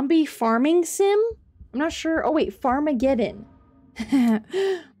 Zombie farming sim? I'm not sure. Oh wait, Farmageddon. I'm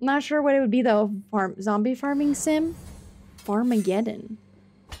not sure what it would be though. Zombie farming sim? Farmageddon.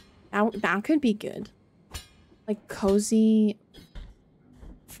 That could be good. Like cozy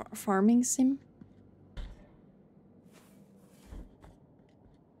farming sim?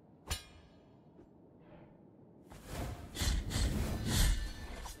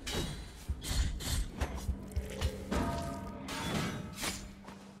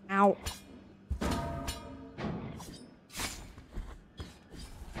 Ow.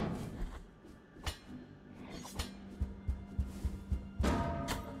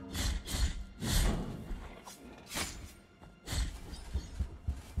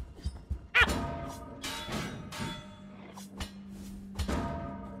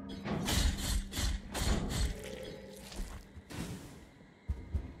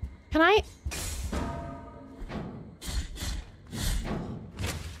 Can I?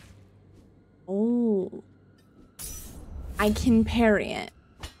 Oh. I can parry it.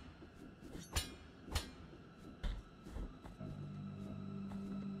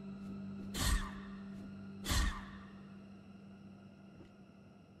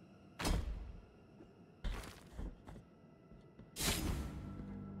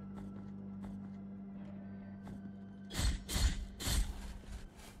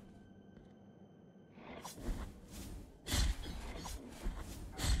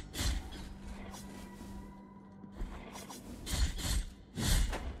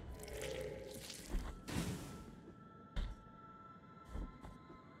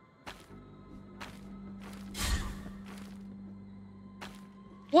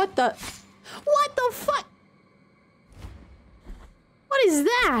 What the? What the fuck? What is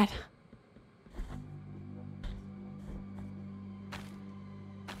that?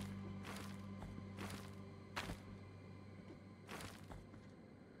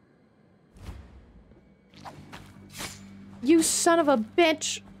 You son of a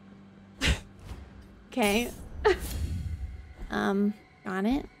bitch. Okay. Got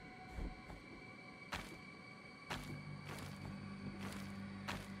it.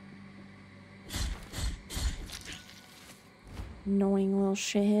 Annoying little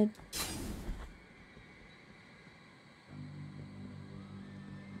shithead.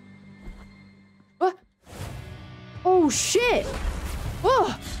 What? Oh shit!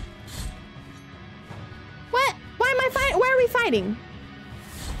 Oh! What? Why am I fighting? Why are we fighting?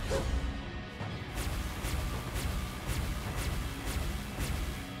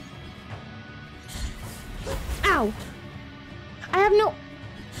 Ow! I have no...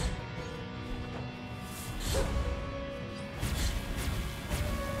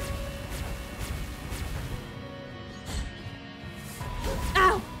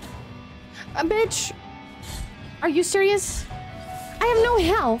 Ow! Bitch! Are you serious? I have no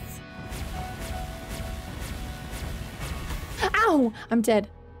health. Ow! I'm dead.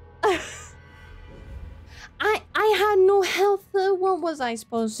 I had no health. What was I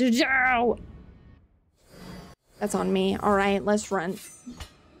supposed to do? That's on me. All right, let's run.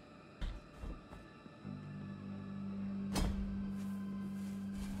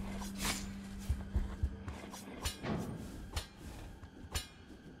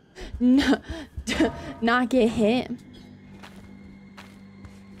 No, not get hit.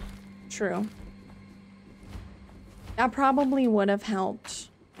 True. That probably would have helped.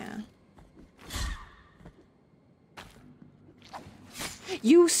 Yeah.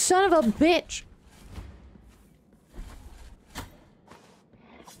 You son of a bitch!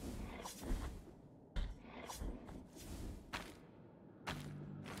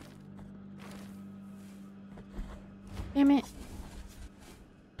 Damn it.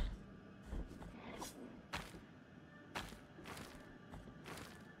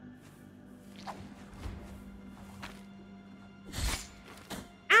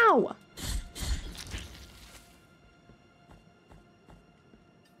 Ow!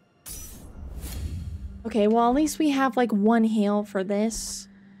 Okay, well, at least we have like one heal for this.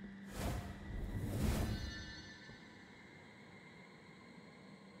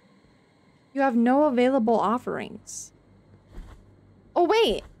 You have no available offerings. Oh,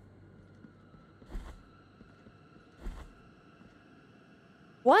 wait.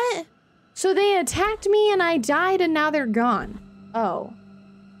 What? So they attacked me and I died and now they're gone. Oh.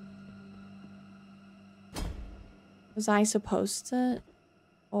 Was I supposed to?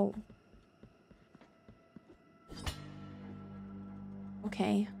 Oh.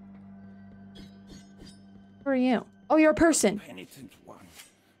 Okay. Who are you? Oh, you're a person. Penitent one.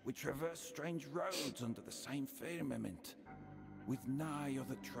 We traverse strange roads under the same firmament, with nigh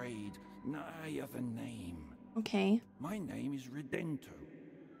other trade, nigh other name. Okay. My name is Redento,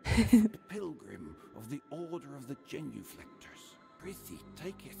 the pilgrim of the Order of the Genuflectors. Prithee,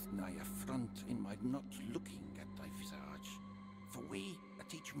 taketh nigh affront in my not looking at thy visage, for we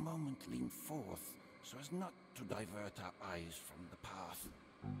at each moment lean forth, so as not to divert our eyes from the path.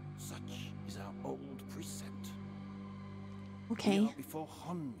 Such is our old precept. Okay. We are before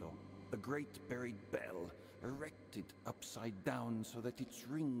Hondo, the great buried bell, erected upside down so that its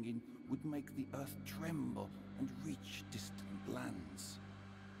ringing would make the earth tremble and reach distant lands.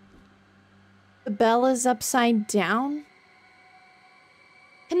 The bell is upside down?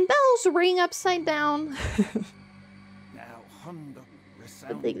 Can bells ring upside down? Now Hondo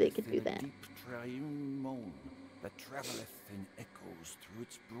I think they could do that. a deep triune moan that travelleth in echoes through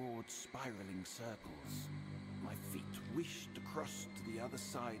its broad spiraling circles. My feet wish to cross to the other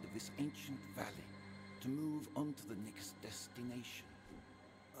side of this ancient valley, to move on to the next destination.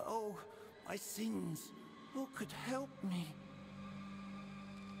 Oh, my sins! Who could help me?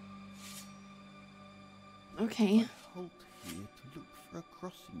 Okay. I halt here to look for a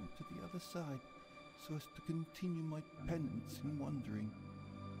crossing to the other side, so as to continue my penance in wandering.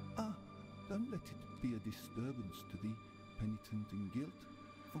 Ah, don't let it be a disturbance to thee, penitent in guilt,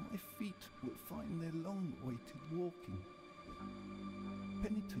 for my feet will find their long-awaited walking.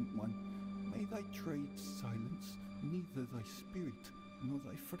 Penitent one, may thy trade silence neither thy spirit nor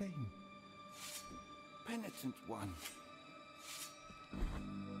thy frame. Penitent one.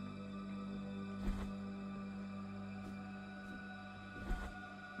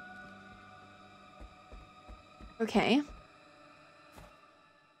 Okay.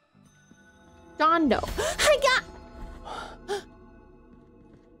 Dondo. I got.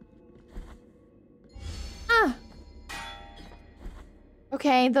 Ah.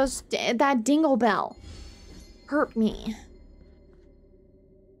 Okay, that dingle bell hurt me.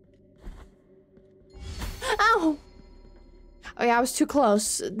 Ow. Oh yeah, I was too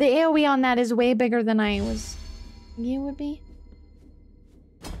close. The AoE on that is way bigger than I was thinking it would be.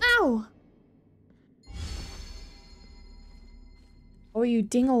 Ow. Oh, you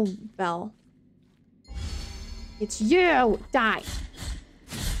dingle bell. It's you! Die!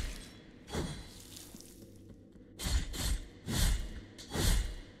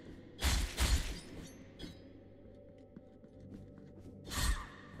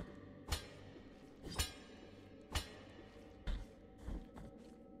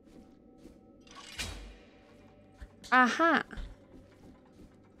 Aha!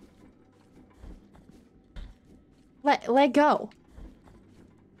 Let go.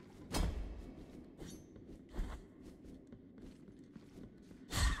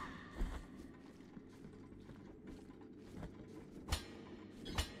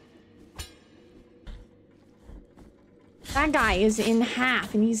 That guy is in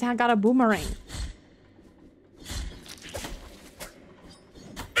half and he's got a boomerang.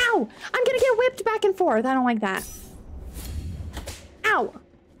 Ow! I'm gonna get whipped back and forth. I don't like that. Ow!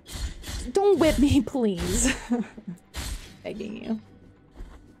 Don't whip me, please. Begging you.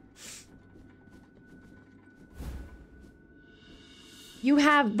 You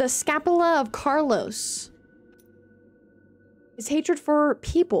have the scapula of Carlos. His hatred for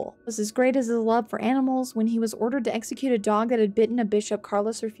people was as great as his love for animals. When he was ordered to execute a dog that had bitten a bishop,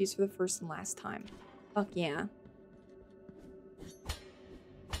 Carlos refused for the first and last time. Fuck yeah.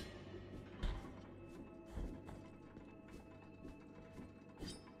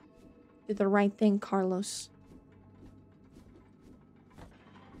 Did the right thing, Carlos.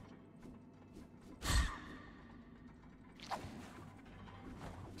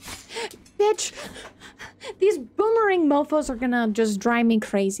 Bitch! These boomerang mofos are gonna just drive me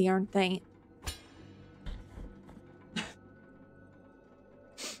crazy, aren't they?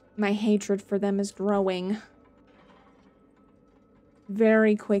 My hatred for them is growing.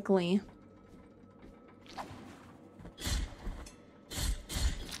 Very quickly.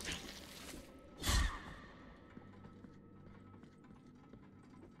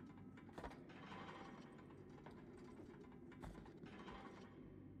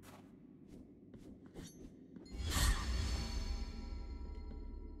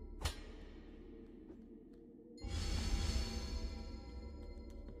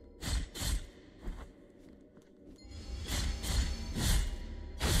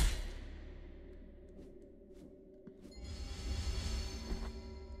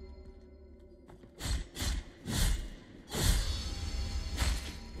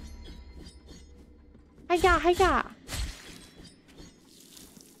 Hiya!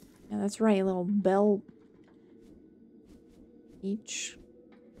 Yeah, that's right, little bell. Each.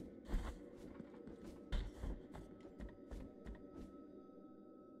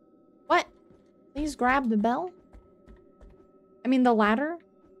 What? Please grab the bell? I mean the ladder?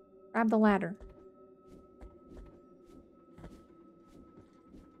 Grab the ladder.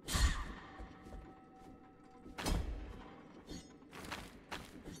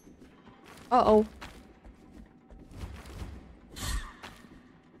 Uh-oh.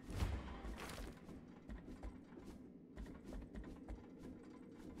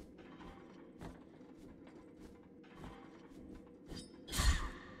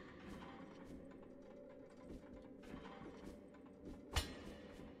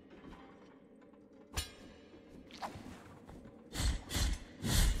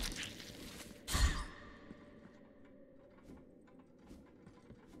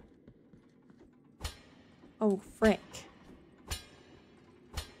 Oh, frick.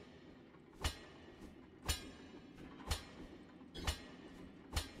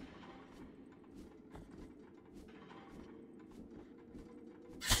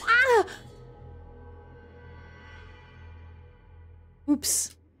 Ah!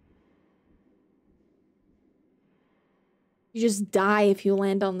 Oops. You just die if you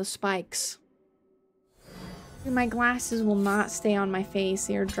land on the spikes. My glasses will not stay on my face.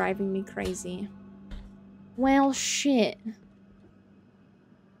 They are driving me crazy. Well, shit.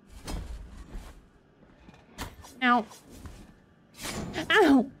 Ow.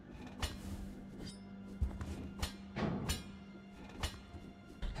 Ow!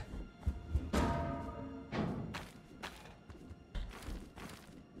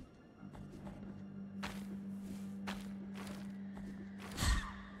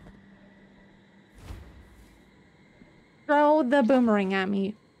 Throw the boomerang at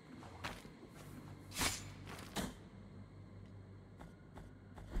me.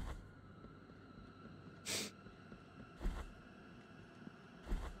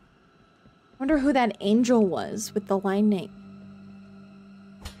 Wonder who that angel was with the lightning.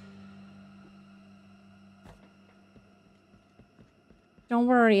 Don't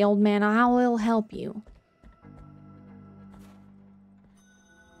worry, old man. I will help you.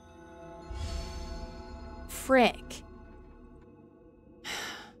 Frick.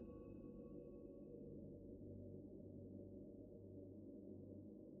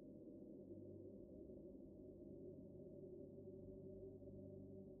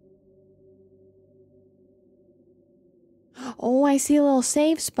 Oh, I see a little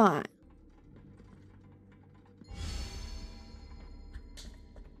save spot.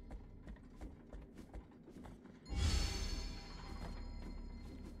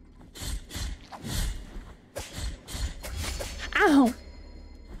 Ow!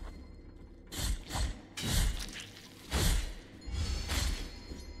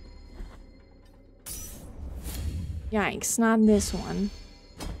 Yikes, not this one.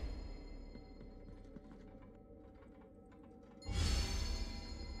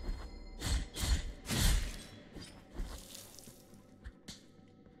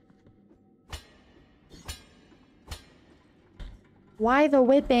 Why the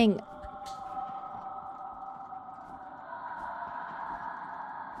whipping?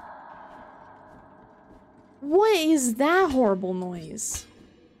 What is that that horrible noise?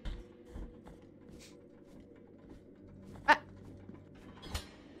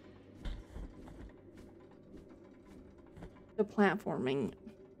 The platforming.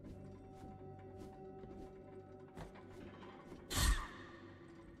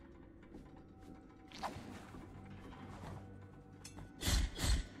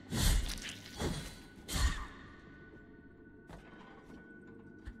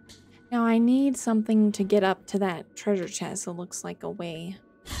 Now I need something to get up to that treasure chest. It looks like a way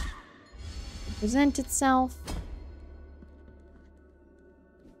to present itself.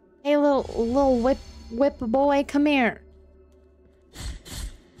 Hey, little whip boy, come here.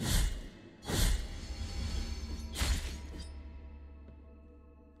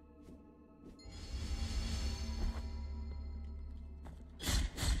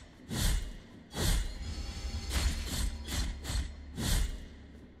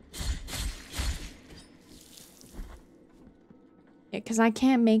 Yeah, because I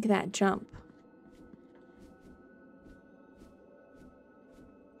can't make that jump.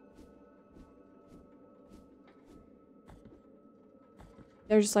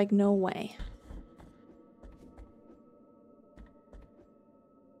 There's like no way.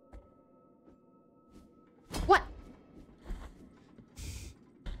 What?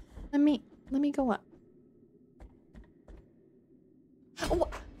 Let me go up. Oh,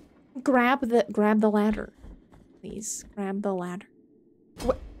 grab the ladder. Please, grab the ladder.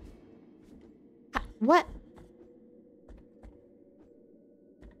 What? What?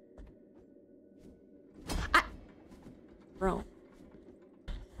 Bro.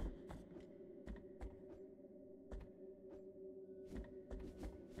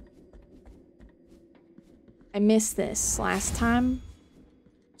 I missed this last time,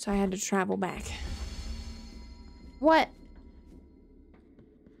 so I had to travel back. What?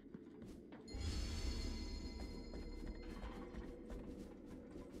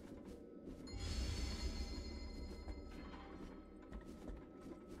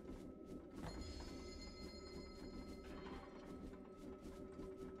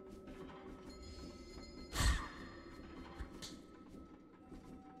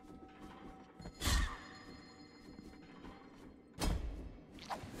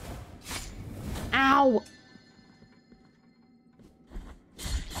 Ow!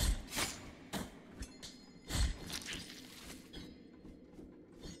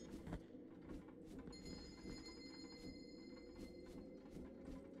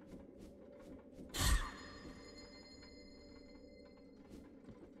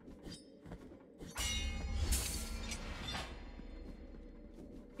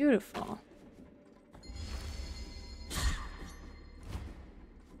 Beautiful.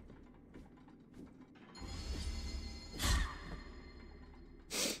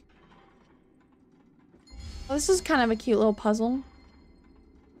 Well, this is kind of a cute little puzzle.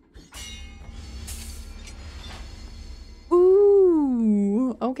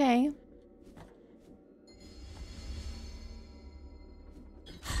 Ooh, okay.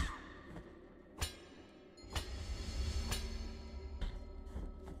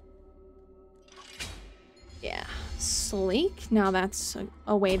 Yeah, sleek. Now that's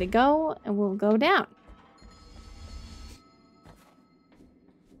a way to go, and we'll go down.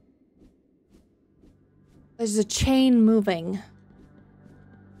 There's a chain moving.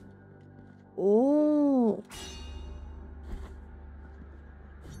 Oh.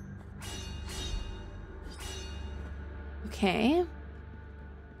 Okay.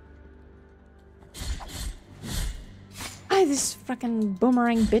 Ah, this fucking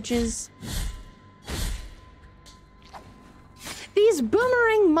boomerang bitches. These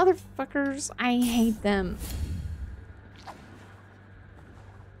boomerang motherfuckers, I hate them.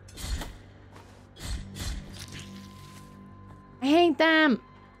 I hate them.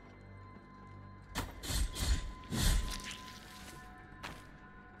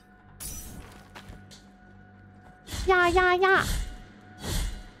 Yeah, yeah, yeah.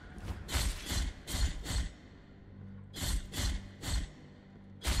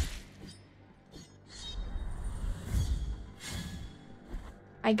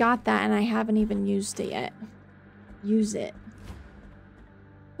 I got that and I haven't even used it yet. Use it.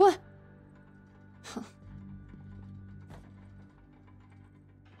 What? Huh.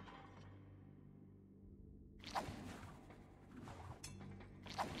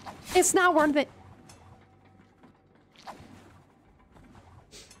 It's not worth it.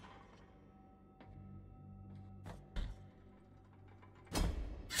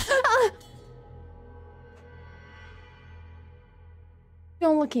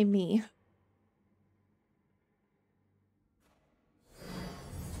 Don't look at me.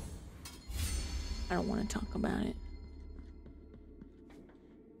 I don't want to talk about it.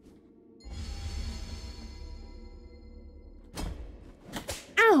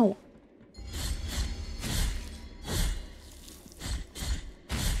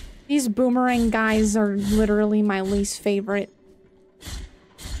 These boomerang guys are literally my least favorite.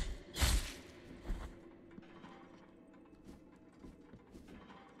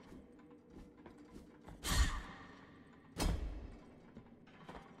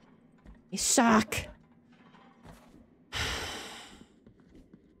 They suck.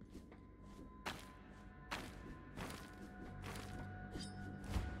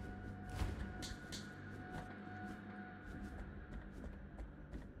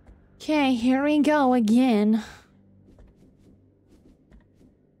 Okay, here we go again.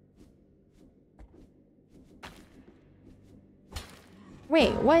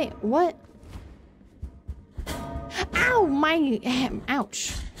 Wait, what? Ow,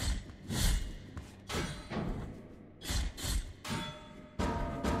 ouch.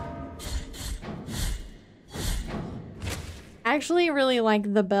 I actually really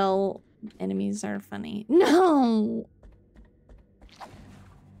like the bell enemies are funny. No!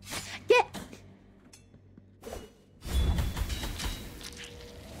 Get!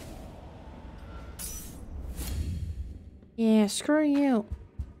 Yeah, screw you.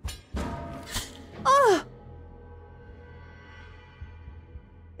 Oh!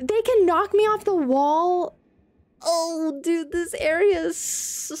 They can knock me off the wall? Oh, dude, this area is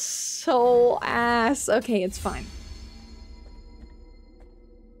so ass. Okay, it's fine.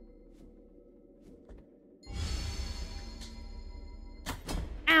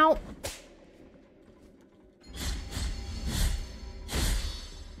 Ow.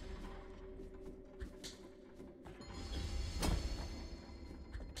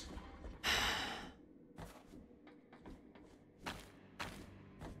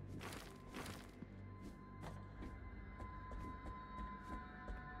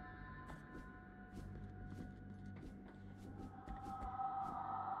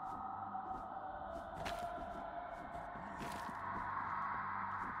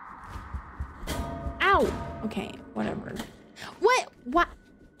 Ow! Okay, whatever. What? What?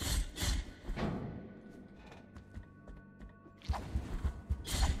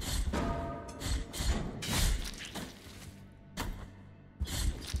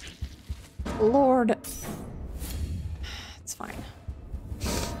 Lord. It's fine.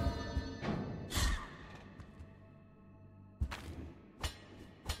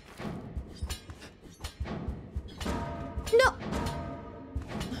 No!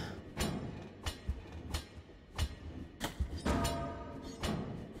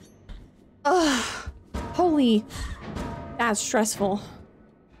 Ugh. Holy. That's stressful.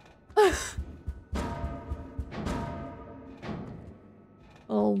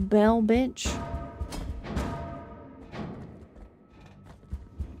 Little bell bitch.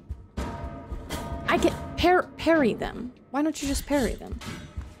 I can parry them. Why don't you just parry them?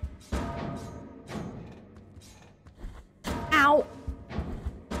 Ow.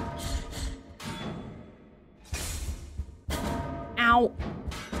 Ow.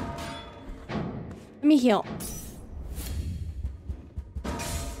 Let me heal.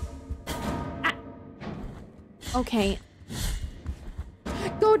 Ah. Okay.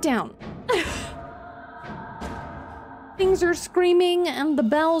 Go down. Things are screaming and the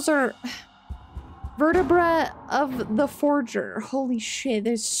bells are vertebra of the forger. Holy shit,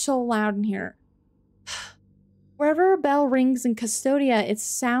 it's so loud in here. Wherever a bell rings in Custodia, its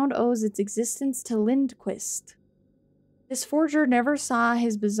sound owes its existence to Lindquist. This forger never saw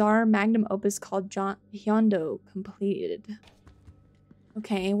his bizarre magnum opus called Hyondo completed.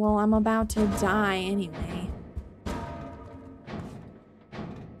 Okay, well, I'm about to die anyway.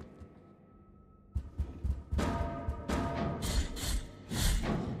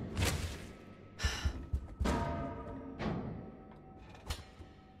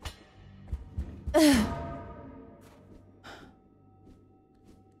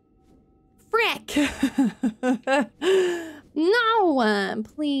 Frick! No!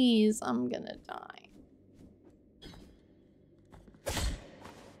 Please, I'm gonna die.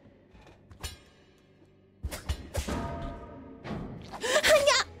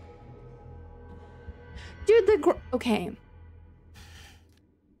 Dude, okay.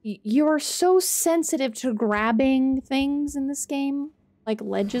 You are so sensitive to grabbing things in this game, like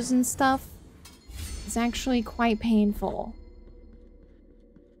ledges and stuff. It's actually quite painful.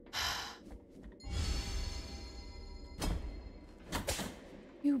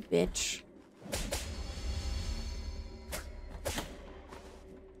 You bitch.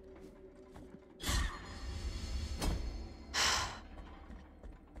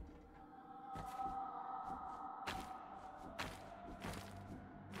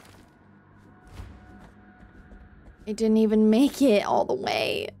 I didn't even make it all the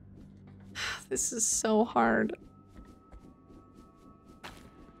way. This is so hard.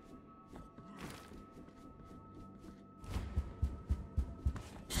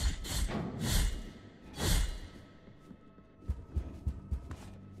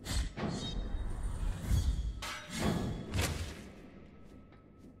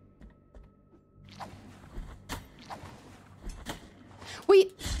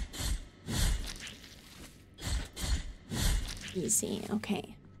 Wait. Easy.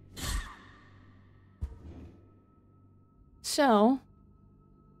 Okay. So.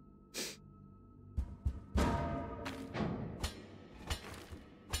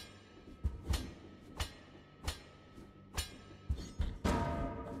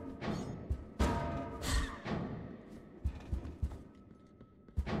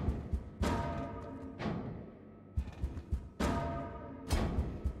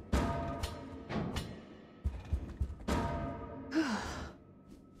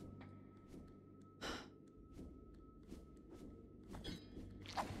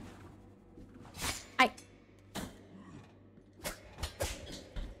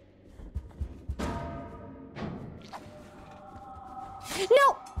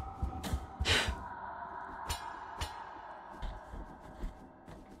 No!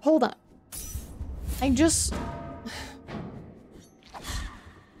 Hold on. I just...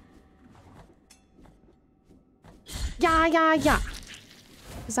 Yeah.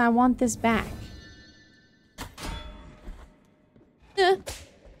 Because I want this back.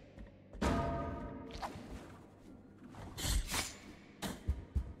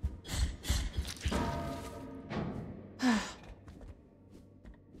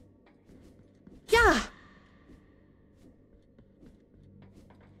 Yeah!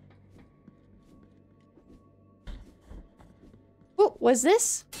 What was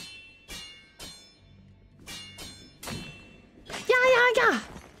this? Yeah.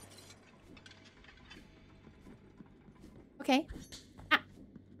 Okay. Ah.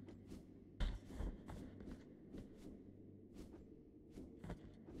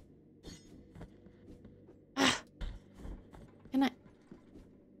 Can I?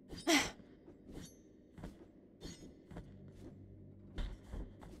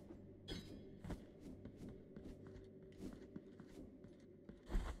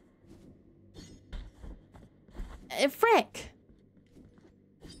 Frick.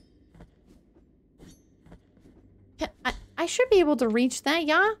 I should be able to reach that,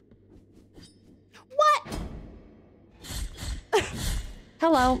 yeah? What?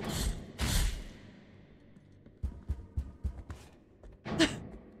 Hello.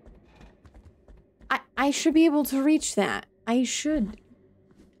 I should be able to reach that. I should.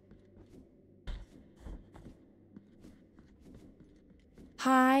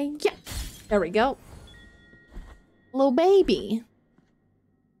 Hi. Yeah. There we go. Little baby.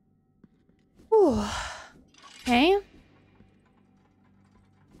 Whew. Okay.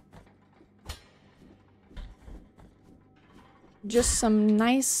 Just some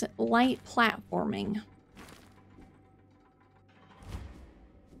nice light platforming.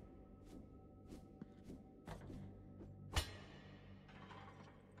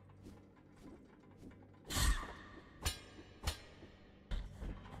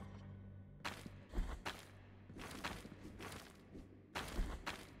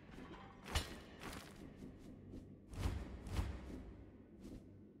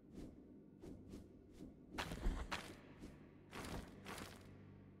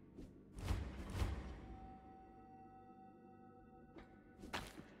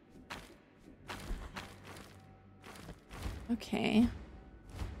 Okay.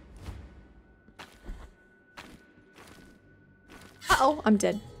 Uh-oh, I'm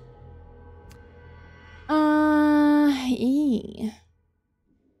dead.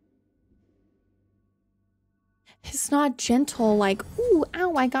 It's not gentle, like, ooh,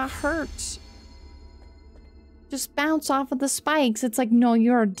 ow, I got hurt. Just bounce off of the spikes. It's like, no,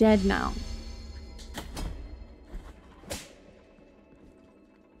 you're dead now.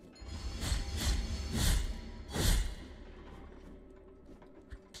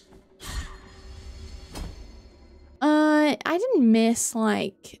 I didn't miss,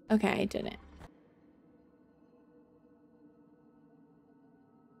 like... Okay, I didn't.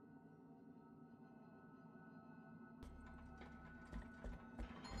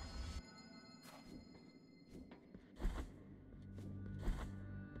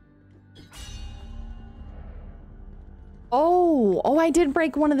 Oh, I did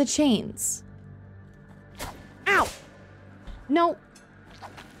break one of the chains. Ow! No.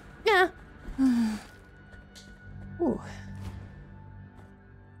 Yeah. Ooh.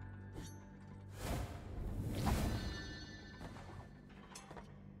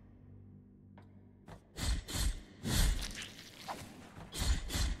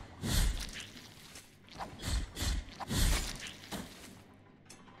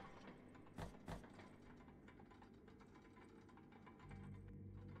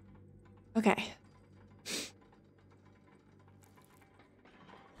 Okay.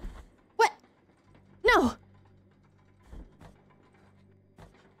 What? No.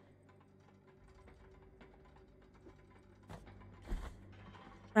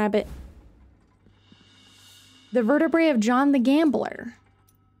 Grab it. The vertebrae of John the Gambler.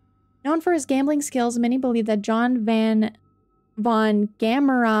 Known for his gambling skills, many believe that John von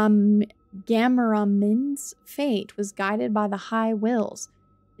Gameramen's fate was guided by the high wills.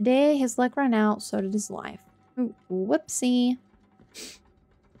 The day his luck ran out, so did his life. Ooh, whoopsie.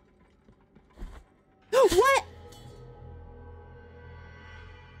 What?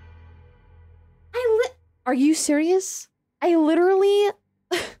 Are you serious? I literally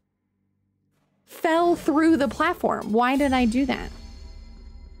fell through the platform. Why did I do that?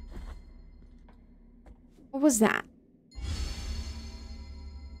 What was that?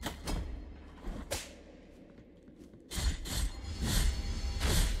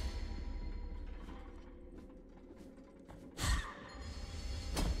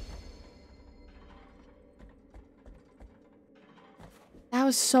 That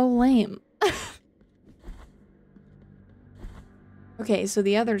was so lame. Okay, so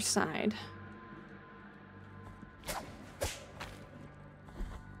the other side.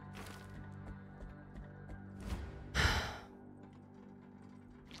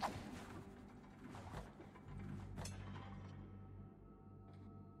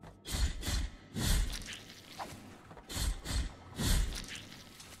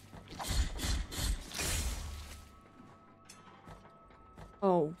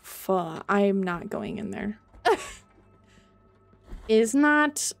 Oh, fuck. I'm not going in there. Is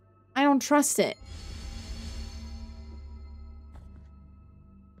not... I don't trust it.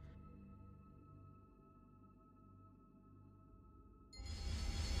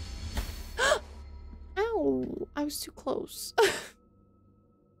 Ow! I was too close.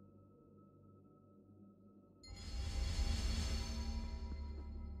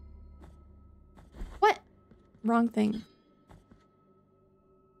 What? Wrong thing.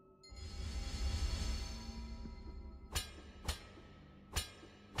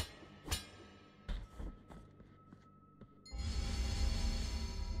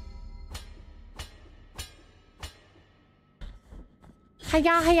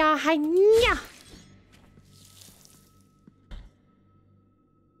 Hiya, hiya, hiya!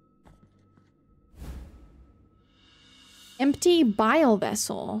 Empty bile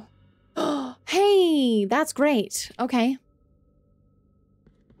vessel. Hey, that's great. Okay.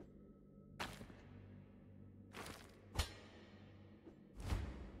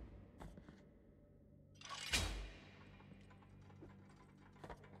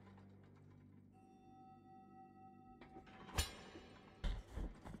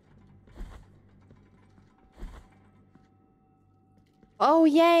 Oh,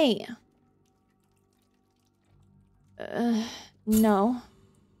 yay. No.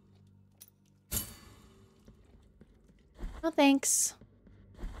 No, thanks.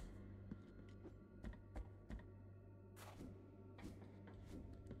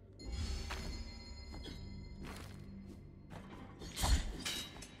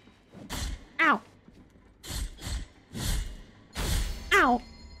 Ow. Ow.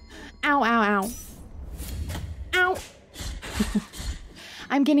 Ow, ow, ow. Ow.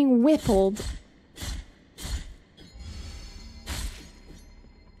 I'm getting whippled.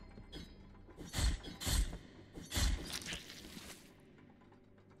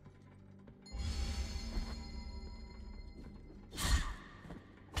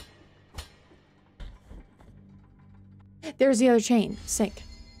 There's the other chain. Sick.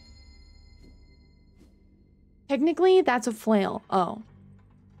 Technically, that's a flail. Oh.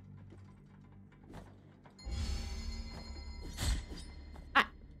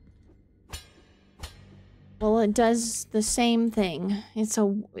 Well, it does the same thing.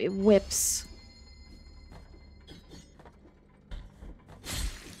 It whips.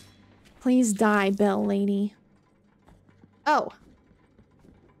 Please die, bell lady. Oh.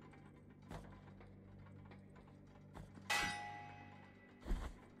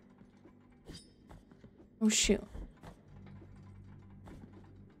 Oh, shoot.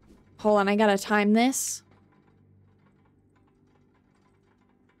 Hold on, I gotta time this.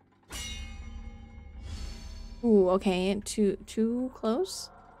 Ooh, okay, too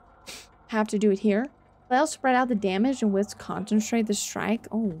close. Have to do it here. They'll spread out the damage and wits concentrate the strike.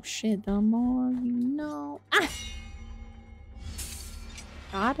 Oh shit, the more you know. Ah!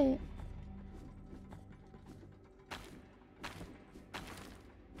 Got it.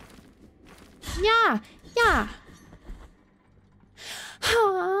 Yeah, yeah. Yeah.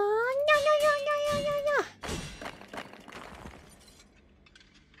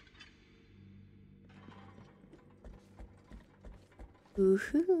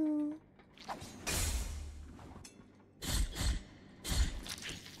 Woohoo.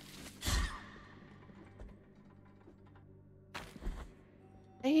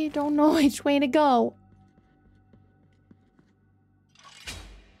 They don't know which way to go.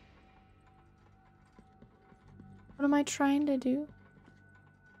 What am I trying to do?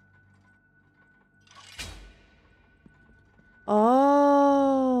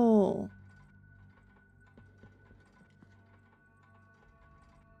 Oh.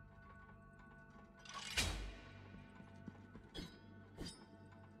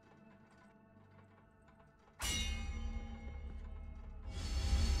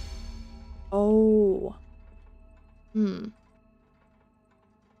 Oh. Hmm.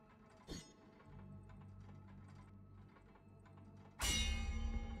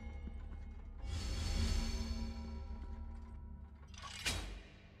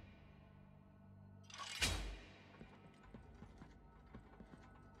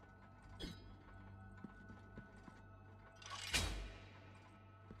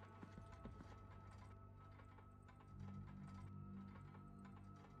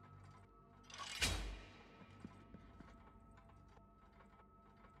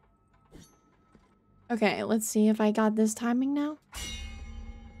 Okay, let's see if I got this timing now.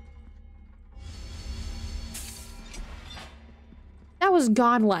 That was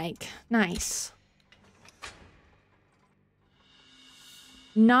godlike. Nice.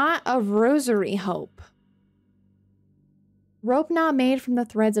 Knot of rosary hope. Rope knot made from the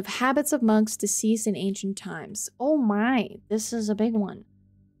threads of habits of monks deceased in ancient times. Oh my, this is a big one.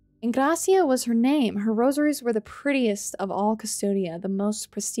 Ingracia was her name. Her rosaries were the prettiest of all Custodia. The most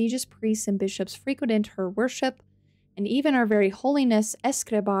prestigious priests and bishops frequented her worship, and even our very holiness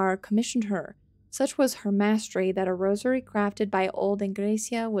Escribar commissioned her. Such was her mastery that a rosary crafted by old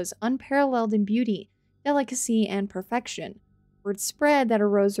Ingracia was unparalleled in beauty, delicacy, and perfection. Word spread that a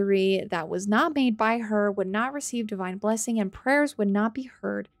rosary that was not made by her would not receive divine blessing and prayers would not be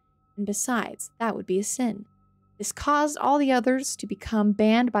heard, and besides, that would be a sin. This caused all the others to become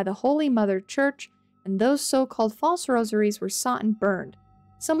banned by the Holy Mother Church, and those so-called false rosaries were sought and burned.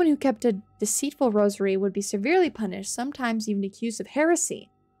 Someone who kept a deceitful rosary would be severely punished, sometimes even accused of heresy.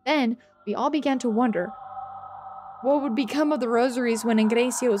 Then, we all began to wonder, what would become of the rosaries when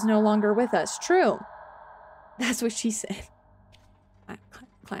Ingracia was no longer with us? True. That's what she said. Clap, clap,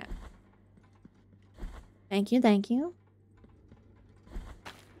 clap. Thank you, thank you.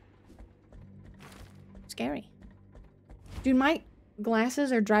 Scary. Dude, my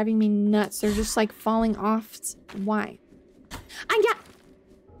glasses are driving me nuts. They're just like falling off. Why? I got...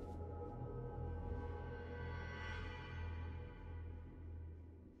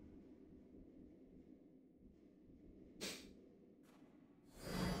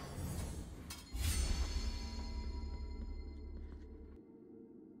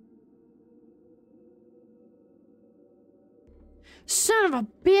 Son of a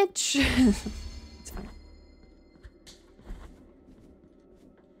bitch! It's fine.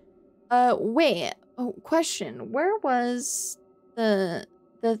 Wait. Oh, question. Where was the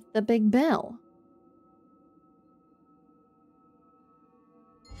big bell?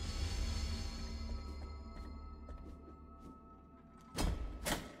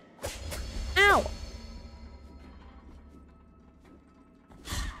 Ow!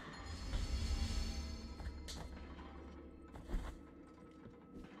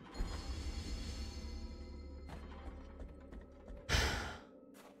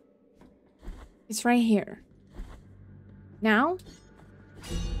 It's right here. Now?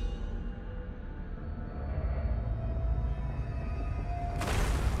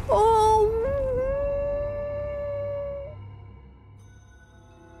 Oh!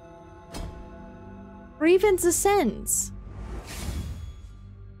 Grievance ascends.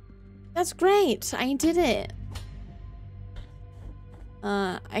 That's great. I did it.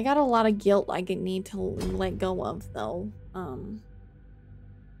 I got a lot of guilt I need to let go of, though.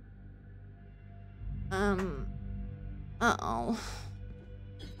 Uh-oh.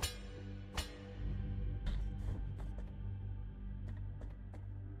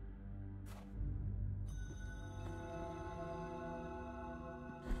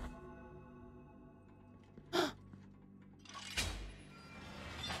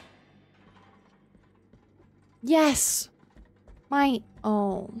 Yes!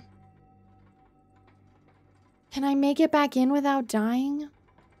 Oh. Can I make it back in without dying?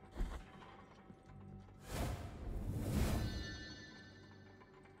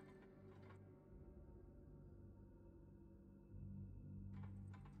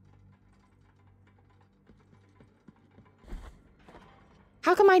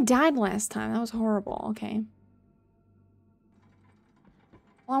 How come I died last time? That was horrible. Okay.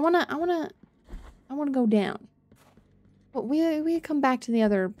 Well, I wanna go down. But we come back to the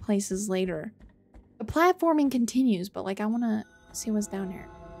other places later. The platforming continues, but like I wanna See what's down here.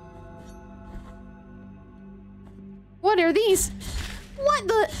 What are these? What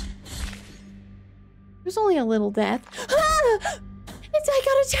the? There's only a little death. Ah! I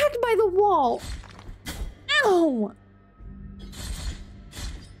got attacked by the wall. Ow!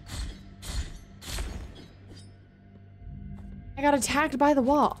 I got attacked by the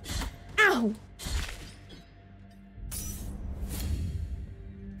wall. Ow!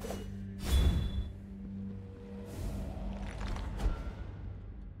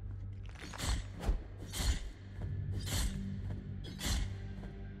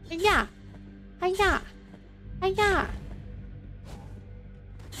 Hiya! Hiya! Hiya!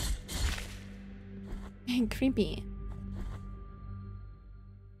 Man, creepy.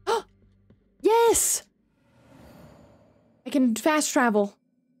 Yes! I can fast travel.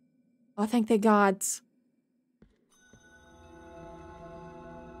 Oh, thank the gods.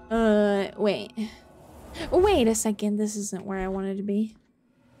 Wait. Wait a second. This isn't where I wanted to be.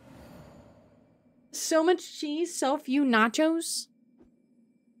 So much cheese, so few nachos.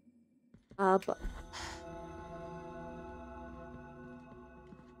 But...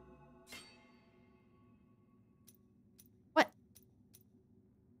 What?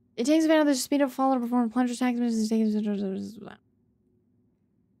 It takes advantage of the speed of fall to perform plunge attacks. Hiya!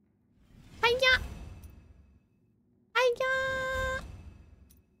 Hiya!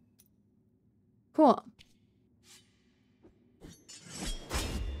 Cool.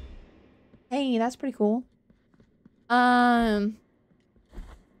 Hey, that's pretty cool.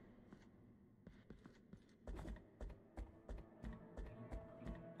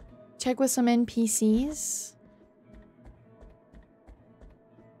 Check with some NPCs.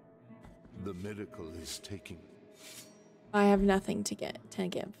 The miracle is taking. I have nothing to give.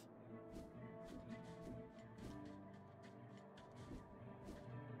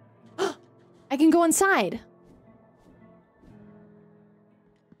 I can go inside.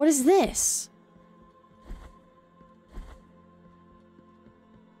 What is this?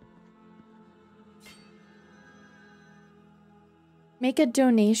 Make a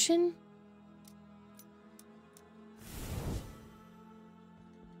donation?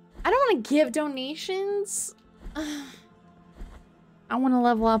 I don't want to give donations. I want to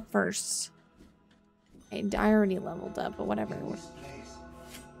level up first. I already leveled up, but whatever. In this place,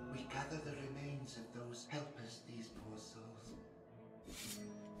 we gather the remains of those helpers, these poor souls.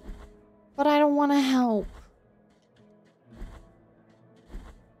 But I don't want to help.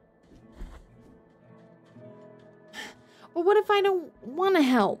 But what if I don't want to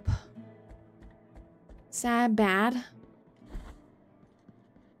help? Is that bad?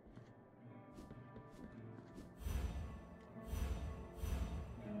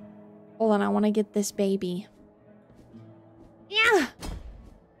 Hold on, I want to get this baby. Yeah!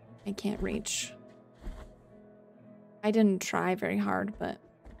 I can't reach. I didn't try very hard, but...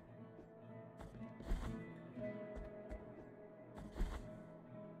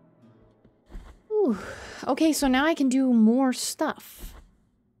 Ooh. Okay, so now I can do more stuff.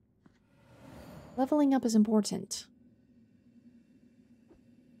 Leveling up is important.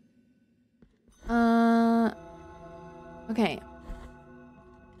 Okay.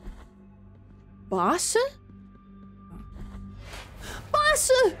 Boss?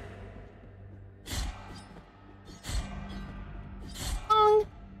 Boss! Bong!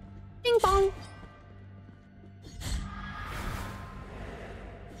 Ding bong!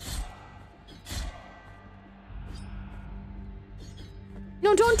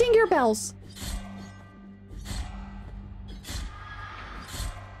 No, don't ding your bells!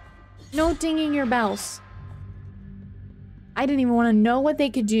 No dinging your bells. I didn't even want to know what they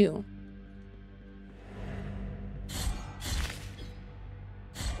could do.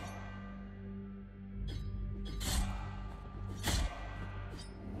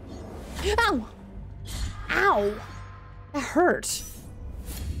 Ow! Ow! That hurt.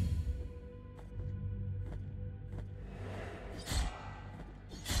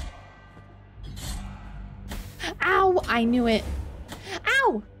 Ow! I knew it.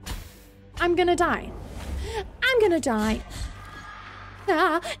 Ow! I'm gonna die. I'm gonna die.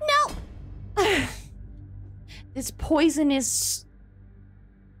 Ah, no! This poisonous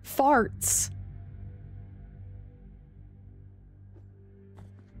farts.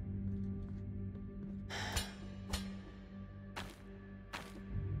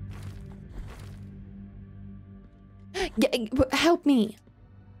 Help me.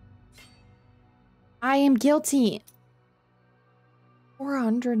 I am guilty.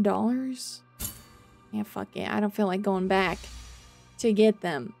 $400? Yeah, fuck it. I don't feel like going back to get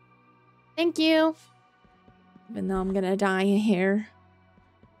them. Thank you. Even though I'm gonna die here.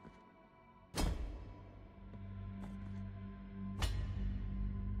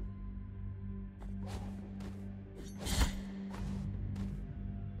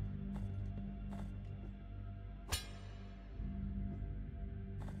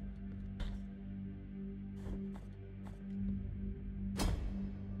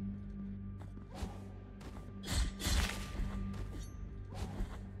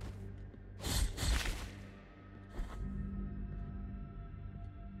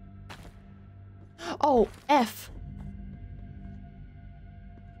 Oh, F.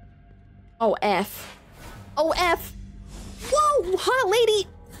 Oh, F. Oh, F. Whoa, hot lady.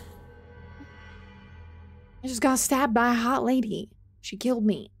 I just got stabbed by a hot lady. She killed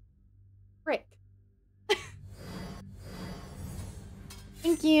me. Frick.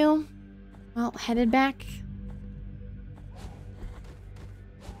 Thank you. Well, headed back.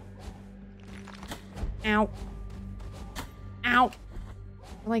 Ow. Ow. They're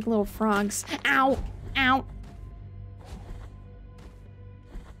like little frogs. Ow. Ow.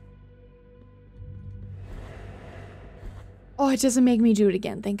 Oh, it doesn't make me do it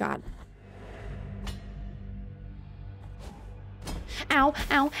again. Thank God. Ow.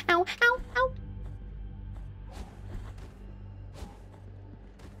 Ow. Ow. Ow. Ow.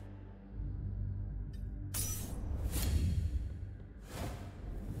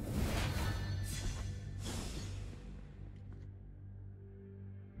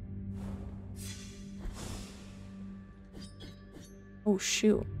 Oh,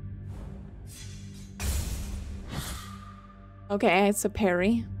 shoot. Okay, it's a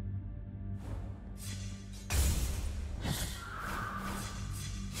parry.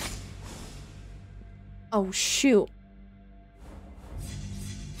 Oh, shoot.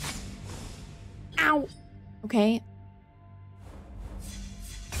 Ow! Okay.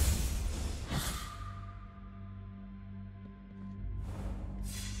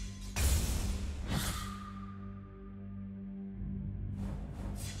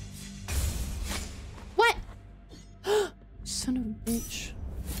 What? Son of a bitch.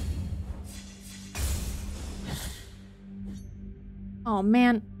 Oh,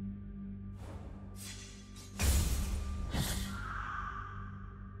 man.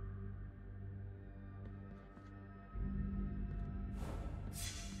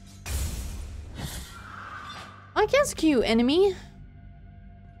 I guess cute enemy.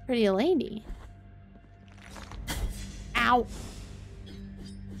 Pretty lady. Ow.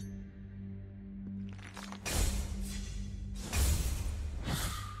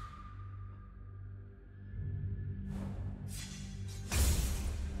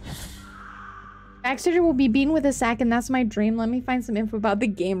 Backstager will be beaten with a sack, and that's my dream. Let me find some info about the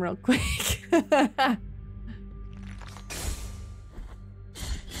game real quick.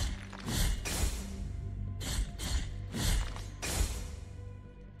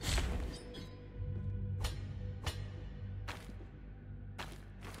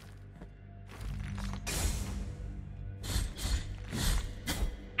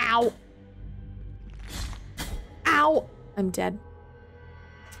 Ow. Ow. I'm dead.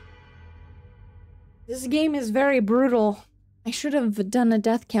 This game is very brutal. I should have done a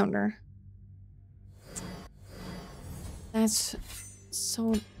death counter. That's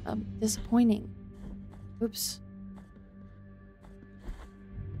so disappointing. Oops.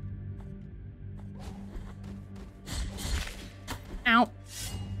 Ow.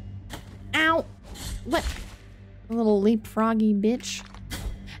 Ow. What? A little leapfroggy bitch.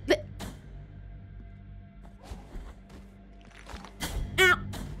 Ow.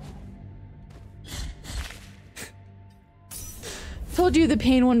 Told you the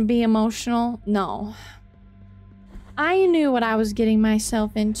pain wouldn't be emotional. No. I knew what I was getting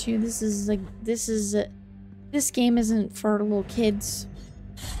myself into. This game isn't for little kids.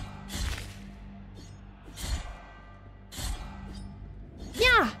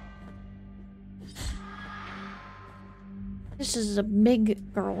 Yeah. This is a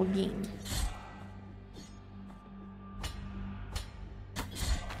big girl game.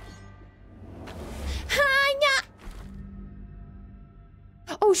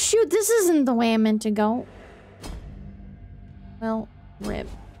 Oh shoot, this isn't the way I meant to go. Well, rip.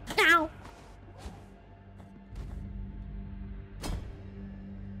 Ow!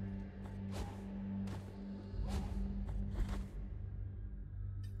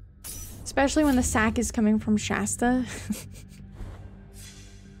 Especially when the sack is coming from Shasta.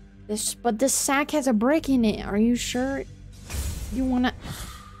 But this sack has a brick in it. Are you sure you wanna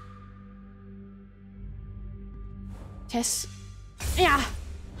test? Yeah.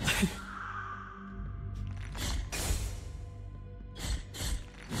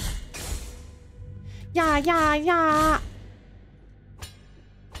 Yeah, yeah, yeah.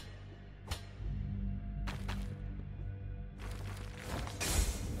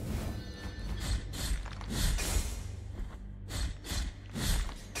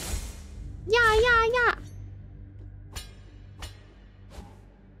 Yeah, yeah, yeah.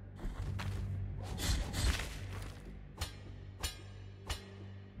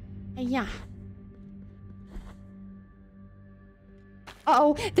 Yeah.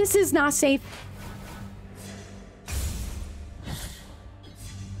 Uh-oh, this is not safe.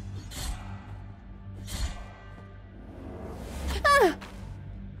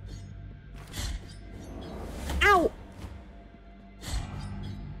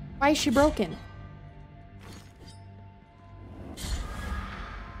 Why is she broken?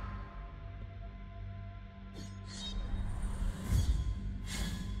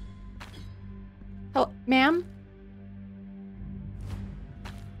 Oh, ma'am?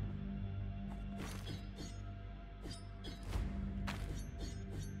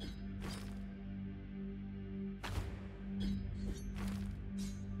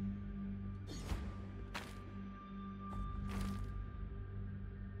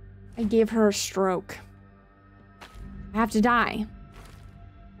 I gave her a stroke. I have to die.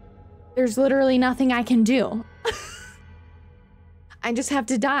 There's literally nothing I can do. I just have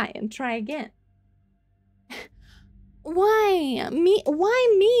to die and try again. Why? Me?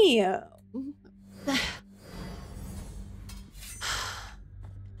 Why me? I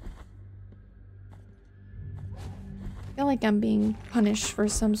feel like I'm being punished for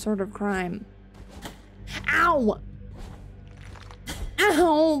some sort of crime. Ow!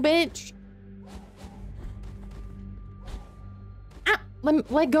 Ow, bitch! Ah,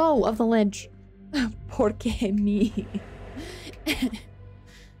 let go of the ledge. Porque me?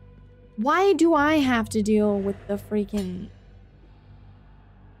 Why do I have to deal with the freaking...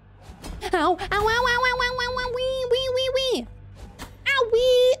 Ow! Ow! Ow! Ow! Ow! Ow! Ow! Ow! Wee! Ow!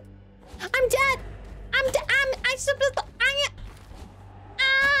 Wee! I'm dead! I'm dead! I supposed to...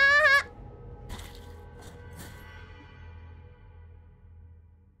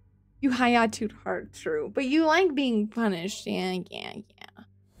 You hayatu'd hard, true. But you like being punished. Yeah.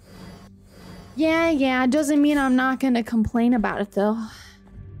 Doesn't mean I'm not gonna complain about it, though.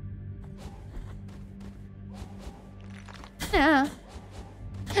 Yeah.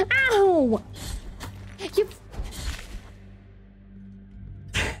 Ow! You...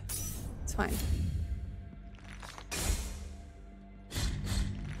 It's fine.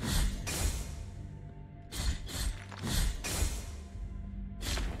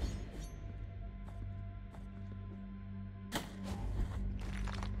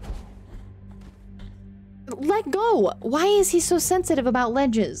 Let go! Why is he so sensitive about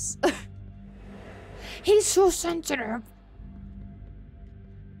ledges? He's so sensitive.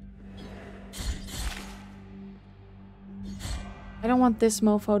 I don't want this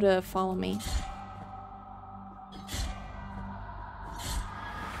mofo to follow me.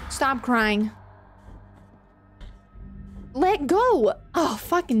 Stop crying. Let go! Oh,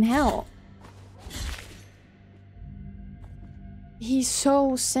 fucking hell. He's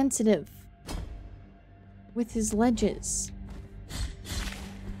so sensitive with his ledges.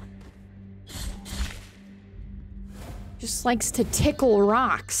 Just likes to tickle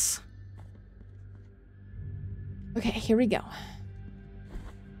rocks. Okay, here we go.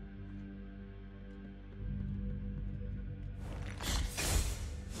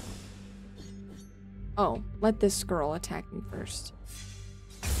 Oh, let this girl attack me first.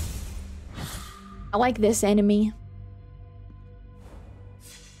 I like this enemy.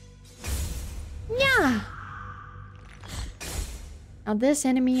 Yeah. Now this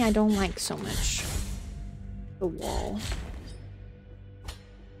enemy I don't like so much. The wall.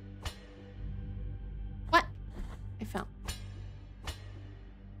 What? I fell.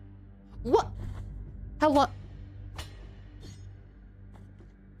 What? Hello?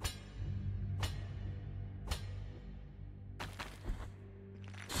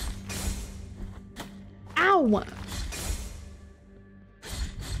 Ow!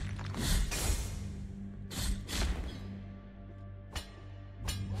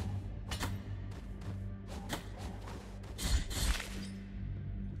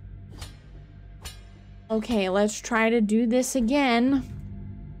 Okay, let's try to do this again.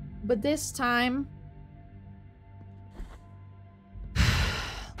 But this time,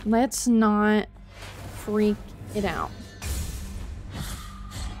 let's not freak it out.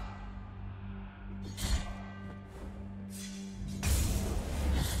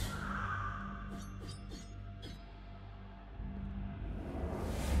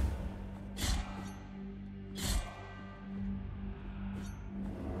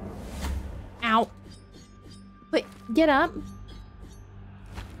 Ow. Wait, get up.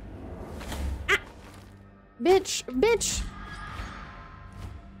 Ah! Bitch, bitch.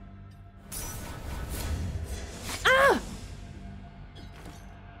 Ah!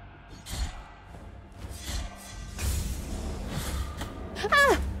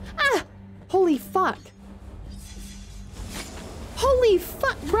 Ah! Ah! Holy fuck. Holy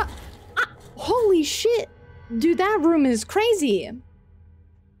fuck, bro. Ah! Holy shit. Dude, that room is crazy.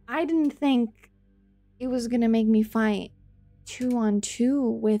 I didn't think it was gonna make me fight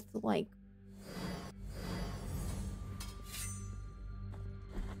 2-on-2 with, like...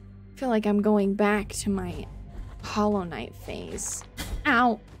 I feel like I'm going back to my Hollow Knight phase.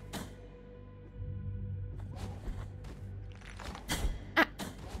 Ow!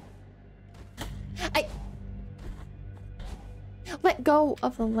 let go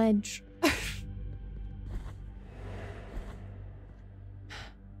of the ledge.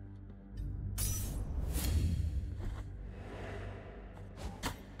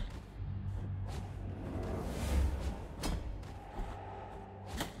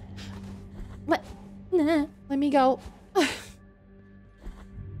 Let me go.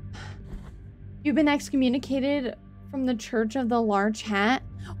 You've been excommunicated from the Church of the Large Hat.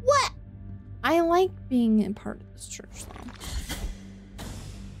 What? I like being a part of this church, though.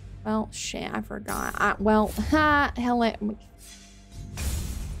 Well, shit, I forgot. Hell,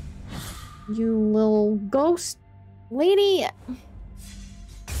 you little ghost lady.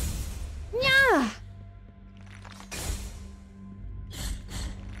 Yeah.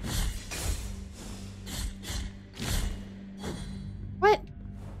 What?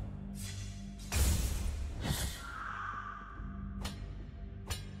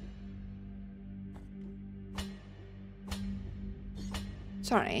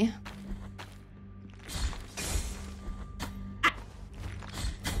 Sorry. I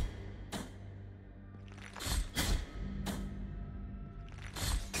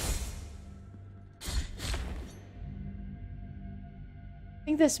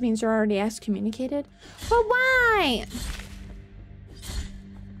think this means you're already excommunicated. But why?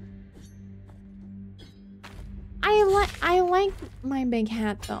 I like my big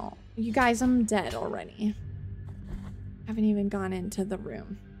hat though. You guys, I'm dead already. Haven't even gone into the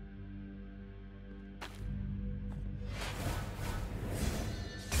room.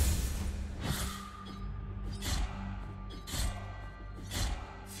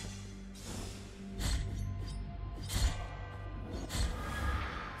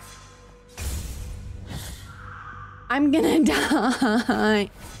 I'm gonna die.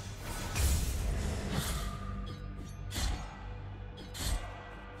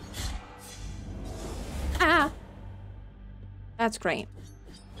 Ah. That's great.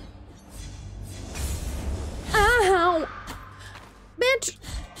 Ow! Bitch!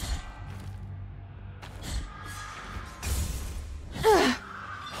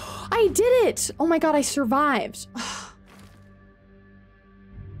 I did it! Oh my god, I survived.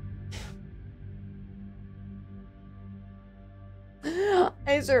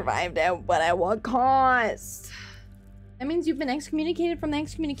 I survived at what cost? That means you've been excommunicated from the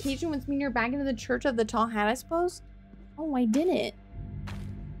excommunication, which means you're back into the Church of the Tall Hat, I suppose? Oh, I did it.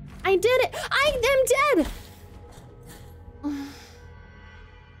 I did it! I am dead!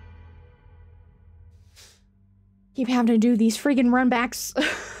 Keep having to do these friggin' runbacks.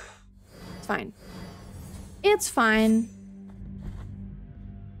 It's fine. It's fine.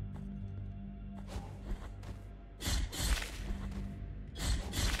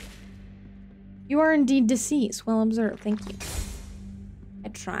 You are indeed deceased. Well observed. Thank you. I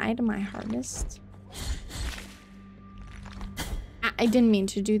tried my hardest. I didn't mean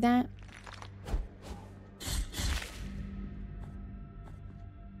to do that.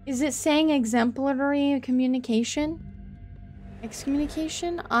 Is it saying exemplary communication?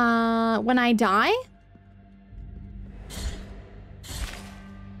 Excommunication? When I die?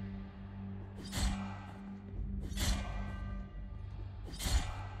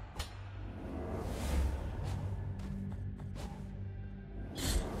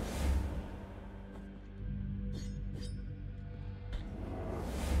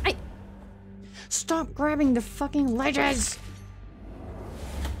 Stop grabbing the fucking ledges!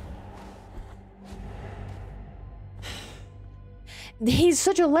 He's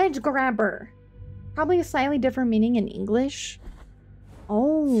such a ledge grabber. Probably a slightly different meaning in English.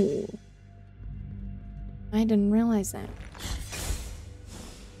 Oh. I didn't realize that.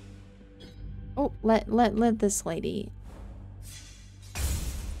 Oh, let this lady.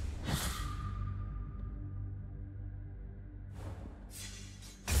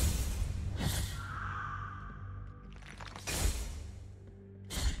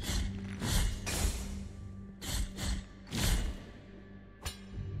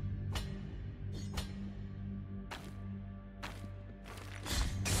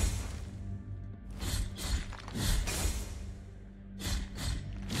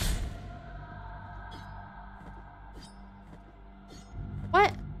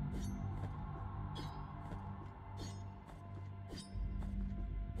 What?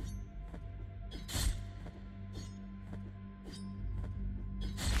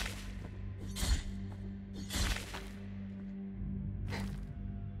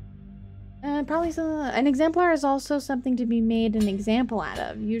 Probably an exemplar is also something to be made an example out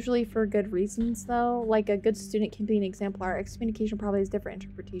of, usually for good reasons though. Like a good student can be an exemplar. Excommunication probably has different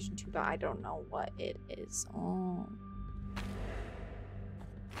interpretation too, but I don't know what it is. Oh.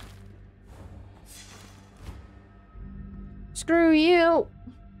 Screw you.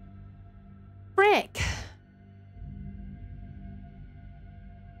 Frick.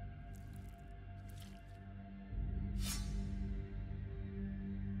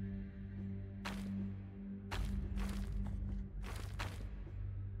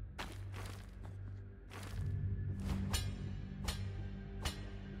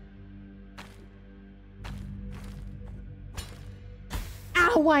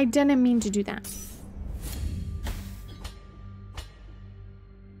 Ow, I didn't mean to do that.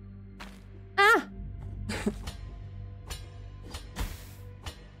 Ah!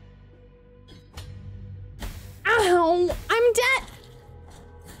 Ow! I'm dead!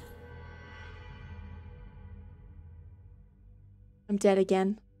 I'm dead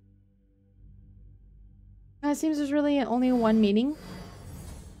again. It seems there's really only one meeting.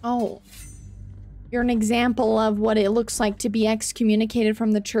 Oh. You're an example of what it looks like to be excommunicated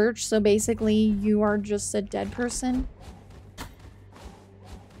from the church, so basically you are just a dead person.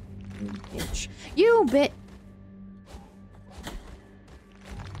 Bitch. You bit.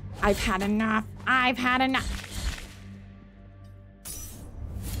 I've had enough. I've had enough.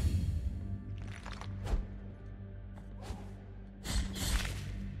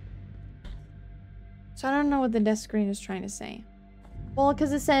 So I don't know what the death screen is trying to say. Well,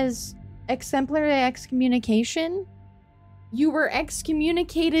 because it says exemplary excommunication. You were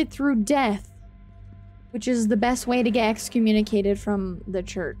excommunicated through death, which is the best way to get excommunicated from the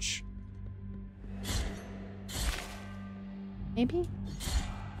church. Maybe?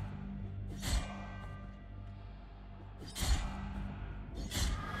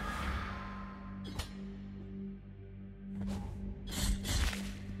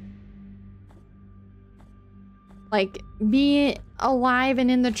 Like, be alive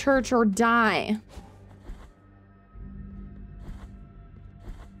and in the church or die.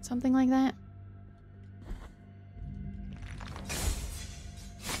 Something like that.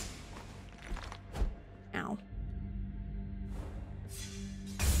 Ow.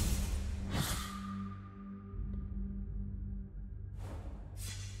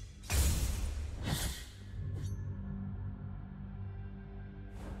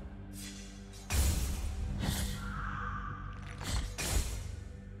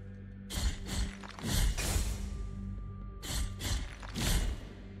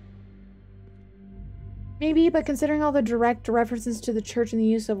 Maybe, but considering all the direct references to the church and the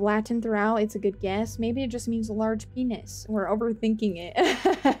use of Latin throughout, it's a good guess. Maybe it just means a large penis. We're overthinking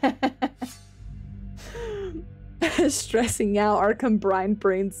it. Stressing out our combined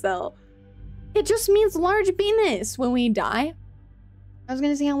brain cell. It just means large penis when we die. I was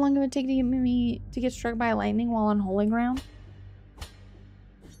gonna see how long it would take to get me to get struck by lightning while on holy ground.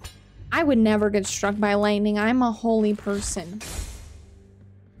 I would never get struck by lightning. I'm a holy person.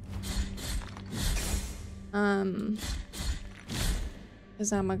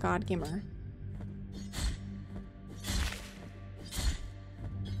 Because I'm a god gamer.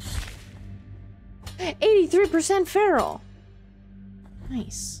 %83% feral.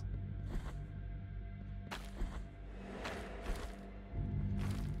 Nice.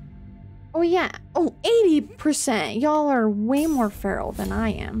 Oh yeah. Oh, 80%. Y'all are way more feral than I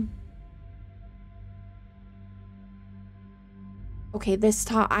am. Okay,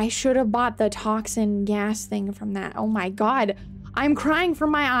 I should have bought the toxin gas thing from that. Oh my god. I'm crying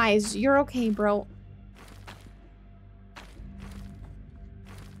from my eyes. You're okay, bro.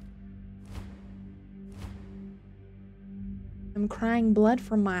 I'm crying blood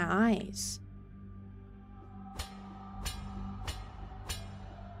from my eyes.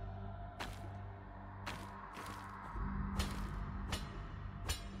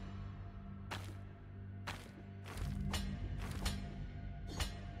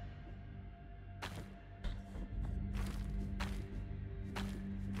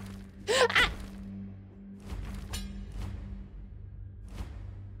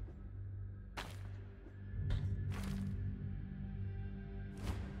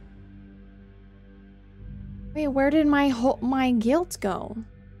 Wait, where did my guilt go?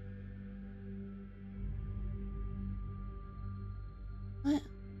 What?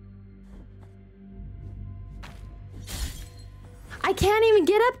 I can't even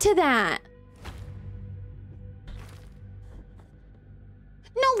get up to that.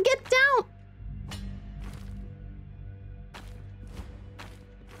 No, get down.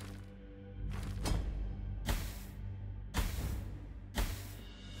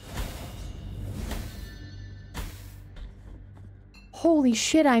 Holy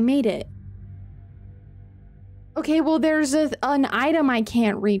shit, I made it. Okay, well, there's an item I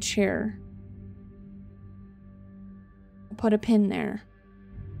can't reach here. I'll put a pin there.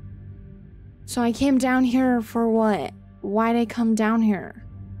 So I came down here for what? Why'd I come down here?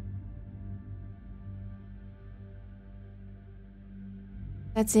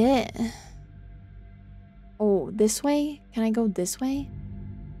 That's it. Oh, this way? Can I go this way?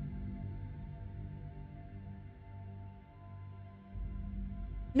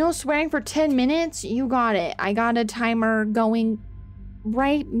 No swearing for 10 minutes? You got it. I got a timer going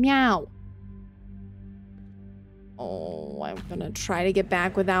right meow. Oh, I'm gonna try to get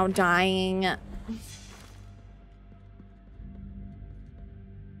back without dying.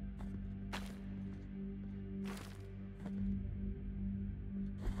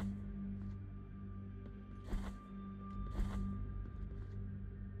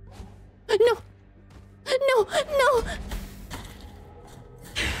 No! No! No!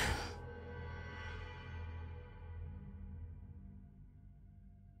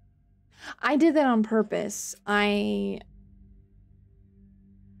 I did that on purpose. Yeah.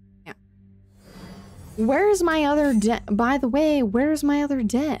 Where's my other death? By the way, where's my other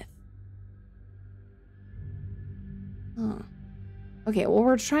death? Huh. Okay, well,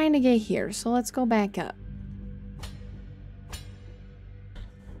 we're trying to get here, so let's go back up.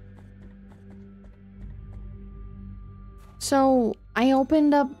 So, I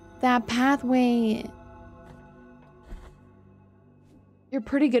opened up that pathway. You're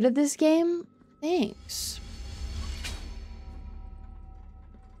pretty good at this game? Thanks.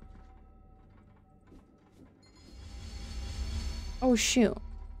 Oh, shoot.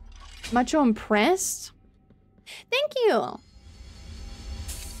 Mucho impressed? Thank you.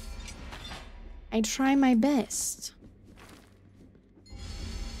 I try my best.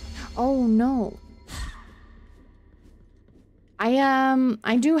 Oh, no.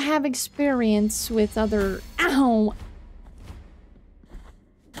 I do have experience with other... Ow!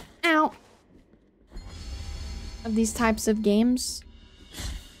 Ow! Of these types of games.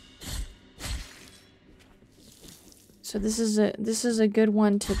 So this is a good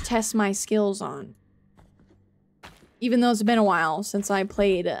one to test my skills on. Even though it's been a while since I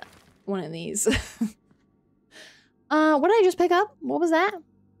played one of these. What did I just pick up? What was that?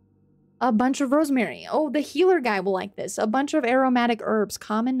 A bunch of rosemary. Oh, the healer guy will like this. A bunch of aromatic herbs,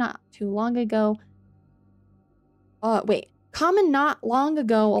 common not long ago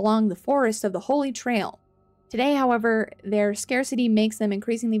along the forest of the Holy Trail. Today, however, their scarcity makes them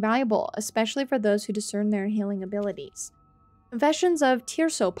increasingly valuable, especially for those who discern their healing abilities. Confessions of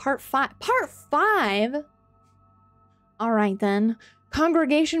Tirso, Part 5. Part 5? Alright then.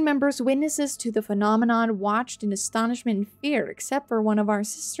 Congregation members, witnesses to the phenomenon, watched in astonishment and fear, except for one of our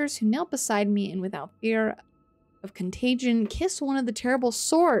sisters who knelt beside me and without fear of contagion, kissed one of the terrible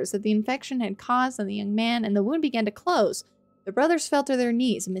sores that the infection had caused on the young man, and the wound began to close. The brothers fell to their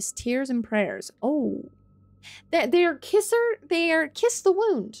knees amidst tears and prayers. Oh. They kissed the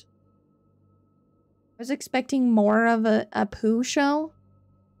wound. I was expecting more of a poo show.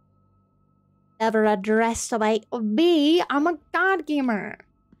 Never underestimate me. I'm a god gamer.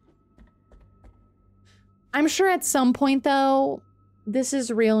 I'm sure at some point, though, this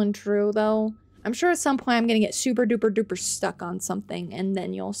is real and true, though. I'm sure at some point I'm gonna get super duper duper stuck on something, and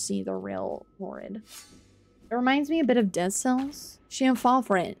then you'll see the real horrid. It reminds me a bit of Dead Cells. She didn't fall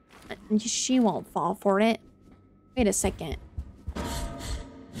for it. She won't fall for it. Wait a second.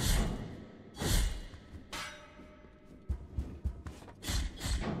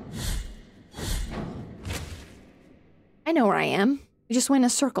 I know where I am. We just went in a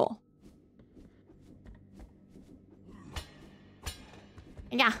circle.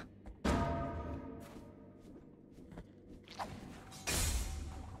 Yeah.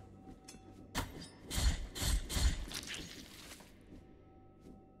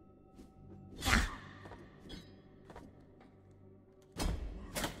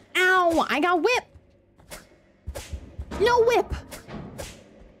 Ow! I got whip! No whip!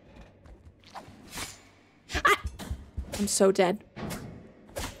 I'm so dead.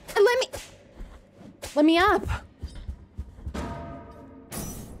 Let me up!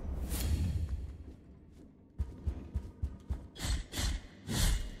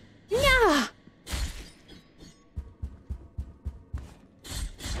 Yeah!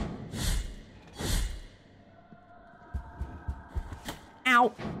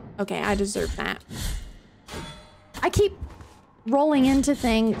 Ow! Okay, I deserve that. I keep rolling into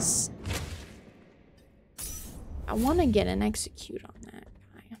things. I want to get an execute on that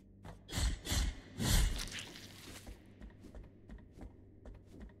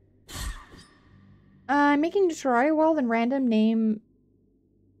guy. Making a Terraria world and random name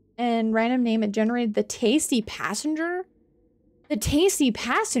it generated the Tasty Passenger? The Tasty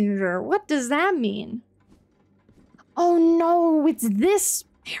Passenger? What does that mean? Oh no, it's this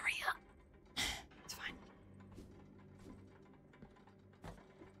area. It's fine.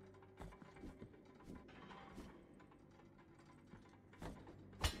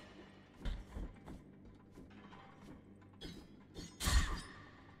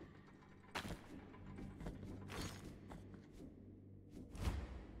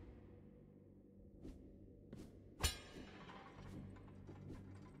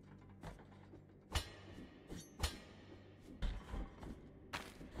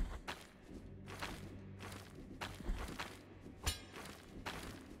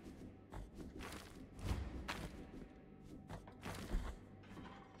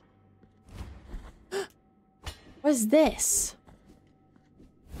 is this?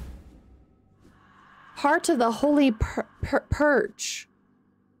 Heart of the Holy Purge.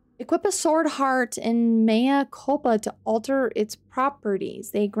 Equip a sword heart in Mea Culpa to alter its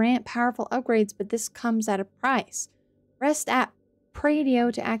properties. They grant powerful upgrades, but this comes at a price. Rest at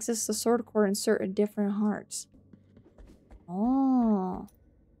Pradio to access the sword core and insert a different heart. Oh.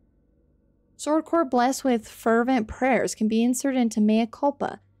 Sword core blessed with fervent prayers can be inserted into Mea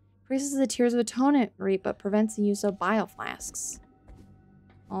Culpa. Increases the Tears of Atonement rate, but prevents the use of bioflasks.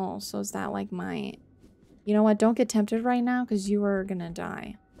 Oh, so is that like my... You know what? Don't get tempted right now, because you are gonna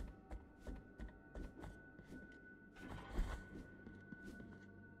die.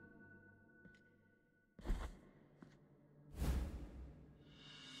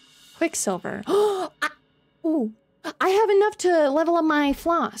 Quicksilver. Ooh, I have enough to level up my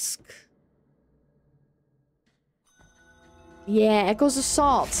flask. Yeah, Echoes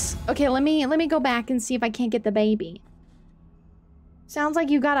Assault. Okay, let me go back and see if I can't get the baby. Sounds like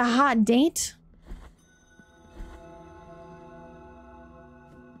you got a hot date.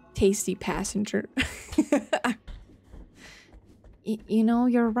 Tasty passenger. You know,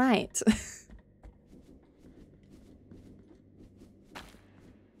 you're right.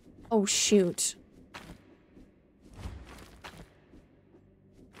 Oh, shoot.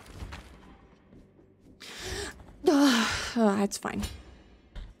 That's fine.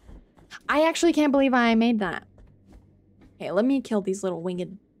 I actually can't believe I made that. Okay, let me kill these little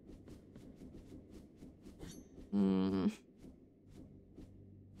winged...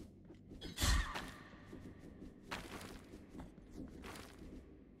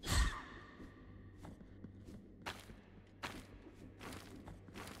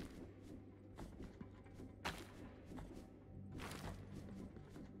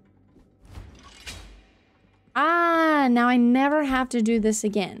 Ah, now I never have to do this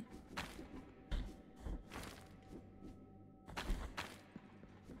again.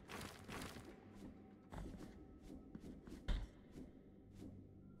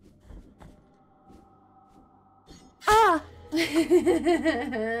 Ah!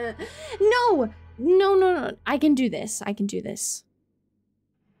 No! No. I can do this. I can do this.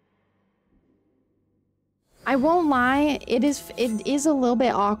 I won't lie, it is a little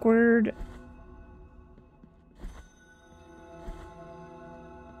bit awkward.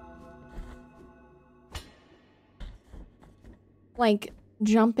 Like,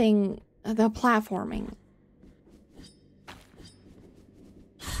 jumping, the platforming.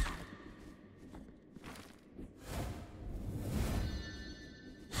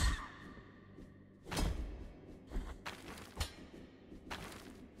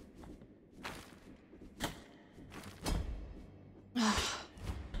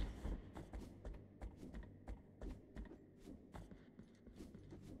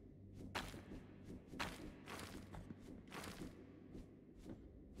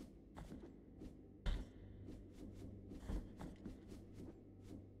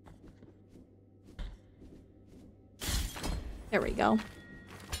 There we go.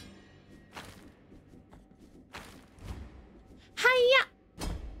 Hiya!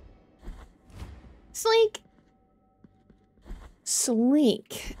 Sleek.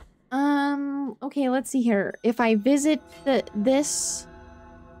 Sleek. Okay, let's see here. If I visit this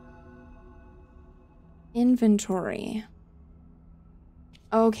inventory.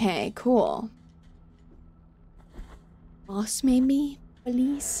 Okay, cool. Boss maybe,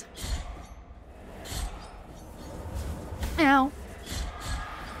 please. Ow.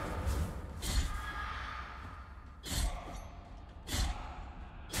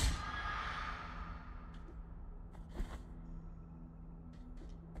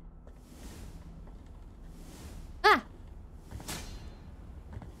 Ah.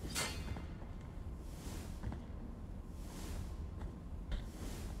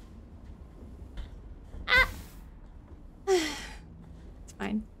 Ah. It's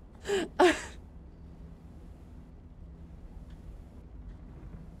fine.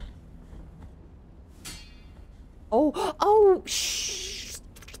 Oh, shh.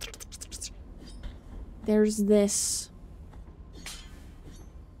 There's this.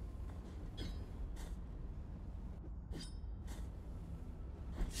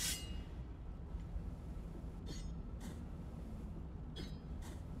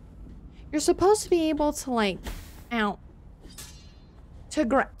 You're supposed to be able to, like, ow. To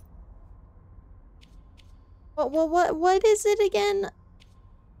grab. What is it again?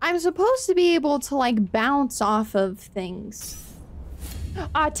 I'm supposed to be able to, like, bounce off of things.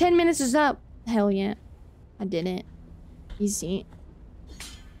 10 minutes is up. Hell yeah. I did it. Easy.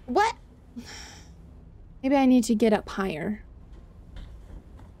 What? Maybe I need to get up higher.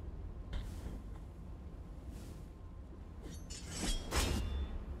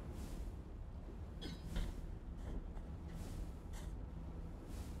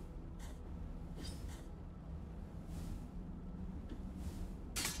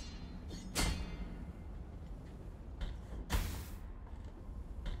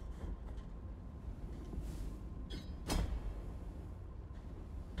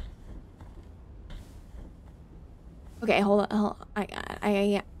 Okay, hold on.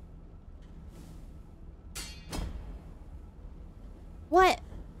 I What?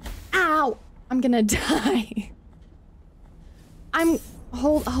 Ow! I'm gonna die.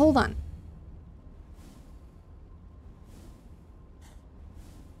 Hold on.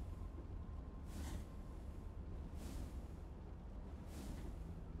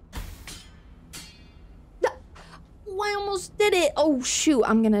 Oh, I almost did it. Oh, shoot.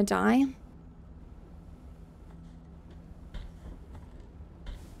 I'm gonna die.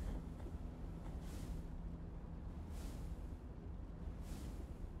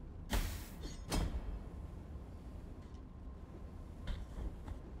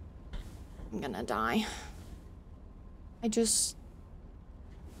 I'm gonna die. I just...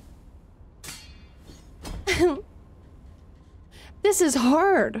 This is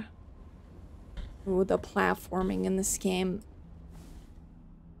hard. Ooh, the platforming in this game.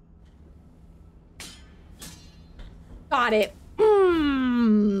 Got it.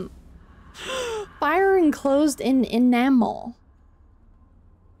 Fire enclosed in enamel.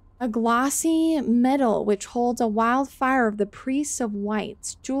 A glossy metal which holds a wildfire of the priests of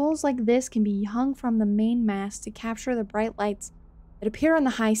whites. Jewels like this can be hung from the main mast to capture the bright lights that appear on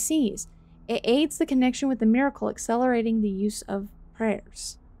the high seas. It aids the connection with the miracle, accelerating the use of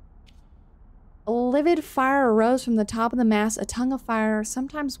prayers. A livid fire arose from the top of the mast, a tongue of fire,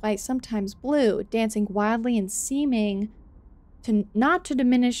 sometimes white, sometimes blue, dancing wildly and seeming not to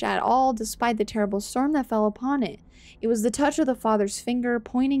diminish at all despite the terrible storm that fell upon it. It was the touch of the Father's finger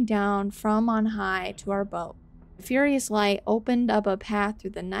pointing down from on high to our boat. The furious light opened up a path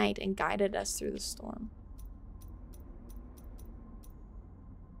through the night and guided us through the storm.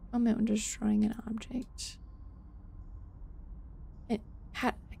 Moment when destroying an object.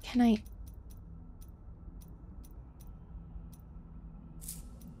 Can I...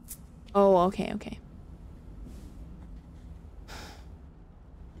 Oh, okay, okay.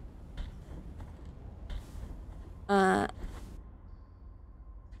 Uh-oh.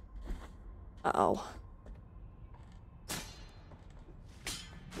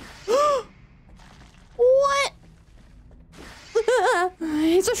 What?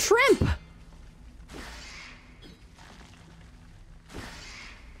 It's a shrimp!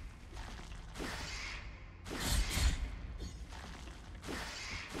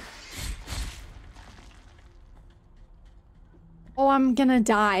 Oh, I'm gonna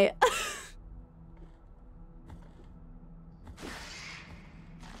die.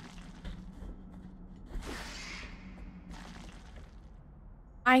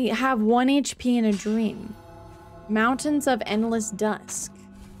 I have 1 HP in a dream. Mountains of endless dusk.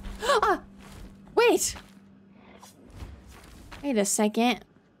 Ah! Wait! Wait a second.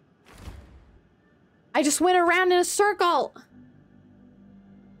 I just went around in a circle!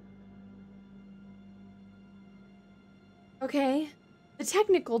 Okay. The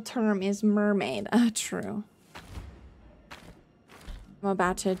technical term is mermaid. True. I'm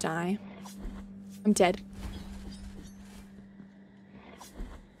about to die. I'm dead.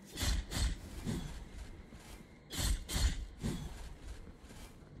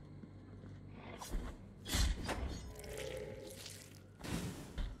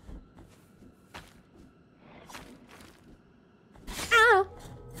 Ah!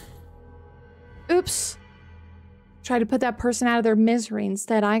 Oops. Tried to put that person out of their misery.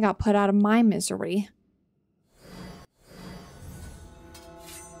 Instead, I got put out of my misery.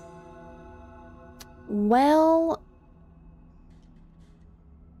 Well...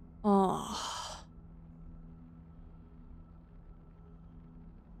 Oh...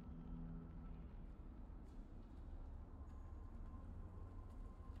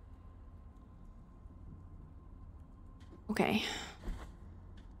 Okay.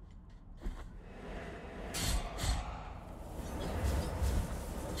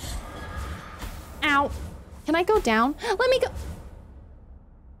 Ow. Can I go down? Let me go.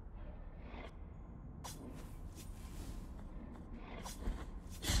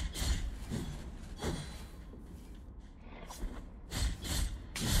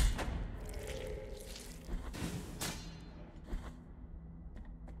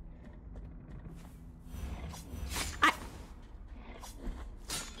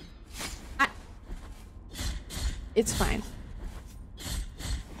 It's fine.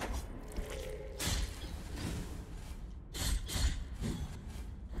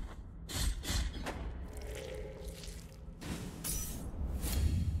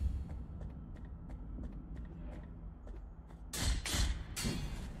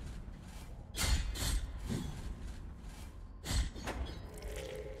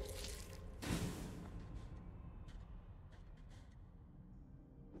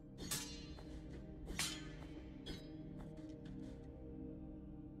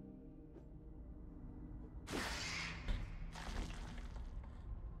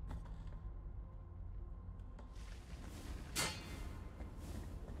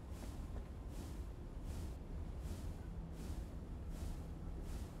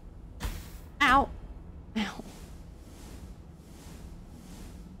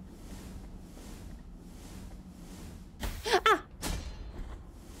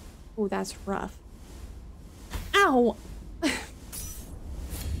 Oh, that's rough. Ow!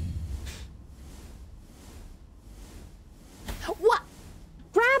 What?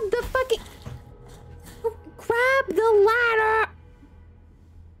 Grab the fucking... Grab the ladder!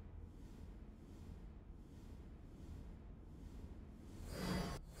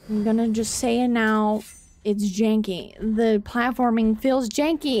 I'm gonna just say it now. It's janky. The platforming feels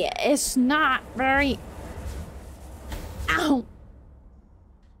janky. It's not very... Ow!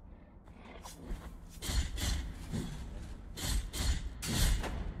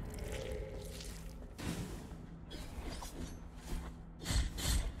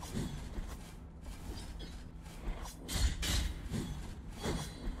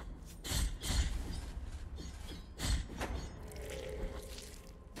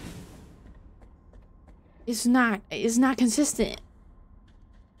 It's not consistent.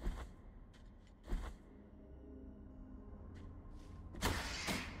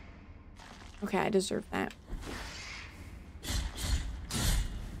 Okay, I deserve that.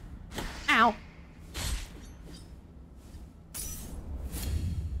 Ow.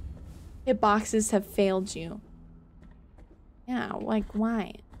 Hitboxes have failed you. Yeah, like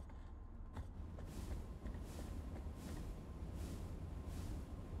why?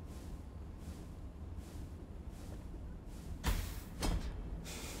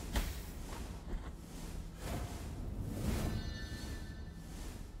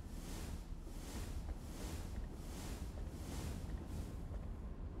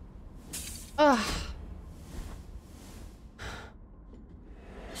 Ugh.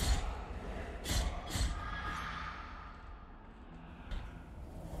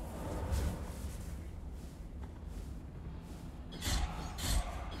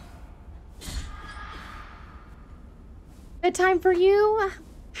 Bedtime for you?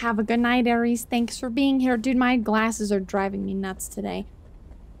 Have a good night, Aries. Thanks for being here. Dude, my glasses are driving me nuts today.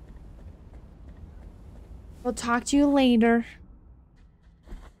 We'll talk to you later.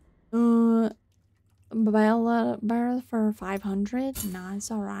 Bella for 500? Nah,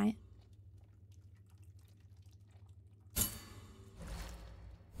 it's alright.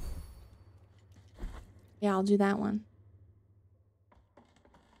 Yeah, I'll do that one.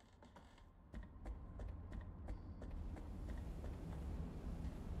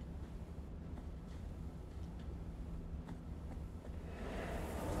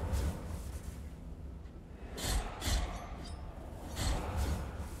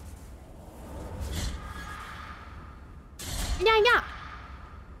 Yeah.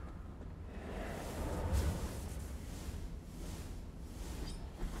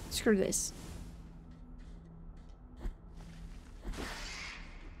 Screw this.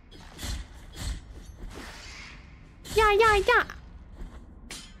 Yeah. Yeah.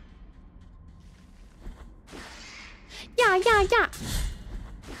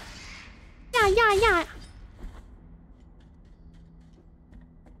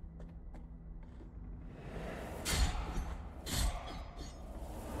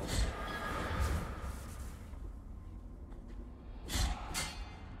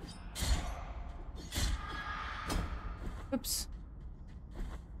 Oops.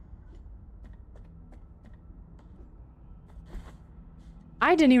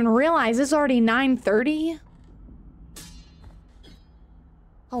 I didn't even realize it's already 9:30.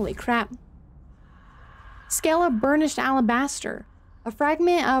 Holy crap. Scale of burnished alabaster. A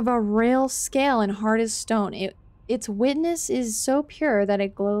fragment of a real scale and hard as stone. Its witness is so pure that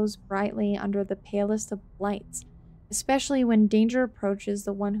it glows brightly under the palest of lights. Especially when danger approaches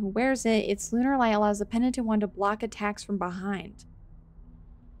the one who wears it, its lunar light allows the penitent one to block attacks from behind.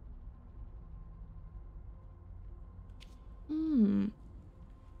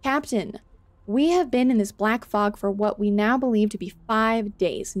 Captain, we have been in this black fog for what we now believe to be 5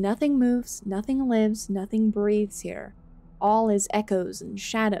 days. Nothing moves, nothing lives, nothing breathes here. All is echoes and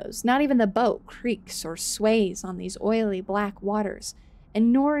shadows. Not even the boat creaks or sways on these oily black waters,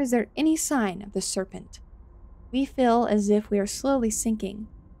 and nor is there any sign of the serpent. We feel as if we are slowly sinking,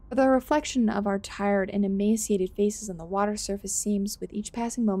 for the reflection of our tired and emaciated faces on the water surface seems with each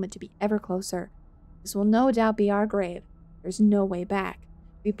passing moment to be ever closer. This will no doubt be our grave. There's no way back.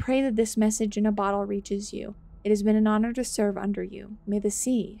 We pray that this message in a bottle reaches you. It has been an honor to serve under you. May the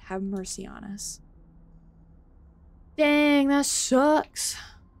sea have mercy on us. Dang, that sucks.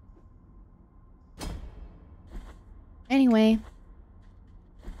 Anyway.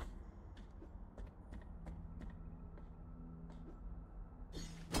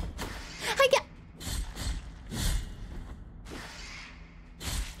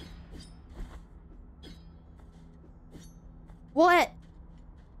 What?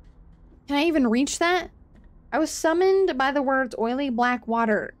 Can I even reach that? I was summoned by the words oily black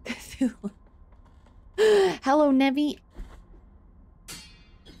water. Hello, Nevi.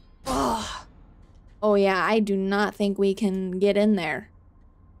 Oh. Oh yeah, I do not think we can get in there.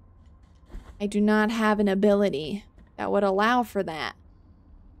 I do not have an ability that would allow for that.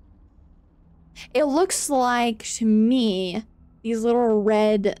 It looks like, to me, these little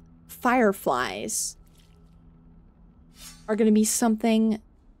red fireflies are going to be something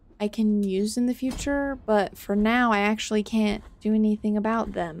I can use in the future, but for now I actually can't do anything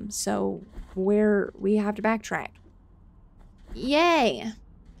about them, so we have to backtrack. Yay!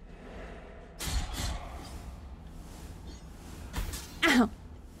 Ow!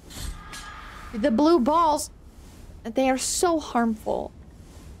 The blue balls, they are so harmful.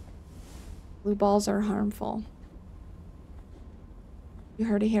 Blue balls are harmful. You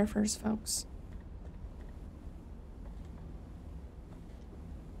heard it here first, folks.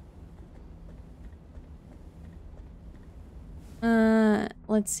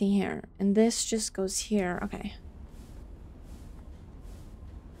 Let's see here. And this just goes here. Okay.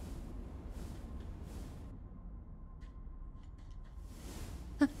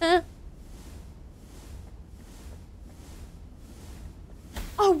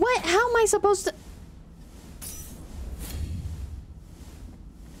 Oh, what? How am I supposed to...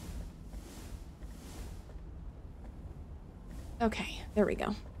 Okay, there we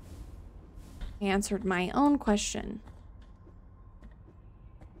go. I answered my own question.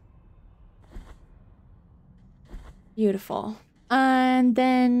 Beautiful. And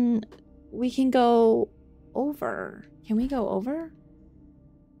then we can go over. Can we go over?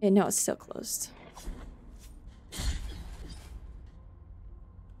 No, it's still closed.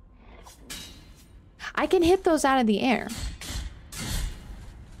 I can hit those out of the air.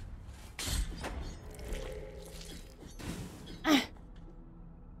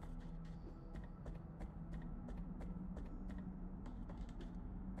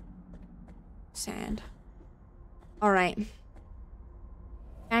 Sad. All right.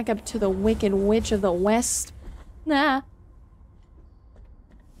 Back up to the Wicked Witch of the West. Nah.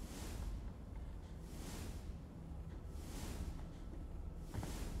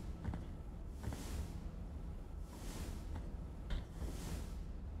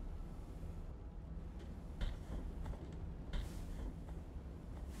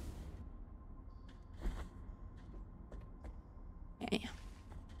 Okay.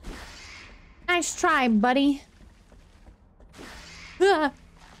 Nice try, buddy. Ah.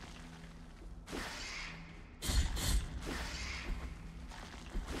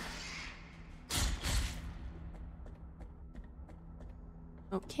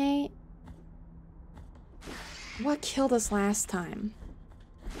 Okay. What killed us last time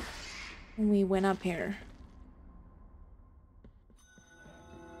when we went up here?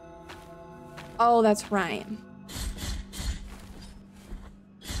 Oh, that's right.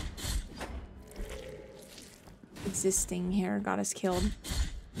 Existing here got us killed.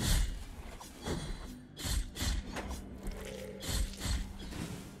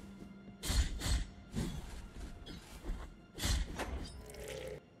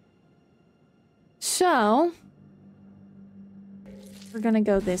 So, we're gonna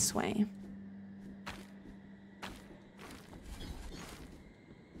go this way.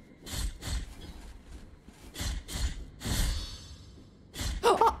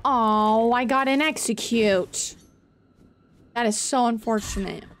 Oh, I got an execute. That is so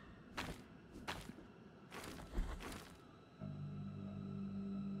unfortunate.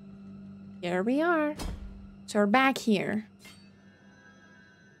 Here we are. So we're back here.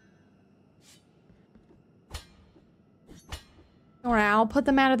 Don't worry, I'll put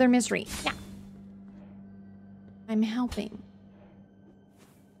them out of their misery. Yeah. I'm helping.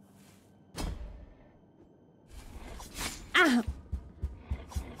 Ah!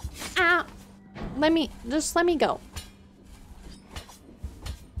 Ah! Let me go.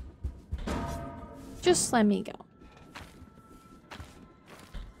 Just let me go.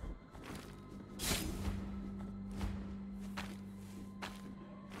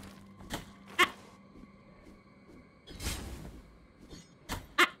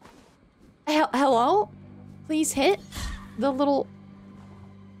 Hello? Please hit the little...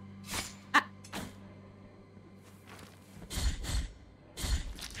 Ah.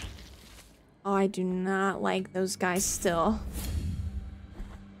 Oh, I do not like those guys still.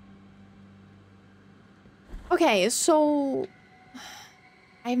 Okay, so...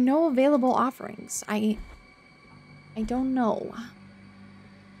 I have no available offerings. I don't know.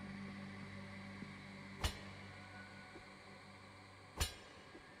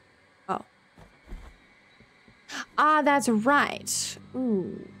 Oh. Ah, that's right.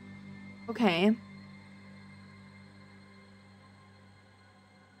 Ooh. Okay.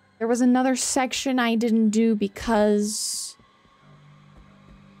 There was another section I didn't do because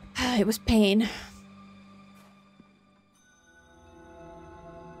it was pain.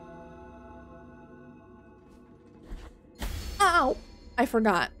 Ow! I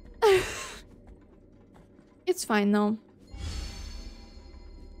forgot. It's fine though.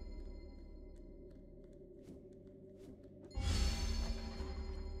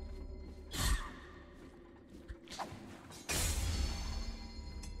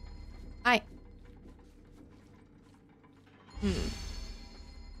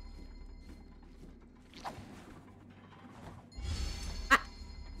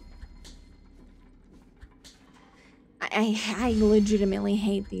 I legitimately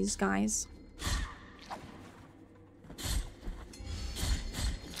hate these guys.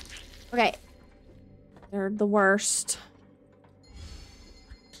 Okay. They're the worst.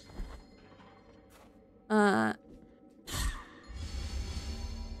 Ow.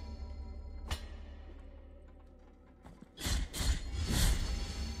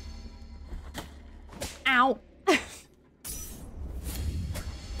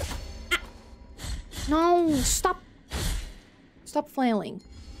 No, stop. Stop flailing.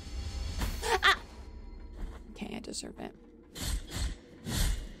 Ah. Okay, I deserve it.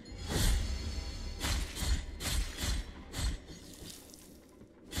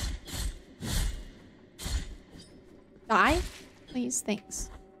 Die? Please, thanks.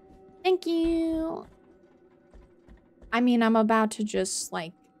 Thank you. I mean, I'm about to just,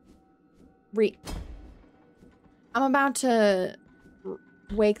 like, I'm about to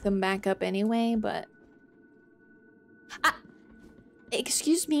wake them back up anyway, but...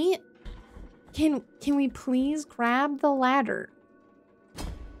 Excuse me? Can we please grab the ladder?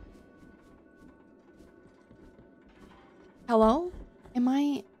 Hello?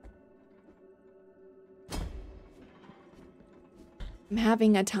 I'm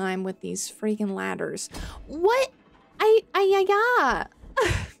having a time with these freaking ladders. What? I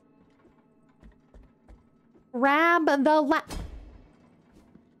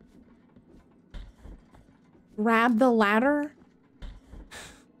grab the ladder?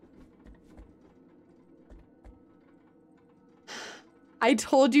 I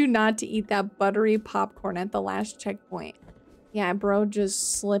told you not to eat that buttery popcorn at the last checkpoint. Yeah, bro,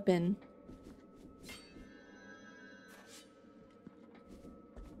 just slipping.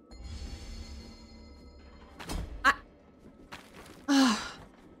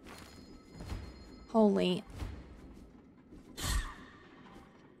 Holy.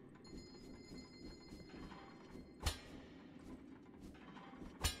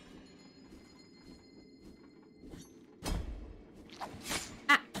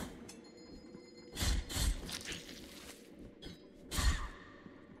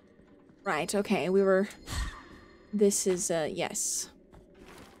 Right, okay, we were... This is, yes.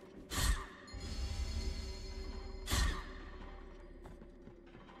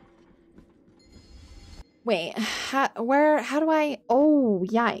 Wait, how do I... Oh,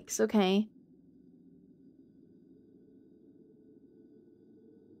 yikes, okay.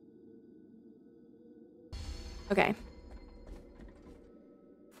 Okay.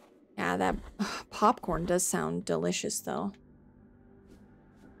 Yeah, that popcorn does sound delicious, though.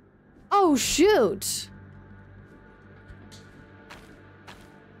 Oh, shoot!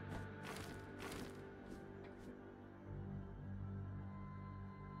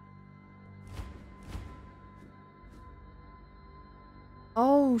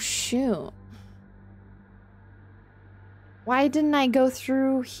 Oh, shoot. Why didn't I go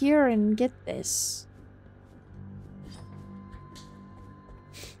through here and get this?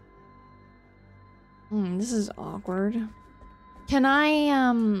 This is awkward. Can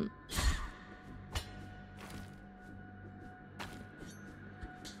I,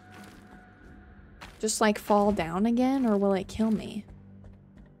 just like fall down again, or will it kill me?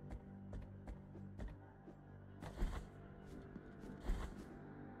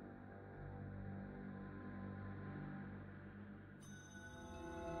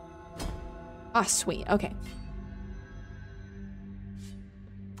 Ah, sweet. Okay.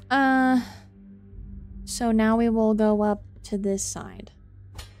 So now we will go up to this side.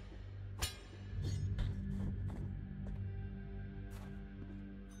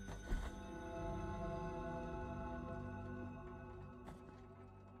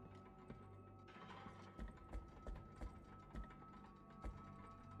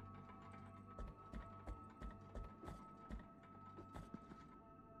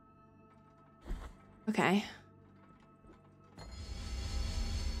 Okay.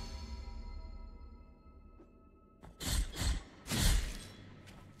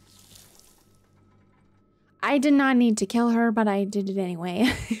 I did not need to kill her, but I did it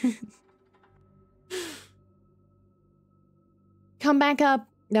anyway. Come back up.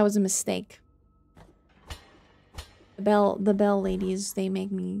 That was a mistake. The bell ladies, they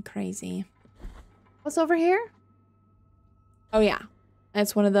make me crazy. What's over here? Oh yeah,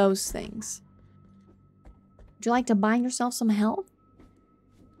 that's one of those things. Would you like to buy yourself some health?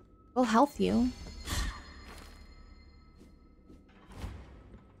 We'll health you.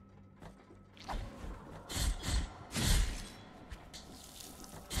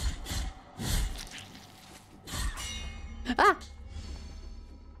 Ah!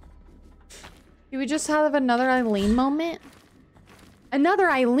 Do we just have another Eileen moment? Another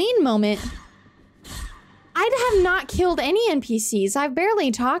Eileen moment? I have not killed any NPCs. I've barely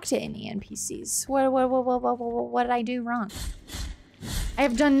talked to any NPCs. What did I do wrong? I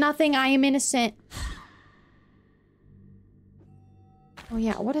have done nothing. I am innocent. Oh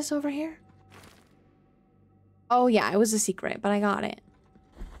yeah, what is over here? Oh yeah, it was a secret, but I got it.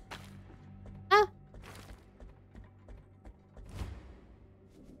 Ah.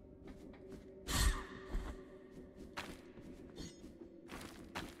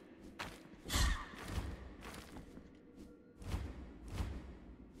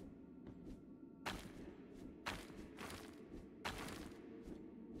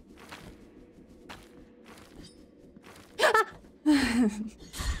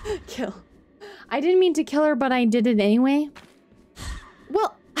 Kill. I didn't mean to kill her, but I did it anyway.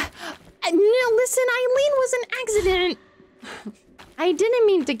 Well, no, listen, Eileen was an accident. I didn't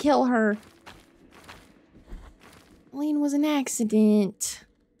mean to kill her. Eileen was an accident.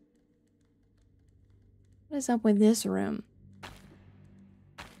 What is up with this room?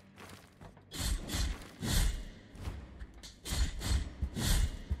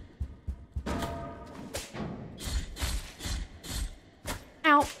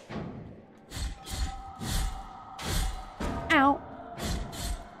 Ow. Ow.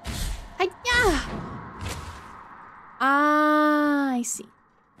 I see.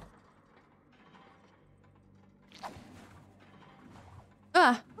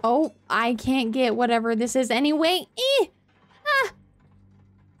 Oh, I can't get whatever this is anyway.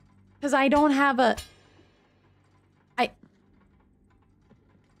 Because I don't have a...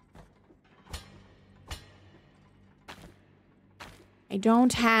 I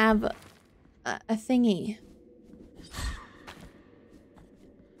don't have a thingy.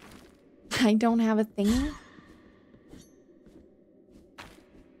 I don't have a thingy?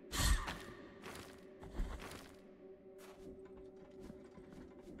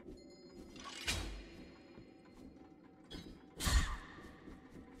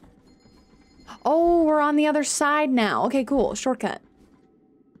 Oh, we're on the other side now. Okay, cool. Shortcut.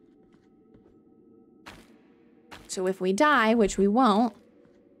 So if we die, which we won't.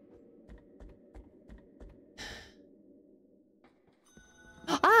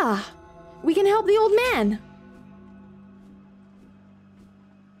 Ah! We can help the old man!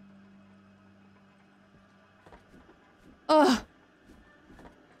 Ugh.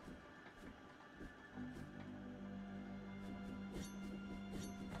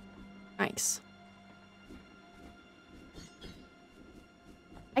 Nice.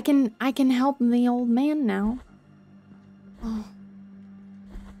 I can help the old man now. Oh.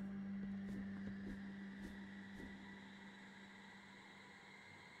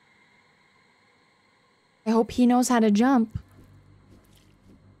 I hope he knows how to jump.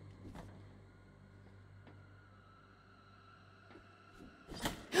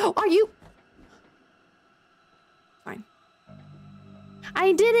 Are you? Fine.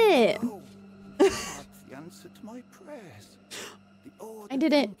 I did it! Oh, that's the answer to my prayers. I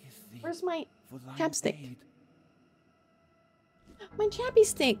did it. Where's my chapstick? My chappy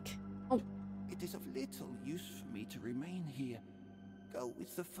stick. Oh. It is of little use for me to remain here. Go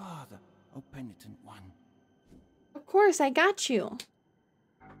with the Father, O penitent one. Of course, I got you.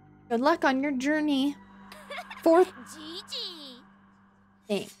 Good luck on your journey. Fourth.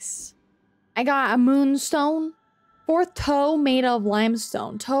 Thanks. I got a moonstone. Fourth toe made of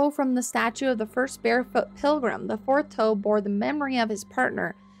limestone. Toe from the statue of the first barefoot pilgrim. The fourth toe bore the memory of his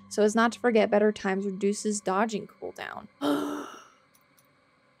partner, so as not to forget better times reduces dodging cooldown.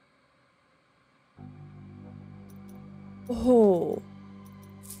 Oh.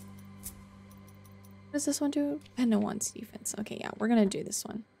 What does this one do? Panda wants defense. Okay, yeah, we're gonna do this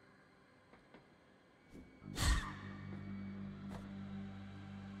one.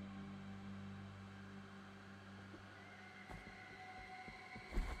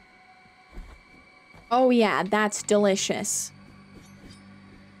 Oh yeah, that's delicious.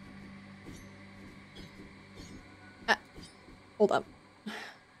 Hold up.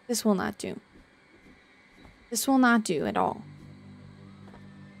 This will not do. This will not do at all.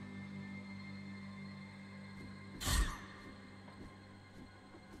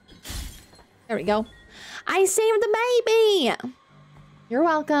 There we go. I saved the baby! You're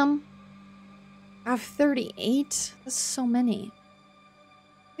welcome. I have 38? That's so many.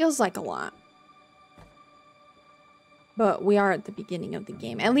 Feels like a lot. But we are at the beginning of the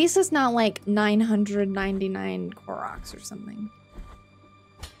game. At least it's not like 999 Koroks or something.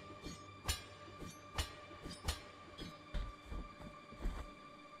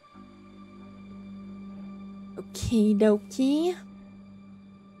 Okie dokie.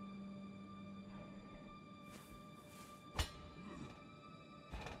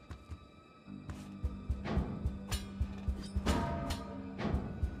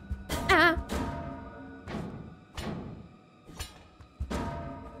 Ah!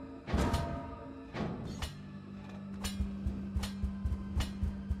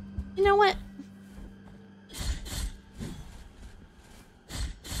 You know what?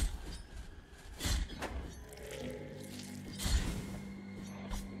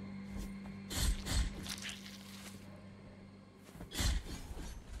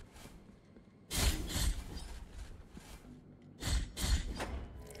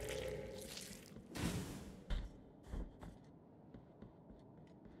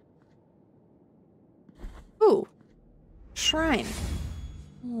 Ooh. Shrine.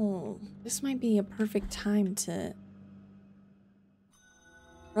 Oh, this might be a perfect time to...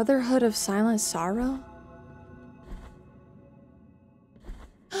 Brotherhood of Silent Sorrow?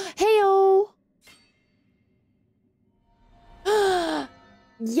 Heyo!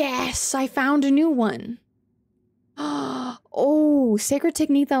 Yes, I found a new one. Oh, sacred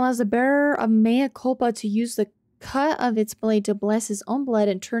technique that allows the bearer of mea culpa to use the cut of its blade to bless his own blood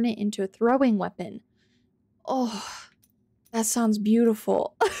and turn it into a throwing weapon. Oh, that sounds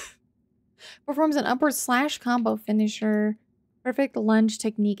beautiful. Performs an upward slash combo finisher. Perfect lunge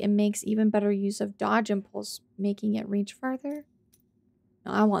technique and makes even better use of dodge impulse, making it reach farther.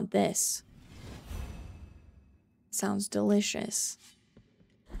 No, I want this. Sounds delicious.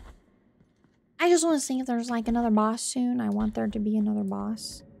 I just want to see if there's like another boss soon. I want there to be another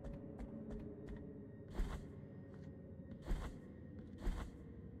boss.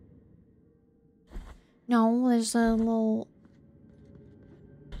 No, there's a little...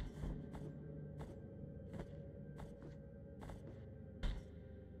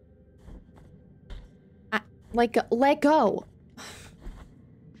 Like, let go.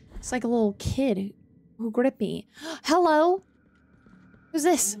 It's like a little kid who gripped me. Hello? Who's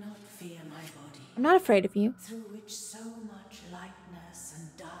this? Do not fear my body, I'm not afraid of you. through which so much lightness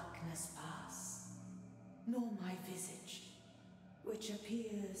and darkness pass, nor my visage, which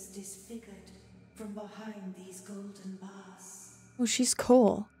appears disfigured from behind these golden bars. Oh, she's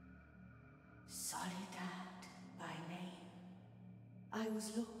cool. Soledad by name. I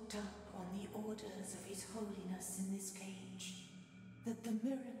was looked up on the orders of His Holiness in this cage, that the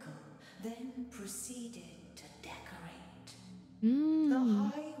miracle then proceeded to decorate. The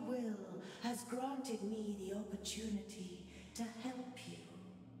High Will has granted me the opportunity to help you,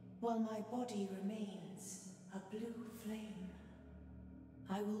 while my body remains a blue flame.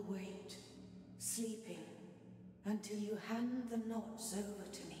 I will wait, sleeping, until you hand the knots over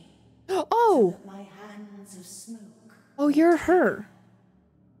to me. Oh! So that my hands of smoke. Oh, you're her.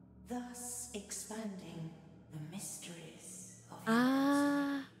 Thus expanding the mysteries of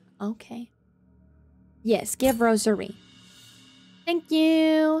Ah, okay. Yes, give rosary. Thank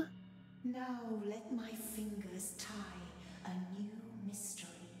you. Now let my fingers tie a new mystery.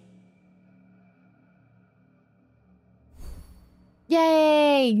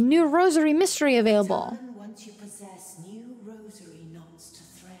 Yay! New rosary mystery available. Return once you possess new rosary knots to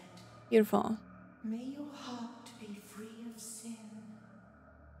thread. Beautiful. May your heart be free of sin.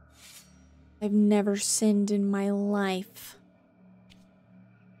 I've never sinned in my life.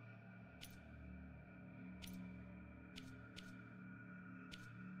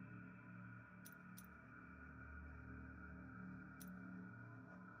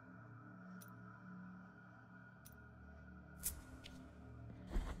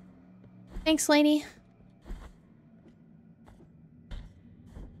 Thanks, lady.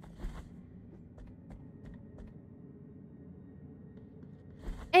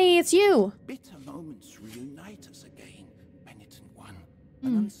 Hey, it's you! Bitter moments reunite us again, penitent one.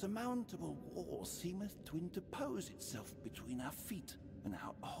 An unsurmountable wall seemeth to interpose itself between our feet and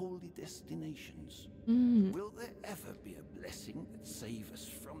our holy destinations. Will there ever be a blessing that save us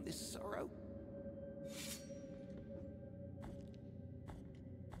from this sorrow?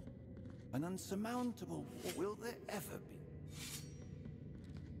 An unsurmountable wall. Will there ever be?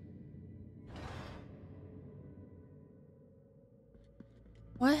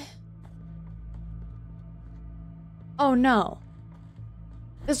 Oh no.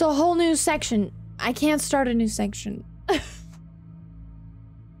 There's a whole new section. I can't start a new section.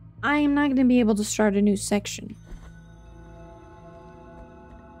 I am not going to be able to start a new section.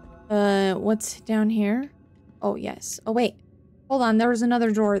 What's down here? Oh, yes. Oh, wait. Hold on. There was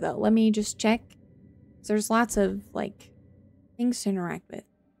another drawer, though. Let me just check. There's lots of, like, things to interact with.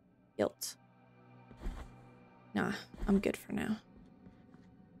 Guilt. Nah, I'm good for now.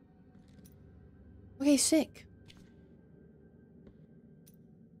 Okay, sick.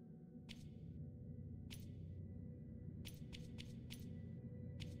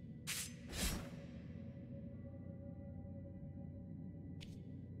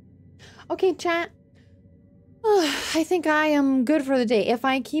 Okay, chat. I think I am good for the day. If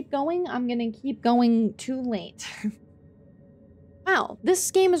I keep going, I'm gonna keep going too late. Wow, this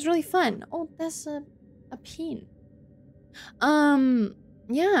game is really fun. Oh, that's a pin.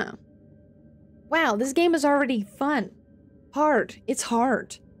 Yeah. Wow, this game is already fun. Hard. It's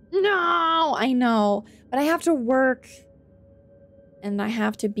hard. No, I know. But I have to work. And I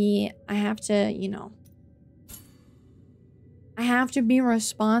have to, you know. I have to be a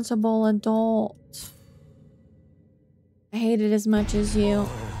responsible adult. I hate it as much as you.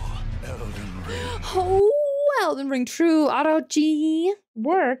 Oh, Elden Ring. True. Orochi.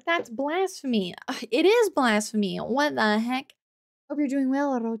 Work. That's blasphemy. It is blasphemy. What the heck? Hope you're doing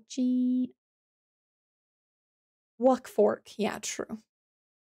well, Orochi. Wuck fork. Yeah, true.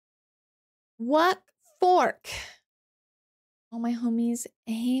 Wuck fork. All my homies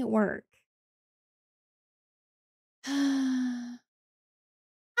hate work. Ah.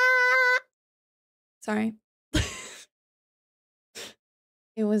 Sorry.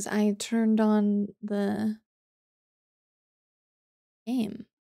 I turned on the game.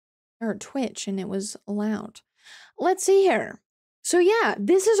 Or Twitch, and it was loud. Let's see here. So yeah,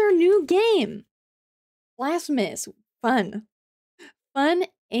 this is our new game. Blasphemous. Fun. Fun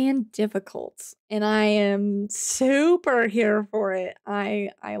and difficult. And I am super here for it.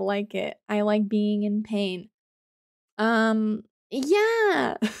 I like it. I like being in pain.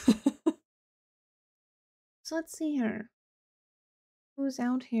 Yeah. So let's see here. Who's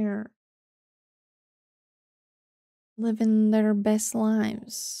out here living their best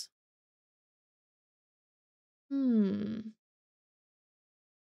lives? Oh,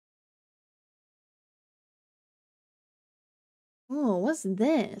 what's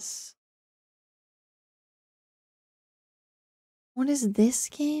this? What is this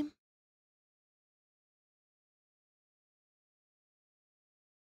game?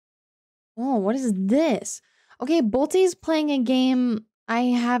 Oh, what is this? Okay, Bolte's playing a game I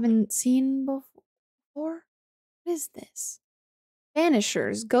haven't seen before. What is this?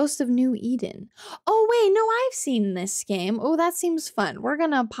 Banishers, Ghost of New Eden. Oh, wait, no, I've seen this game. Oh, that seems fun. We're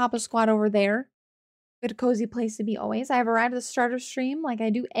gonna pop a squad over there. Good cozy place to be always. I have arrived at the start of stream like I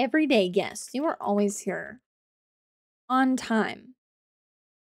do every day, guests. You are always here. On time.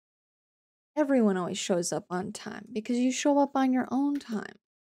 Everyone always shows up on time because you show up on your own time.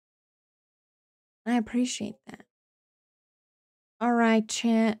 I appreciate that. All right,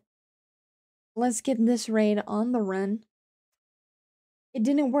 chat. Let's get this raid on the run. It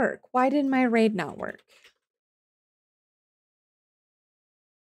didn't work. Why did my raid not work?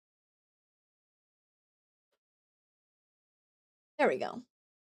 There we go.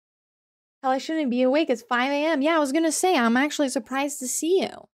 Hell, I shouldn't be awake. It's 5 a.m. Yeah, I was gonna say, I'm actually surprised to see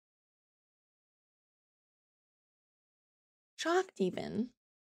you. Shocked even.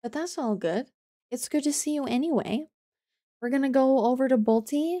 But that's all good. It's good to see you anyway. We're gonna go over to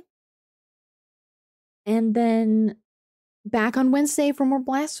Bolte. And then back on Wednesday for more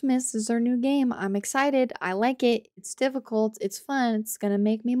Blasphemous. This is our new game. I'm excited. I like it. It's difficult. It's fun. It's gonna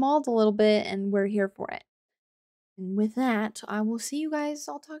make me mauled a little bit, and we're here for it. And with that, I will see you guys.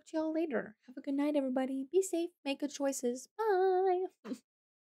 I'll talk to y'all later. Have a good night, everybody. Be safe. Make good choices. Bye.